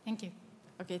 Thank you.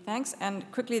 Okay, thanks. And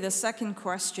quickly, the second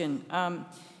question.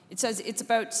 It says it's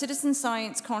about citizen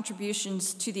science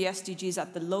contributions to the SDGs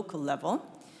at the local level,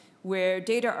 where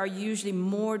data are usually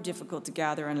more difficult to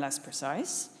gather and less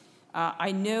precise.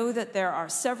 I know that there are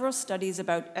several studies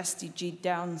about SDG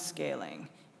downscaling.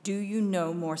 Do you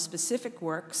know more specific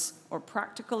works or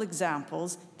practical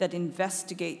examples that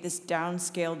investigate this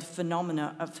downscaled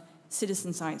phenomena of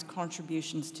citizen science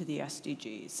contributions to the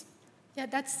SDGs? Yeah,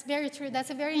 that's very true. That's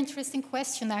a very interesting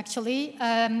question, actually,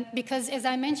 because as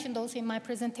I mentioned also in my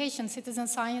presentation, citizen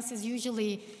science is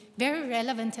usually very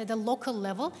relevant at the local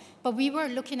level, but we were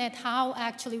looking at how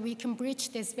actually we can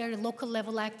bridge this very local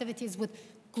level activities with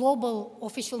global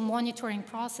official monitoring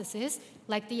processes,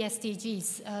 like the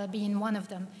SDGs being one of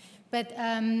them. But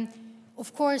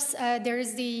of course, there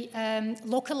is the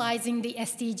localizing the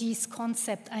SDGs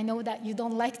concept. I know that you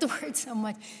don't like the word so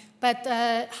much, but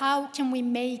how can we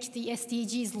make the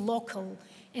SDGs local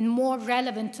and more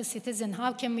relevant to citizens?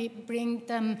 How can we bring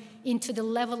them into the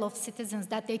level of citizens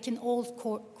that they can all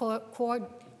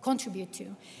contribute to?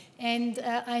 And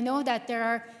I know that there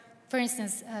are, for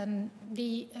instance,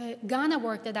 the Ghana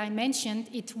work that I mentioned,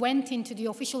 it went into the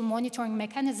official monitoring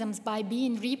mechanisms by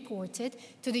being reported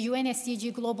to the UN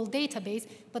SDG Global Database,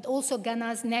 but also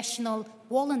Ghana's National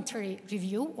Voluntary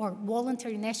Review, or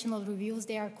Voluntary National Reviews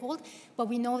they are called. But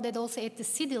we know that also at the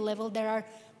city level, there are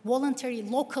voluntary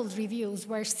local reviews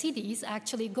where cities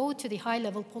actually go to the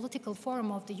high-level political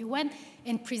forum of the UN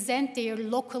and present their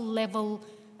local level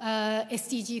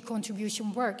SDG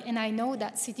contribution work. And I know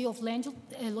that city of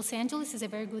Los Angeles is a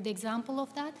very good example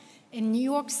of that. And New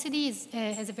York City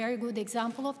has a very good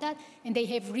example of that. And they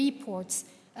have reports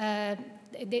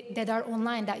that are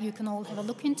online that you can all have a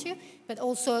look into. But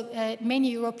also many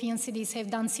European cities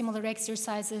have done similar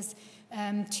exercises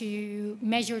to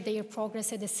measure their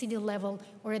progress at the city level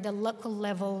or at the local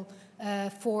level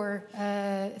for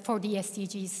the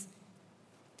SDGs.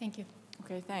 Thank you.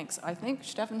 Okay, thanks. I think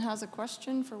Stefan has a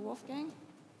question for Wolfgang.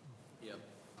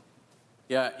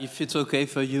 Yeah, if it's okay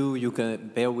for you, you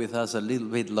can bear with us a little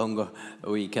bit longer.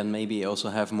 We can maybe also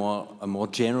have a more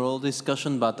general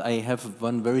discussion, but I have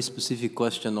one very specific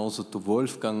question also to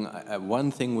Wolfgang.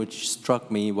 One thing which struck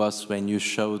me was when you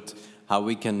showed how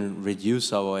we can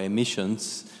reduce our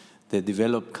emissions, the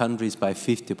developed countries, by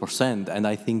 50%. And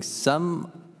I think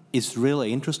some is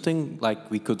really interesting,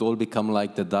 like we could all become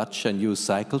like the Dutch and use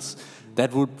cycles.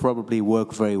 That would probably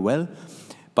work very well.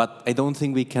 But I don't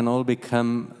think we can all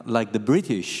become like the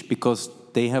British, because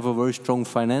they have a very strong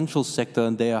financial sector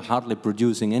and they are hardly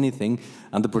producing anything,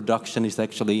 and the production is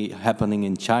actually happening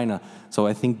in China. So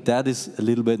I think that is a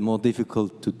little bit more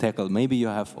difficult to tackle. Maybe you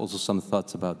have also some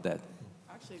thoughts about that.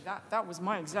 Actually, that was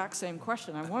my exact same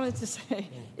question. I wanted to say,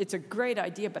 it's a great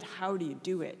idea, but how do you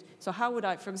do it? So how would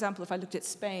I, for example, if I looked at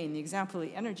Spain, the example of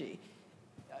the energy,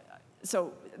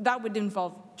 so that would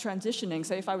involve transitioning,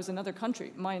 say if I was another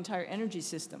country, my entire energy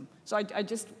system. So I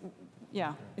just,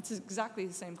 yeah, it's exactly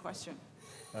the same question.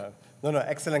 No,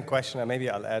 excellent question. And maybe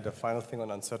I'll add a final thing on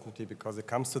uncertainty, because it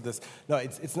comes to this. No,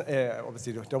 it's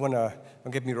obviously, don't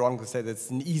get me wrong to say that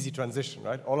it's an easy transition,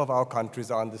 right? All of our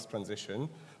countries are on this transition.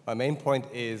 My main point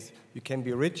is you can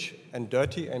be rich and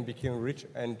dirty and become rich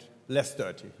and less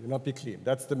dirty. You not be clean.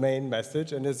 That's the main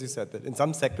message. And as you said, that in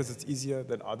some sectors it's easier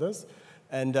than others.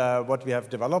 And what we have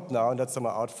developed now, and that's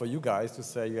somewhere out for you guys to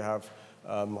say, you have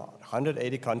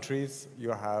 180 countries,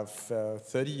 you have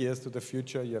 30 years to the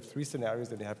future, you have 3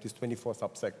 scenarios, and you have these 24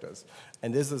 subsectors.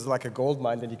 And this is like a gold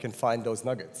mine that you can find those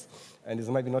nuggets. And it's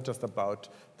maybe not just about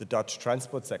the Dutch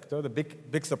transport sector. The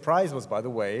big surprise was, by the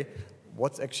way,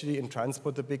 what's actually in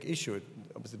transport the big issue?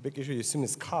 The big issue you assume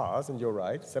is cars, and you're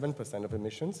right, 7% of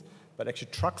emissions, but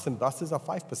actually trucks and buses are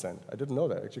 5%. I didn't know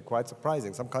that, actually quite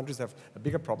surprising. Some countries have a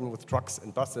bigger problem with trucks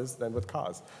and buses than with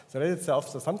cars. So that itself,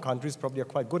 so some countries probably are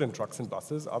quite good in trucks and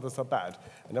buses, others are bad.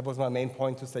 And that was my main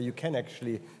point, to say you can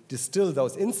actually distill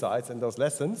those insights and those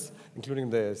lessons, including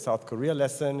the South Korea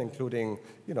lesson, including,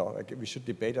 you know, like we should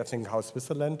debate, I think, how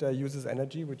Switzerland uses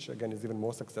energy, which again is even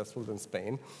more successful than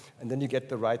Spain. And then you get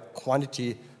the right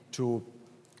quantity to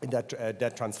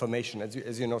that transformation.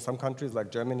 As you know, some countries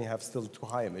like Germany have still too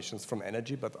high emissions from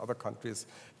energy, but other countries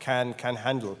can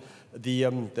handle.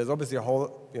 There's obviously a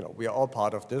whole, you know, we are all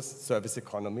part of this, service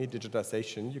economy,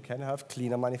 digitization. You can have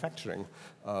cleaner manufacturing.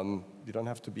 You don't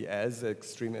have to be as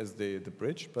extreme as the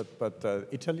bridge, but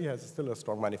Italy has still a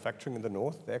strong manufacturing in the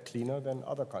north. They're cleaner than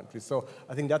other countries. So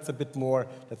I think that's a bit more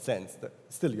that sense.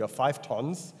 Still, you have 5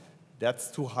 tons. That's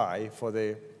too high for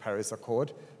the Paris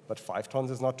Accord. But 5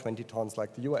 tons is not 20 tons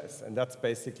like the US. And that's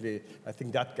basically, I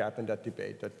think, that gap in that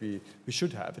debate that we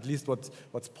should have, at least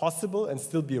what's possible and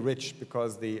still be rich,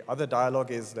 because the other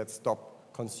dialogue is let's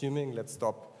stop consuming, let's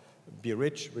stop be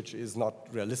rich, which is not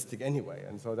realistic anyway.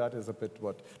 And so that is a bit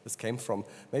what this came from.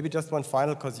 Maybe just one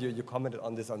final, because you commented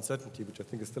on this uncertainty, which I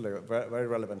think is still a very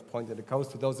relevant point, and it goes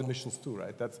to those emissions too,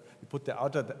 right? You put the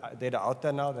data out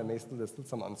there now, there's still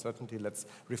some uncertainty, let's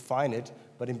refine it,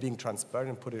 but in being transparent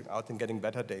and putting it out and getting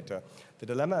better data. The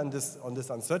dilemma on this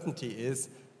uncertainty is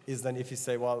then if you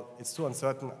say, well, it's too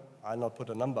uncertain, I'll not put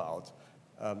a number out.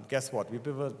 Guess what? We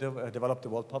developed the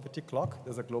World Poverty Clock.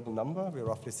 There's a global number. We're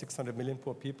roughly 600 million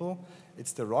poor people.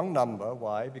 It's the wrong number.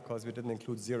 Why? Because we didn't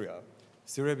include Syria.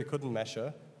 Syria we couldn't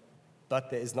measure, but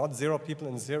there is not 0 people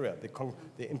in Syria.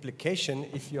 The implication,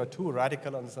 if you are too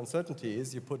radical on this uncertainty,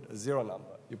 is you put a 0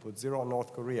 number. You put 0 on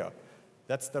North Korea.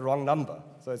 That's the wrong number.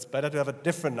 So it's better to have a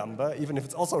different number, even if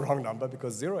it's also a wrong number,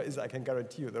 because 0 is, I can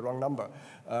guarantee you, the wrong number.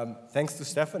 Thanks to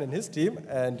Stefan and his team,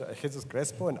 and Jesus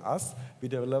Crespo and us, we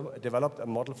developed a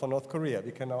model for North Korea.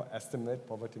 We can now estimate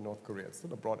poverty in North Korea. It's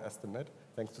still a broad estimate,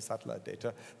 thanks to satellite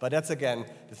data. But that's, again,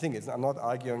 the thing is, I'm not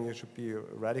arguing you should be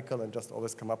radical and just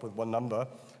always come up with one number.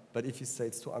 But if you say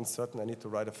it's too uncertain, I need to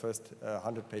write a first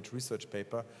 100-page research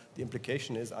paper, the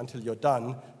implication is until you're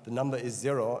done, the number is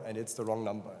 0 and it's the wrong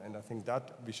number. And I think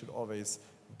that we should always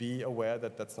be aware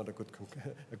that that's not a good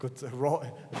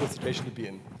situation to be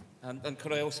in. And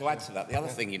could I also add to that, the other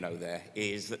thing you know there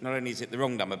is that not only is it the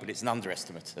wrong number, but it's an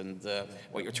underestimate. And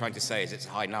what you're trying to say is it's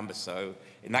a high number. So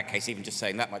in that case, even just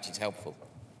saying that much is helpful.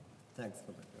 Thanks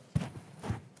for that.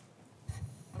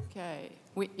 Okay.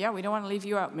 We don't want to leave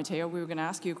you out, Matteo. We were going to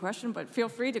ask you a question, but feel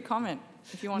free to comment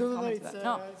if you want to comment to that.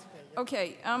 No.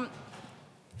 Okay.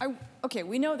 Okay,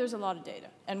 we know there's a lot of data.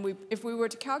 And if we were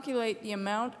to calculate the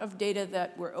amount of data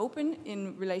that were open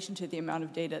in relation to the amount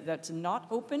of data that's not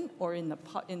open or in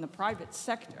the private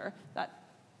sector,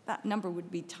 that number would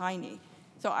be tiny.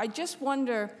 So I just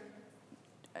wonder,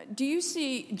 do you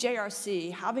see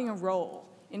JRC having a role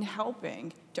in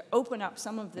helping to open up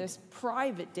some of this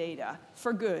private data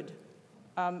for good?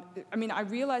 I mean, I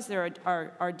realize there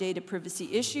are data privacy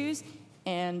issues,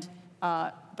 and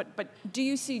but do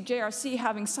you see JRC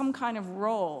having some kind of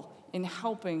role in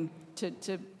helping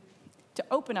to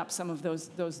open up some of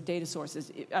those data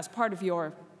sources as part of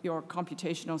your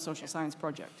computational social science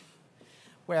project?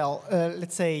 Well,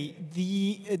 let's say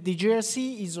the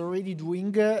JRC is already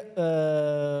doing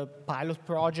pilot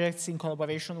projects in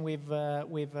collaboration with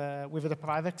the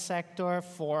private sector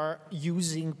for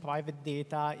using private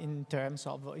data in terms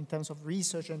of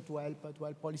research and to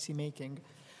help policy making.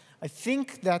 I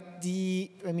think that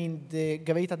the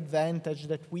great advantage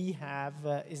that we have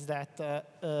is that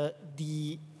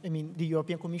the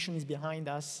European Commission is behind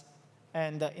us.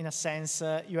 And in a sense,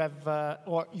 you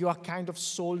are kind of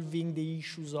solving the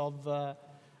issues of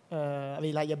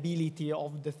reliability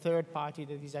of the third party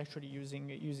that is actually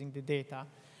using the data.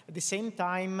 At the same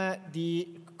time, the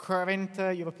current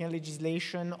European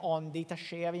legislation on data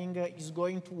sharing is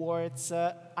going towards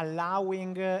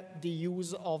allowing the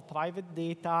use of private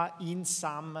data in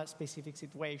some specific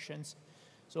situations.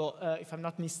 So, if I'm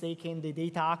not mistaken, the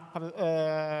Data Act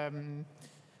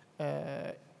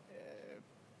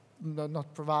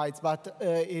not provides, but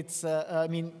it's,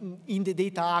 in the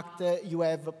Data Act, you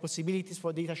have possibilities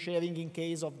for data sharing in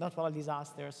case of natural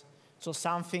disasters. So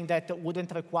something that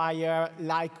wouldn't require,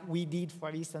 like we did, for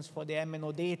instance, for the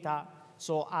MNO data,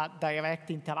 so a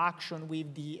direct interaction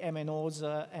with the MNOs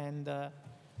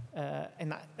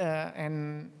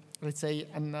let's say,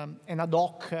 an ad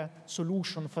hoc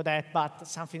solution for that, but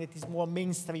something that is more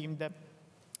mainstreamed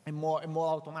and more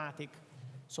automatic.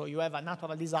 So you have a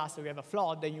natural disaster, you have a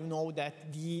flood, and you know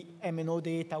that the MNO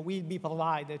data will be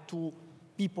provided to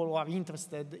people who are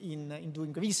interested in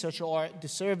doing research, or the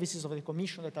services of the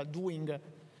Commission that are doing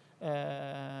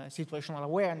situational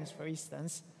awareness, for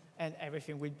instance, and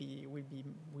everything will be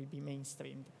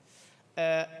mainstreamed.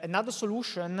 Another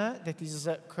solution that is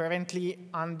currently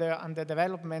under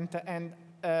development, and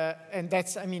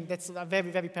that's a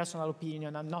very, very personal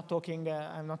opinion. I'm not talking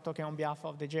on behalf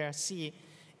of the JRC.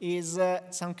 Is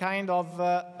some kind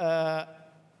of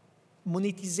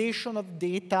monetization of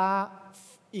data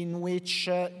in which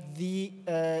the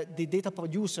data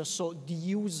producer, so the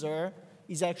user,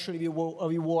 is actually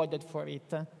rewarded for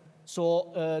it.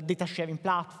 So data sharing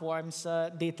platforms,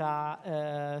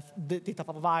 data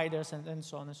providers, and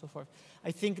so on and so forth.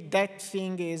 I think that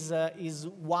thing is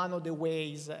one of the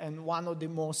ways and one of the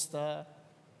most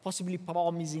possibly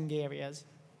promising areas.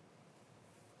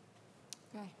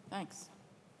 Okay, thanks.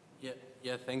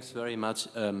 Yeah, thanks very much.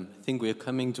 I think we're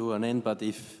coming to an end, but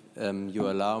if you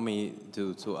allow me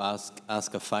to ask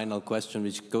a final question,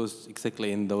 which goes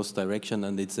exactly in those direction,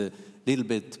 and it's a little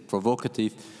bit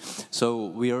provocative. So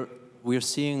we're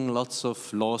seeing lots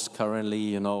of laws currently,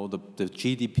 you know, the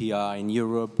GDPR in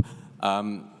Europe,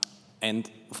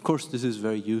 and of course this is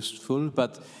very useful,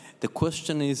 but the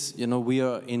question is, you know, we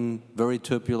are in very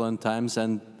turbulent times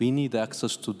and we need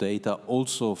access to data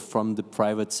also from the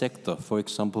private sector, for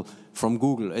example, from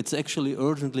Google. It's actually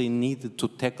urgently needed to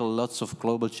tackle lots of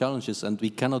global challenges and we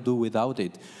cannot do without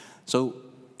it. So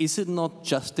is it not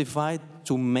justified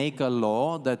to make a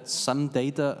law that some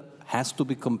data has to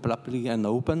become public and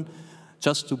open?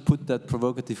 Just to put that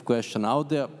provocative question out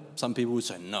there, some people would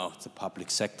say, no, it's a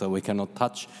public sector, we cannot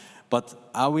touch. But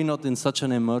are we not in such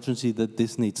an emergency that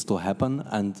this needs to happen,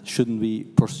 and shouldn't we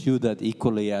pursue that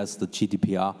equally as the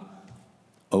GDPR?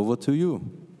 Over to you.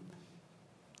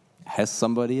 Has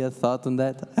somebody a thought on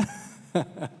that?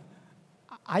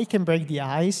 I can break the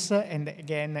ice, and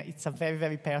again, it's a very,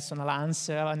 very personal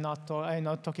answer. I'm not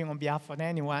talking on behalf of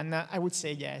anyone. I would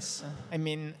say yes. I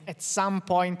mean, at some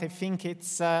point, I think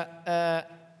it's a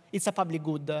public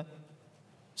good.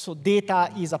 So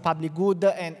data is a public good,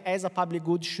 and as a public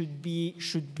good should be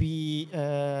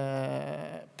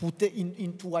put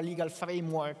into a legal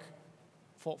framework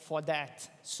for that.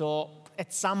 So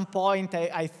at some point,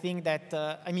 I think that,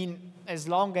 I mean, as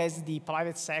long as the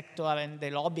private sector and the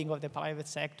lobbying of the private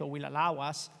sector will allow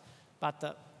us,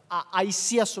 but I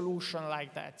see a solution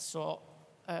like that. So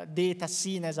data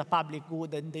seen as a public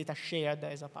good and data shared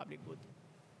as a public good.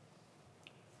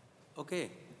 Okay,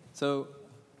 so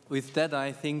with that,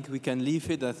 I think we can leave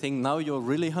it. I think now you're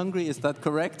really hungry, is that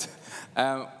correct?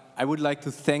 I would like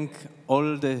to thank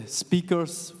all the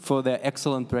speakers for their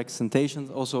excellent presentations,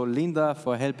 also Linda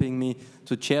for helping me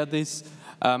to chair this.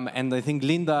 And I think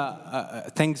Linda,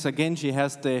 thanks again, she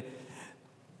has the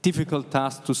difficult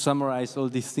task to summarize all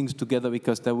these things together,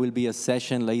 because there will be a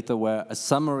session later where a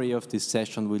summary of this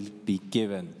session will be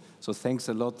given. So thanks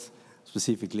a lot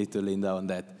specifically to Linda on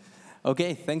that.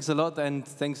 Okay, thanks a lot, and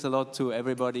thanks a lot to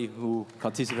everybody who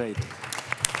participated.